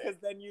fantastic. I know, because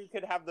then you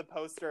could have the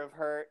poster of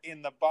her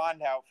in the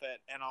Bond outfit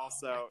and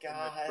also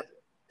in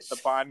the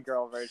Bond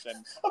girl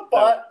version.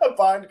 A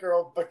Bond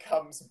girl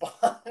becomes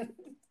Bond.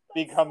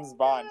 Becomes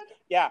Bond.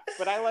 Yeah,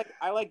 but I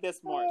like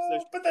this more.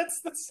 So but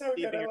that's so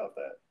good. I love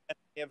that. And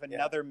we have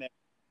another mission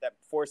that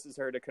forces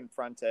her to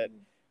confront it,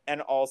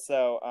 and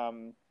also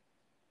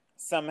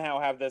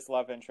somehow have this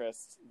love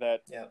interest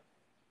that.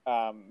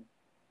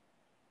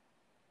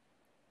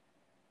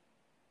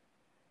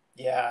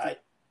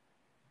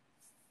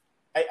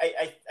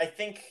 I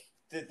think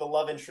that the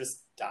love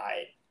interest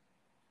died.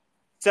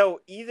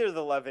 So either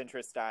the love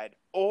interest died,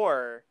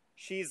 or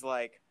she's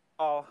like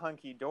all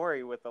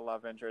hunky-dory with the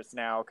love interest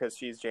now because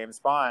she's James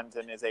Bond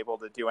and is able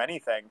to do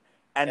anything.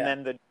 And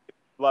then the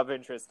love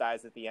interest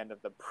dies at the end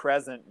of the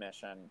present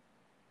mission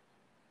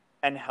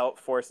and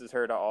forces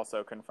her to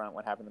also confront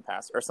what happened in the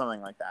past or something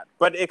like that.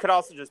 But it could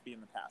also just be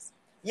in the past.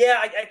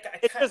 Yeah,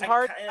 it's just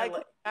hard. I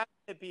can imagine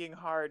it being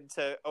hard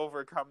to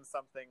overcome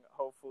something,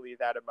 hopefully,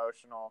 that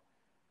emotional.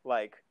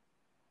 Like,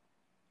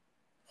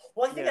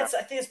 well, I think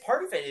that's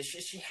part of it is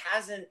she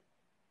hasn't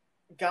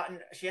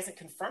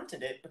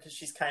confronted it because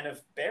she's kind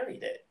of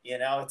buried it.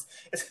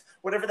 It's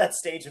whatever that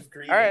stage of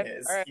grieving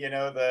is. Right.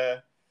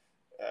 The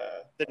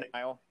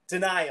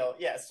denial.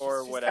 Yes,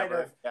 or she's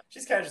whatever.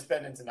 She's kind of just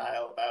been in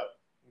denial about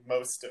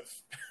most of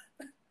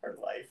her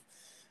life,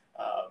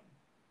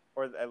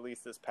 or at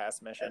least this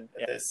past mission.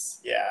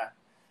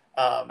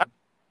 All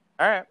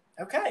right.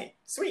 Okay.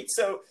 Sweet.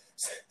 So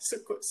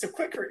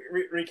quick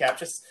recap.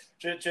 Just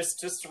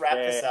to wrap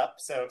this up.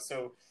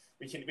 So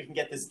we can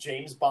get this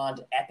James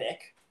Bond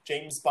epic.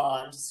 James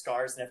Bond,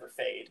 Scars Never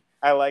Fade.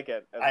 I like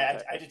it. I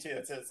do too.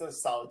 It's a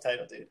solid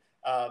title, dude.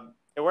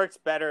 It works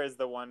better as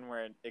the one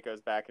where it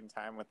goes back in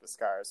time with the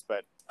scars,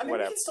 but I mean,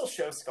 whatever. We can still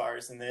show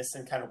scars in this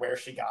and kind of where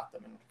she got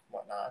them and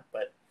whatnot.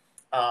 But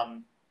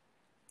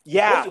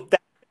that would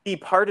be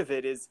part of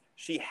it. Is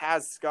she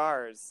has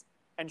scars.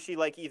 And she,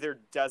 like, either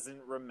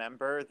doesn't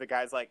remember. The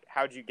guy's like,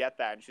 how'd you get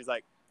that? And she's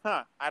like,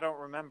 I don't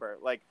remember.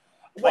 Like,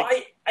 Well,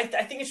 I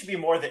think it should be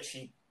more that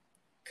she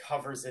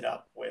covers it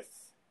up with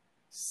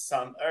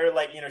some, or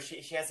like,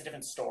 she has a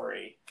different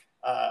story,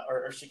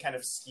 or she kind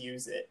of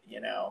skews it,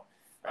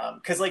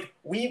 because like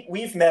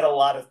we've met a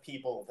lot of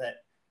people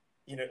that,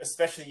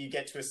 especially you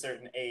get to a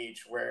certain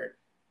age where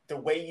the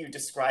way you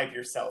describe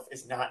yourself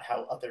is not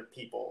how other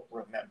people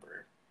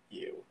remember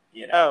you.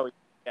 Oh,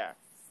 yeah.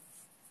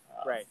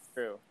 Right.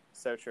 True.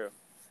 So true.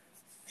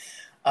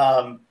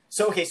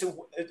 So okay,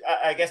 so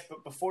I guess,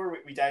 but before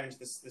we dive into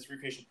this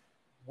recreation,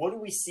 what do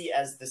we see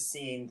as the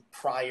scene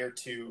prior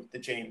to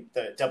the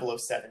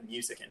 007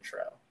 music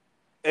intro?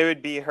 It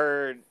would be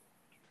her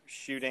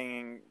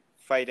shooting,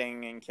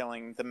 fighting, and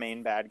killing the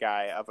main bad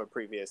guy of a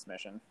previous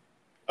mission.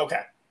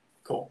 Okay,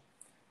 cool.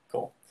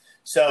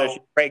 So she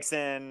So breaks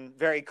in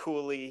very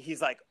coolly.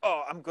 He's like,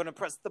 "Oh, I'm gonna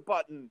press the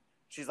button."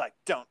 She's like,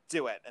 "Don't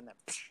do it," and then,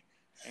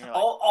 and you're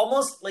like,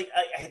 almost like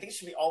I think it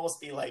should almost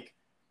be like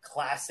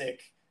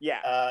classic.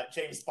 Yeah.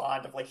 James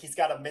Bond of like he's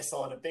got a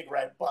missile and a big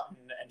red button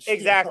and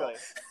Exactly.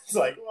 It's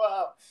like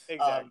wow.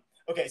 Exactly.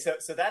 Okay,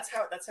 so that's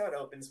how it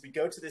opens. We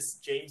go to this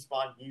James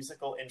Bond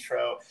musical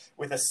intro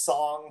with a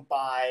song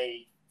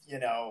by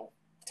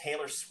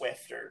Taylor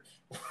Swift or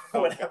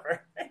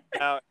whatever.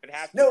 No, it would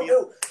have to No, be.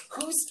 no.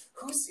 Who's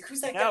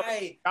that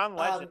guy? John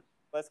Legend.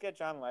 Let's get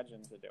John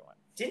Legend to do one.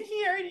 Didn't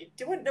he already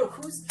do it? No,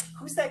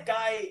 who's that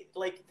guy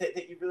like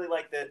that you really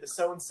like, the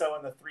so and so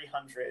in the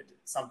 300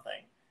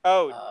 something?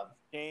 Oh,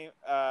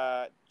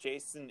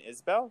 Jason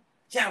Isbell?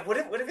 Yeah, what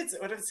if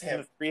it's him?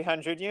 In the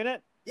 300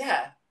 unit?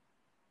 Yeah.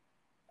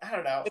 I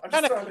don't know. It's I'm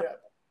just throwing it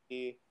up.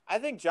 I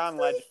think John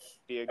Legend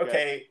would be a good.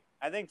 Okay.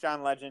 I think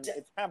John Legend.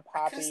 It's kind of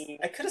poppy.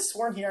 I could have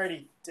sworn he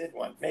already did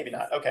one. Maybe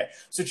not. Okay.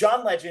 So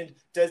John Legend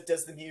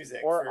does the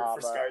music for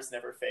Scars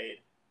Never Fade.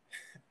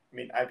 I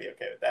mean, I'd be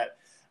okay with that.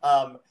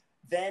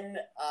 Then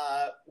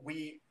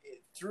we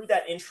through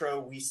that intro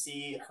we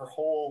see her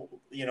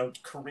whole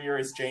career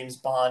as James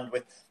Bond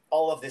with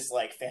all of this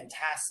like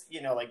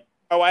fantastic like.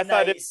 Oh, I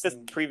thought it was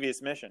just the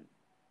previous mission.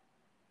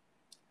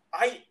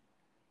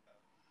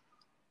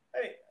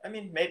 I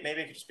mean, maybe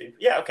it could just be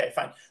okay,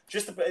 fine.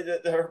 Just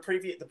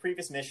the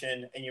previous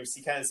mission, and you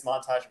see kind of this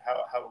montage of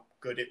how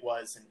good it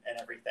was and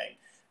everything.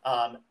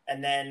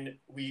 And then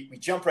we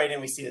jump right in.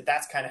 We see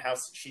that's kind of how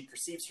she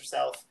perceives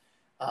herself.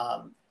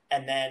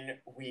 And then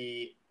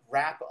we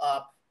wrap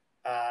up,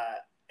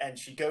 and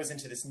she goes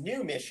into this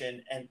new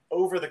mission. And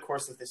over the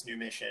course of this new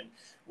mission,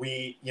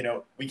 we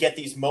get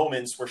these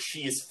moments where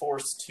she is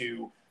forced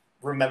to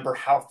remember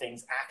how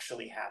things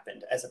actually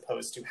happened, as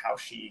opposed to how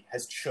she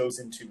has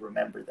chosen to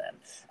remember them.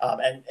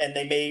 And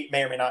they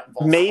may or may not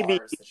involve maybe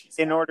scars that she's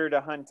in order to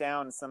hunt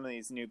down some of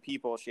these new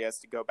people, she has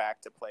to go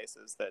back to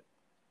places that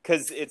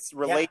because it's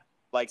related. Yeah.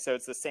 Like, so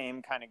it's the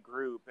same kind of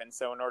group. And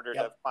so in order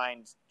to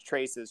find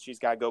traces, she's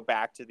got to go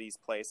back to these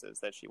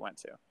places that she went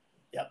to.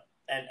 Yep.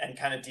 And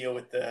kind of deal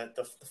with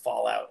the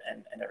fallout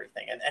and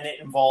everything. And it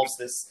involves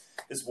this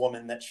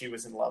woman that she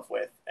was in love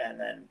with and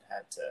then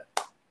had to,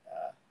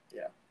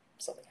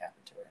 something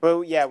happened to her.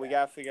 Well, yeah, we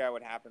got to figure out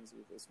what happens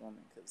with this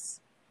woman.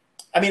 Because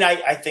I mean,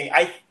 I think,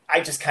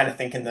 I just kind of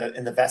think in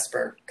the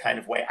Vesper kind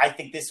of way. I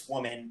think this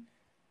woman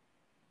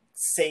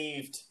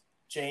saved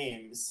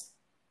James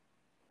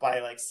by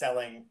like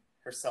selling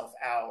herself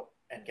out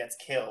and gets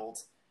killed,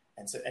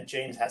 and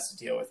James has to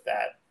deal with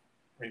that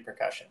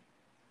repercussion.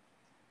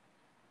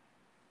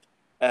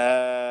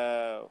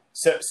 Oh.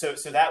 So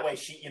that way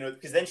she,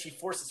 because then she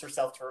forces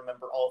herself to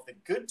remember all of the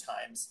good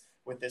times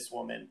with this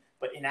woman,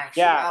 but in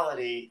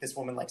actuality, this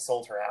woman like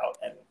sold her out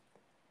and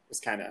was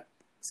kind of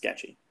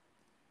sketchy.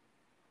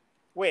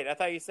 Wait, I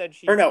thought you said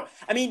she. Or no,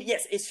 I mean,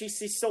 yes, she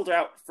sold her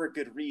out for a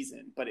good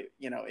reason, but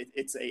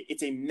it's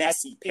a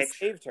messy picture.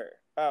 He saved her.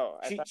 Oh,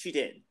 she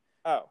did.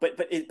 Oh,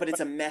 but it's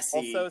a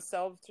messy. Also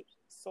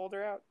sold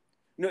her out.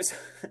 No,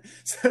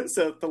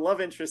 so the love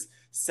interest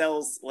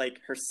sells like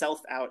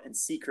herself out and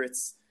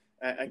secrets,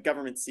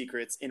 government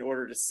secrets, in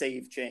order to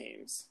save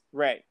James.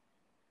 Right.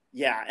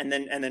 Yeah, and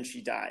then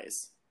she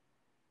dies.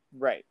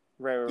 Right.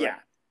 Yeah.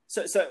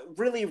 So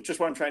really, just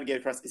what I'm trying to get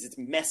across is it's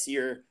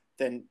messier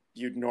than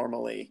you'd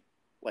normally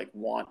like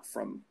want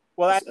from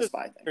that a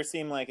spy thing. Her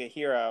seem like a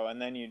hero,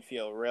 and then you'd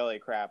feel really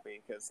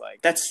crappy because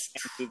like that's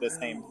do the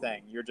same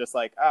thing. You're just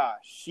like,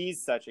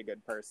 she's such a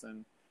good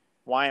person.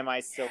 Why am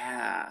I still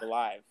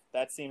alive?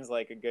 That seems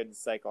like a good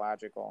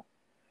psychological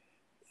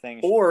thing.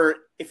 Or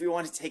if we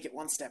want to take it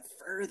one step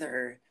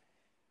further,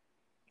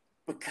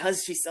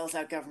 because she sells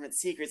out government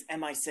secrets,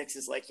 MI6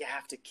 is like, you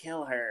have to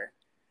kill her.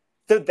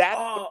 So that's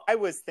what I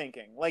was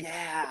thinking. Like,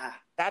 yeah,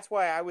 that's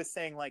why I was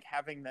saying like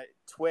having the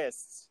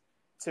twists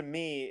to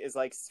me is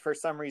like for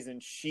some reason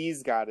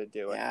she's got to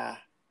do it. Yeah.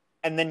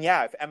 And then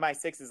if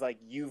MI6 is like,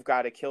 you've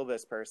got to kill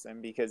this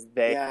person because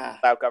they sold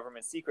out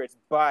government secrets,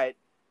 but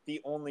the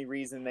only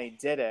reason they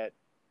did it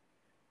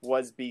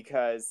was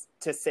because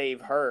to save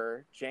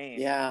her,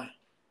 James. Yeah.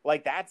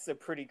 Like, that's a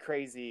pretty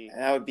crazy...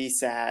 That would be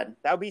sad.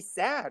 That would be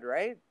sad,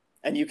 right?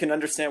 And you can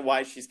understand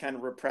why she's kind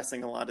of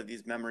repressing a lot of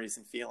these memories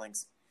and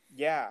feelings.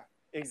 Yeah,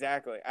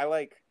 exactly.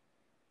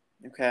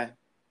 Okay.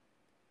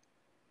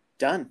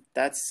 Done.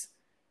 That's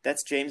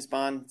That's James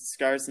Bond.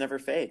 Scars never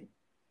fade.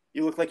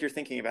 You look like you're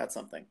thinking about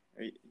something.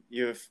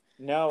 You have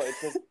No,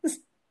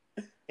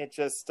 it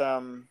just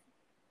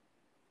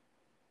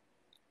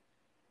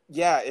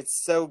yeah,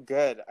 it's so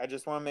good. I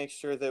just want to make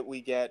sure that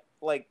we get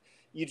like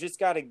you just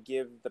got to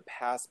give the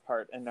past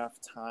part enough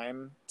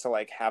time to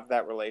like have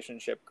that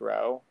relationship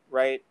grow,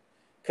 right?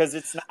 Because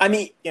it's not I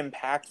mean,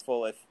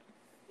 impactful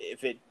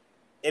if it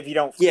if you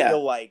don't yeah.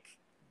 feel like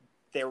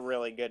they're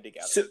really good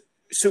together.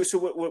 So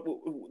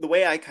the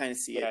way I kind of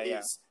see it Yeah.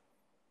 is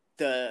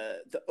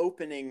the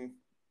opening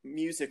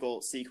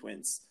musical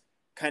sequence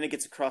kind of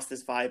gets across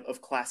this vibe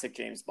of classic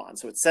James Bond.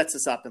 So it sets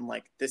us up and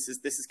like this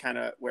is kind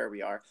of where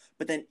we are.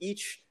 But then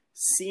each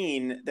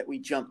scene that we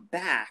jump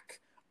back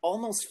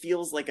almost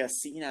feels like a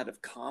scene out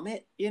of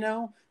Comet,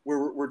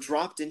 where we're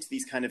dropped into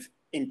these kind of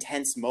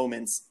intense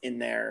moments in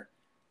their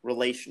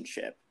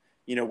relationship.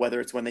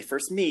 Whether it's when they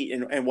first meet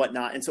and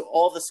whatnot. And so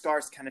all the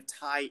scars kind of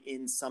tie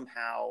in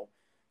somehow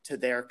to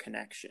their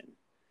connection.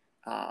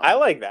 I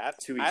like that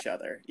to each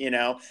other, and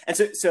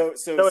so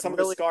some of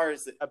the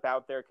scars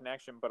about their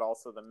connection, but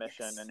also the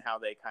mission and how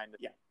they kind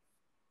of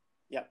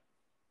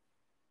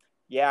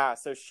yeah.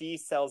 So she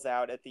sells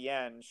out at the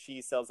end.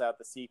 She sells out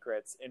the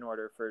secrets in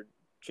order for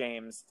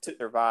James to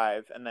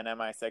survive, and then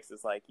MI6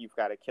 is like, you've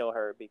got to kill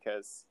her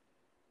because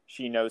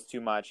she knows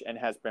too much and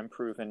has been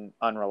proven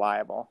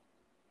unreliable.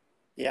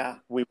 Yeah,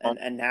 we won't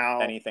and now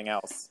anything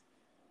else.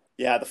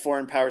 Yeah, the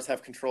foreign powers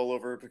have control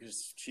over her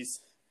because she's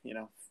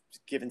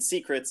given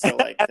secrets. So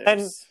like,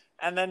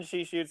 and then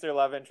she shoots her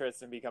love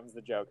interest and becomes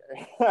the Joker.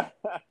 No.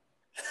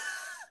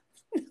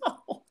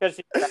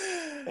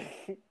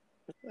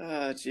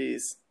 Oh,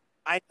 jeez.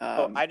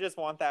 I just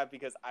want that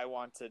because I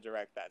want to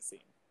direct that scene.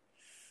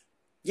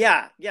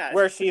 Yeah.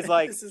 Where she's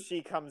like,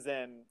 she comes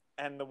in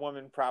and the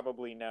woman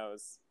probably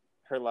knows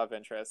her love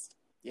interest.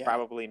 Yeah.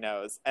 Probably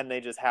knows, and they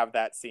just have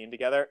that scene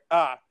together.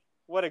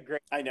 What a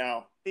great... I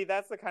know. See,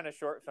 that's the kind of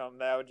short film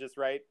that I would just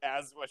write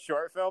as a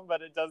short film,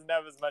 but it doesn't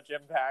have as much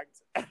impact.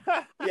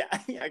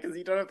 yeah, because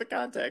you don't have the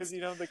context.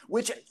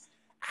 Which,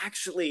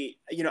 actually,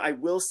 I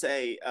will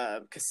say,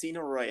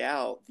 Casino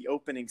Royale, the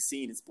opening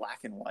scene is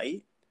black and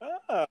white.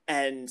 Oh.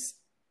 And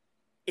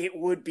it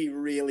would be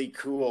really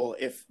cool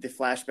if the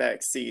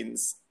flashback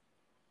scenes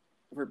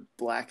were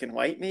black and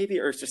white, maybe,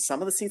 or just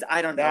some of the scenes.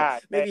 I don't know.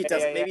 Maybe it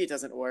doesn't. Maybe it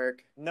doesn't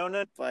work.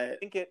 No. But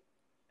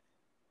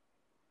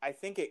I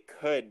think it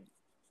could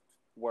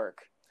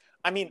work.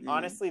 I mean,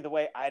 honestly, the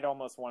way I'd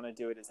almost want to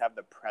do it is have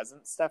the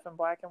present stuff in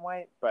black and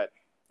white. But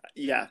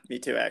yeah, me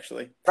too,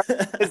 actually.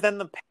 Because then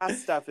the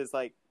past stuff is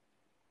like,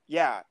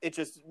 it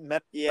just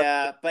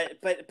yeah, but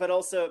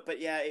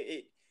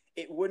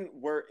it wouldn't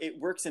work. It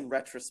works in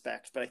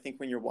retrospect, but I think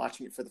when you're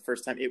watching it for the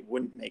first time, it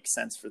wouldn't make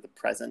sense for the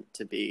present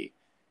to be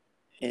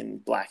in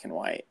black and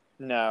white.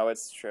 No,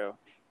 it's true.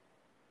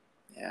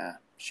 Yeah,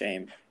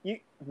 shame. You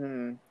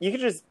could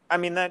just, I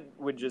mean, that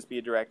would just be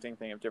a directing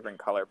thing of different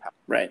color palettes.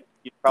 Right.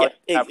 You'd probably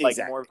have like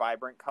more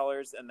vibrant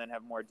colors and then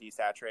have more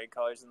desaturated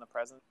colors in the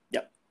present.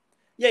 Yep.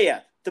 Yeah.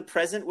 The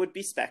present would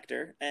be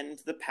Spectre and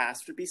the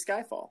past would be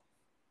Skyfall.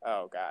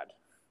 Oh, God.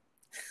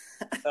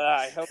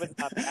 I hope it's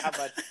not that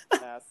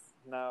much mess.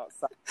 No,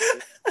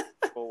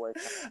 sorry.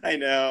 I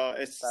know.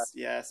 It's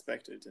just,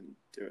 Spectre didn't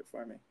do it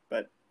for me.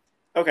 But,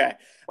 okay.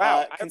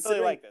 Wow, I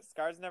really like this.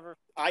 Scars never...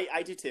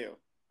 I do too.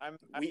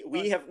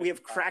 We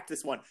have cracked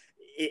this one.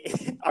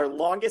 Our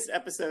longest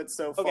episode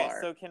so far. Okay,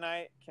 so can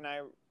I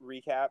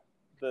recap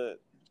the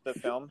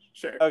film?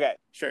 Sure. Okay.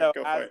 Sure.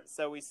 Go for it.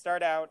 So we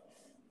start out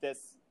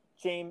this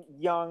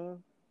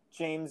young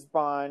James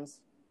Bond,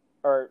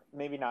 or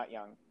maybe not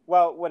young.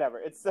 Well, whatever.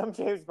 It's some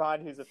James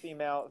Bond who's a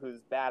female,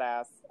 who's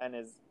badass, and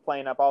is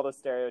playing up all the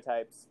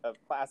stereotypes of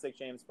classic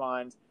James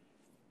Bond,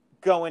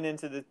 going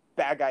into the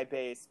bad guy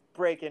base,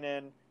 breaking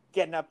in,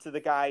 getting up to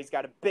the guy. He's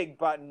got a big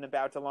button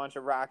about to launch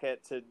a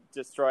rocket to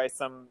destroy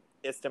some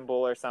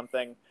Istanbul or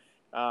something.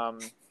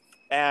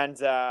 And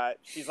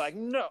she's like,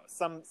 no,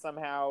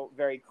 somehow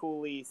very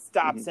coolly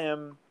stops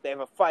him. They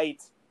have a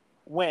fight,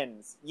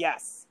 wins.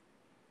 Yes,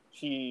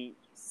 she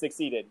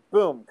succeeded.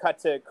 Boom, cut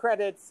to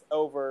credits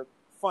over.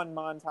 Fun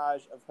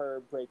montage of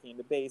her breaking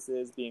into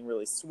bases, being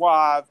really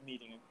suave,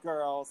 meeting a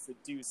girl,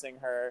 seducing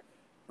her.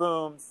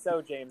 Boom,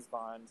 so James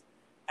Bond.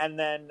 And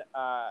then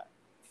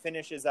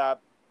finishes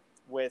up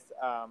with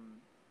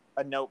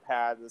a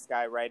notepad, this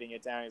guy writing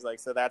it down. He's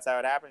like, so that's how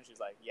it happened? She's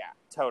like, yeah,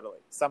 totally.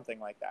 Something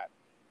like that.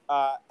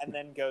 And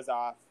then goes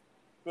off.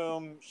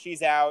 Boom,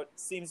 she's out,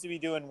 seems to be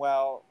doing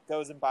well,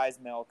 goes and buys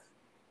milk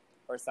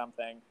or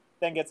something,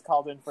 then gets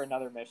called in for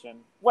another mission.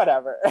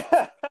 Whatever.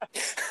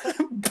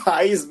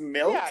 Buys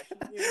milk? Yeah, she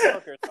needs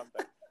milk or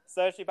something.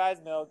 So she buys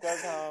milk,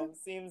 goes home,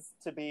 seems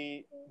to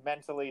be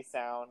mentally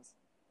sound,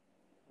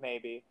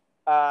 maybe.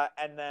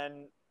 And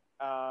then...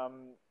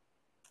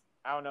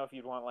 I don't know if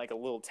you'd want like a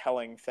little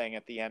telling thing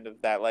at the end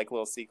of that like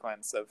little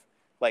sequence of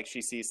like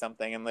she sees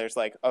something and there's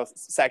like a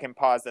second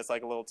pause that's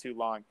like a little too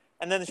long.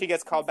 And then she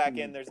gets called back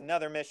in. There's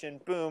another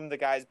mission. Boom, the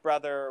guy's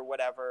brother or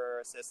whatever,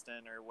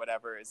 assistant or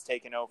whatever is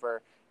taken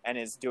over and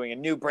is doing a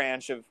new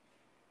branch of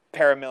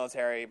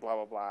paramilitary,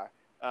 blah, blah,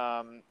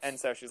 And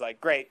so she's like,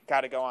 great,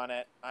 got to go on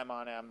it. I'm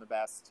on it. I'm the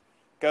best.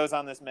 Goes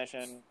on this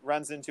mission,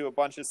 runs into a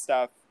bunch of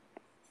stuff,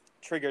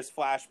 triggers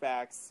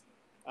flashbacks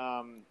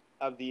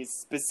of these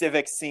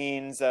specific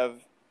scenes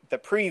of the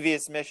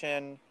previous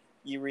mission,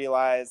 you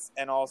realize,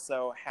 and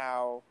also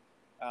how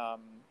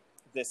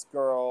this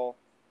girl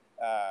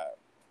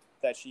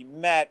that she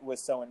met was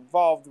so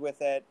involved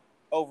with it.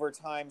 Over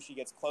time, she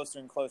gets closer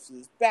and closer to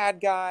this bad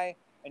guy,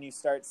 and you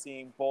start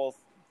seeing both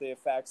the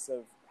effects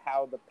of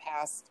how the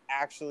past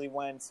actually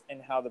went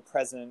and how the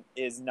present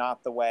is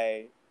not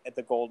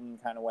the golden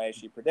kind of way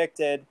she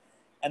predicted.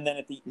 And then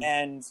at the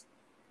end,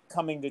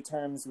 coming to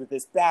terms with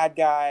this bad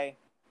guy.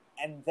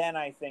 And then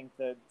I think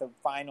the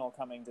final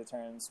coming to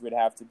terms would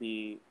have to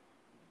be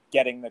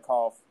getting the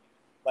call.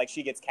 Like,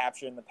 she gets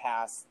captured in the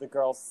past, the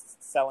girl's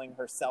selling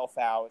herself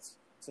out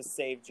to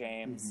save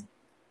James,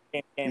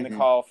 getting the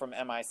call from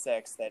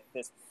MI6 that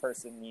this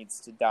person needs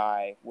to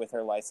die with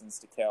her license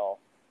to kill.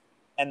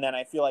 And then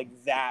I feel like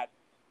that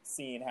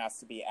scene has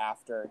to be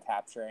after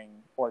capturing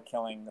or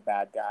killing the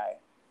bad guy.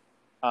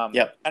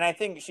 And I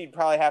think she'd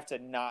probably have to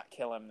not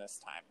kill him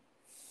this time.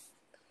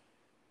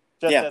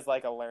 Just as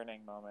like a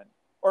learning moment.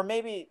 Or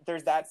maybe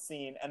there's that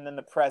scene and then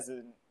the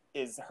present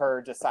is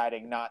her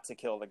deciding not to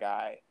kill the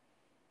guy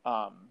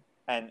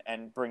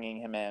and bringing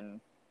him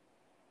in.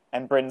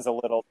 And Bryn's a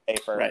little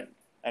safer. Right.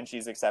 And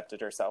she's accepted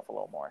herself a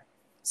little more.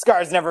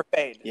 Scars never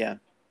fade. Yeah.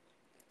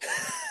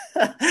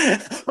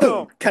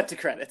 Boom. Cut to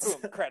credits.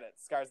 Boom.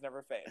 Credits. Scars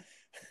never fade.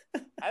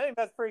 I think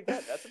that's pretty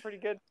good. That's a pretty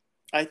good.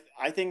 I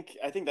think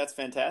that's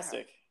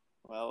fantastic.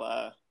 Yeah.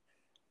 Well,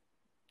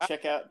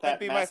 check out that. That'd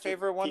be my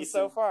favorite one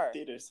so far.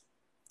 Theaters.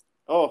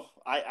 Oh,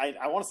 I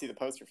want to see the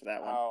poster for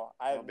that one. Oh,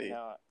 I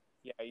know.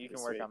 Yeah, you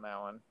can work on that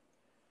one.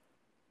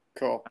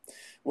 Cool.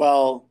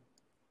 Well,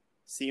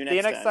 see you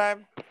next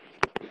time.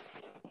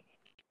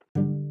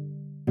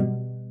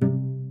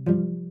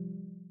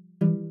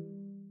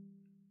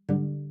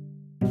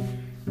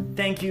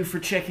 Thank you for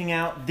checking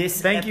out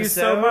this Thank episode you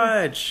so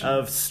much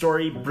of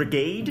Story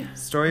Brigade.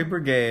 Story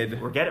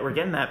Brigade. We're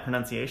getting that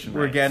pronunciation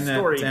right. We're getting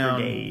Story it down.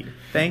 Brigade.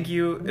 Thank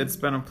you. It's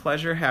been a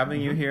pleasure having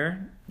you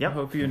here. Yep. I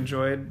hope you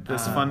enjoyed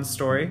this fun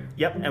story.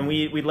 Yep, and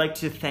we'd like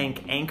to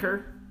thank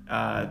Anchor.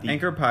 The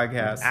Anchor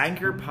Podcast.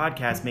 Anchor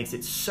Podcast makes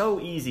it so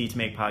easy to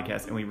make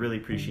podcasts, and we really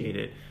appreciate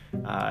it.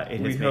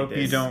 We hope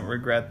you don't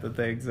regret that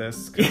they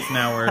exist, because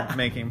now we're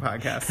making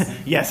podcasts.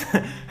 Yes,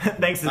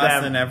 thanks to Us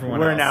them, and everyone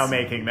we're else. now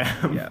making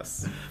them.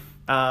 Yes.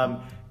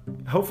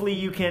 Hopefully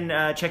you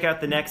can check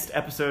out the next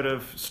episode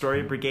of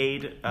Story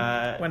Brigade.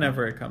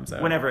 Whenever it comes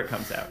out. Whenever it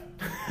comes out.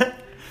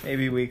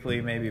 Maybe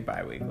weekly, maybe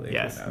bi-weekly.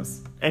 Yes. Who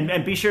knows?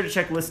 And be sure to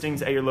check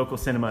listings at your local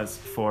cinemas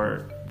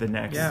for the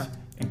next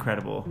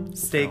incredible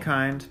Stay film.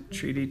 kind.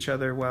 Treat each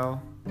other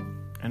well.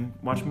 And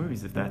watch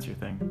movies if that's your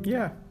thing.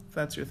 Yeah, if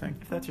that's your thing.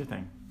 If that's your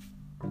thing.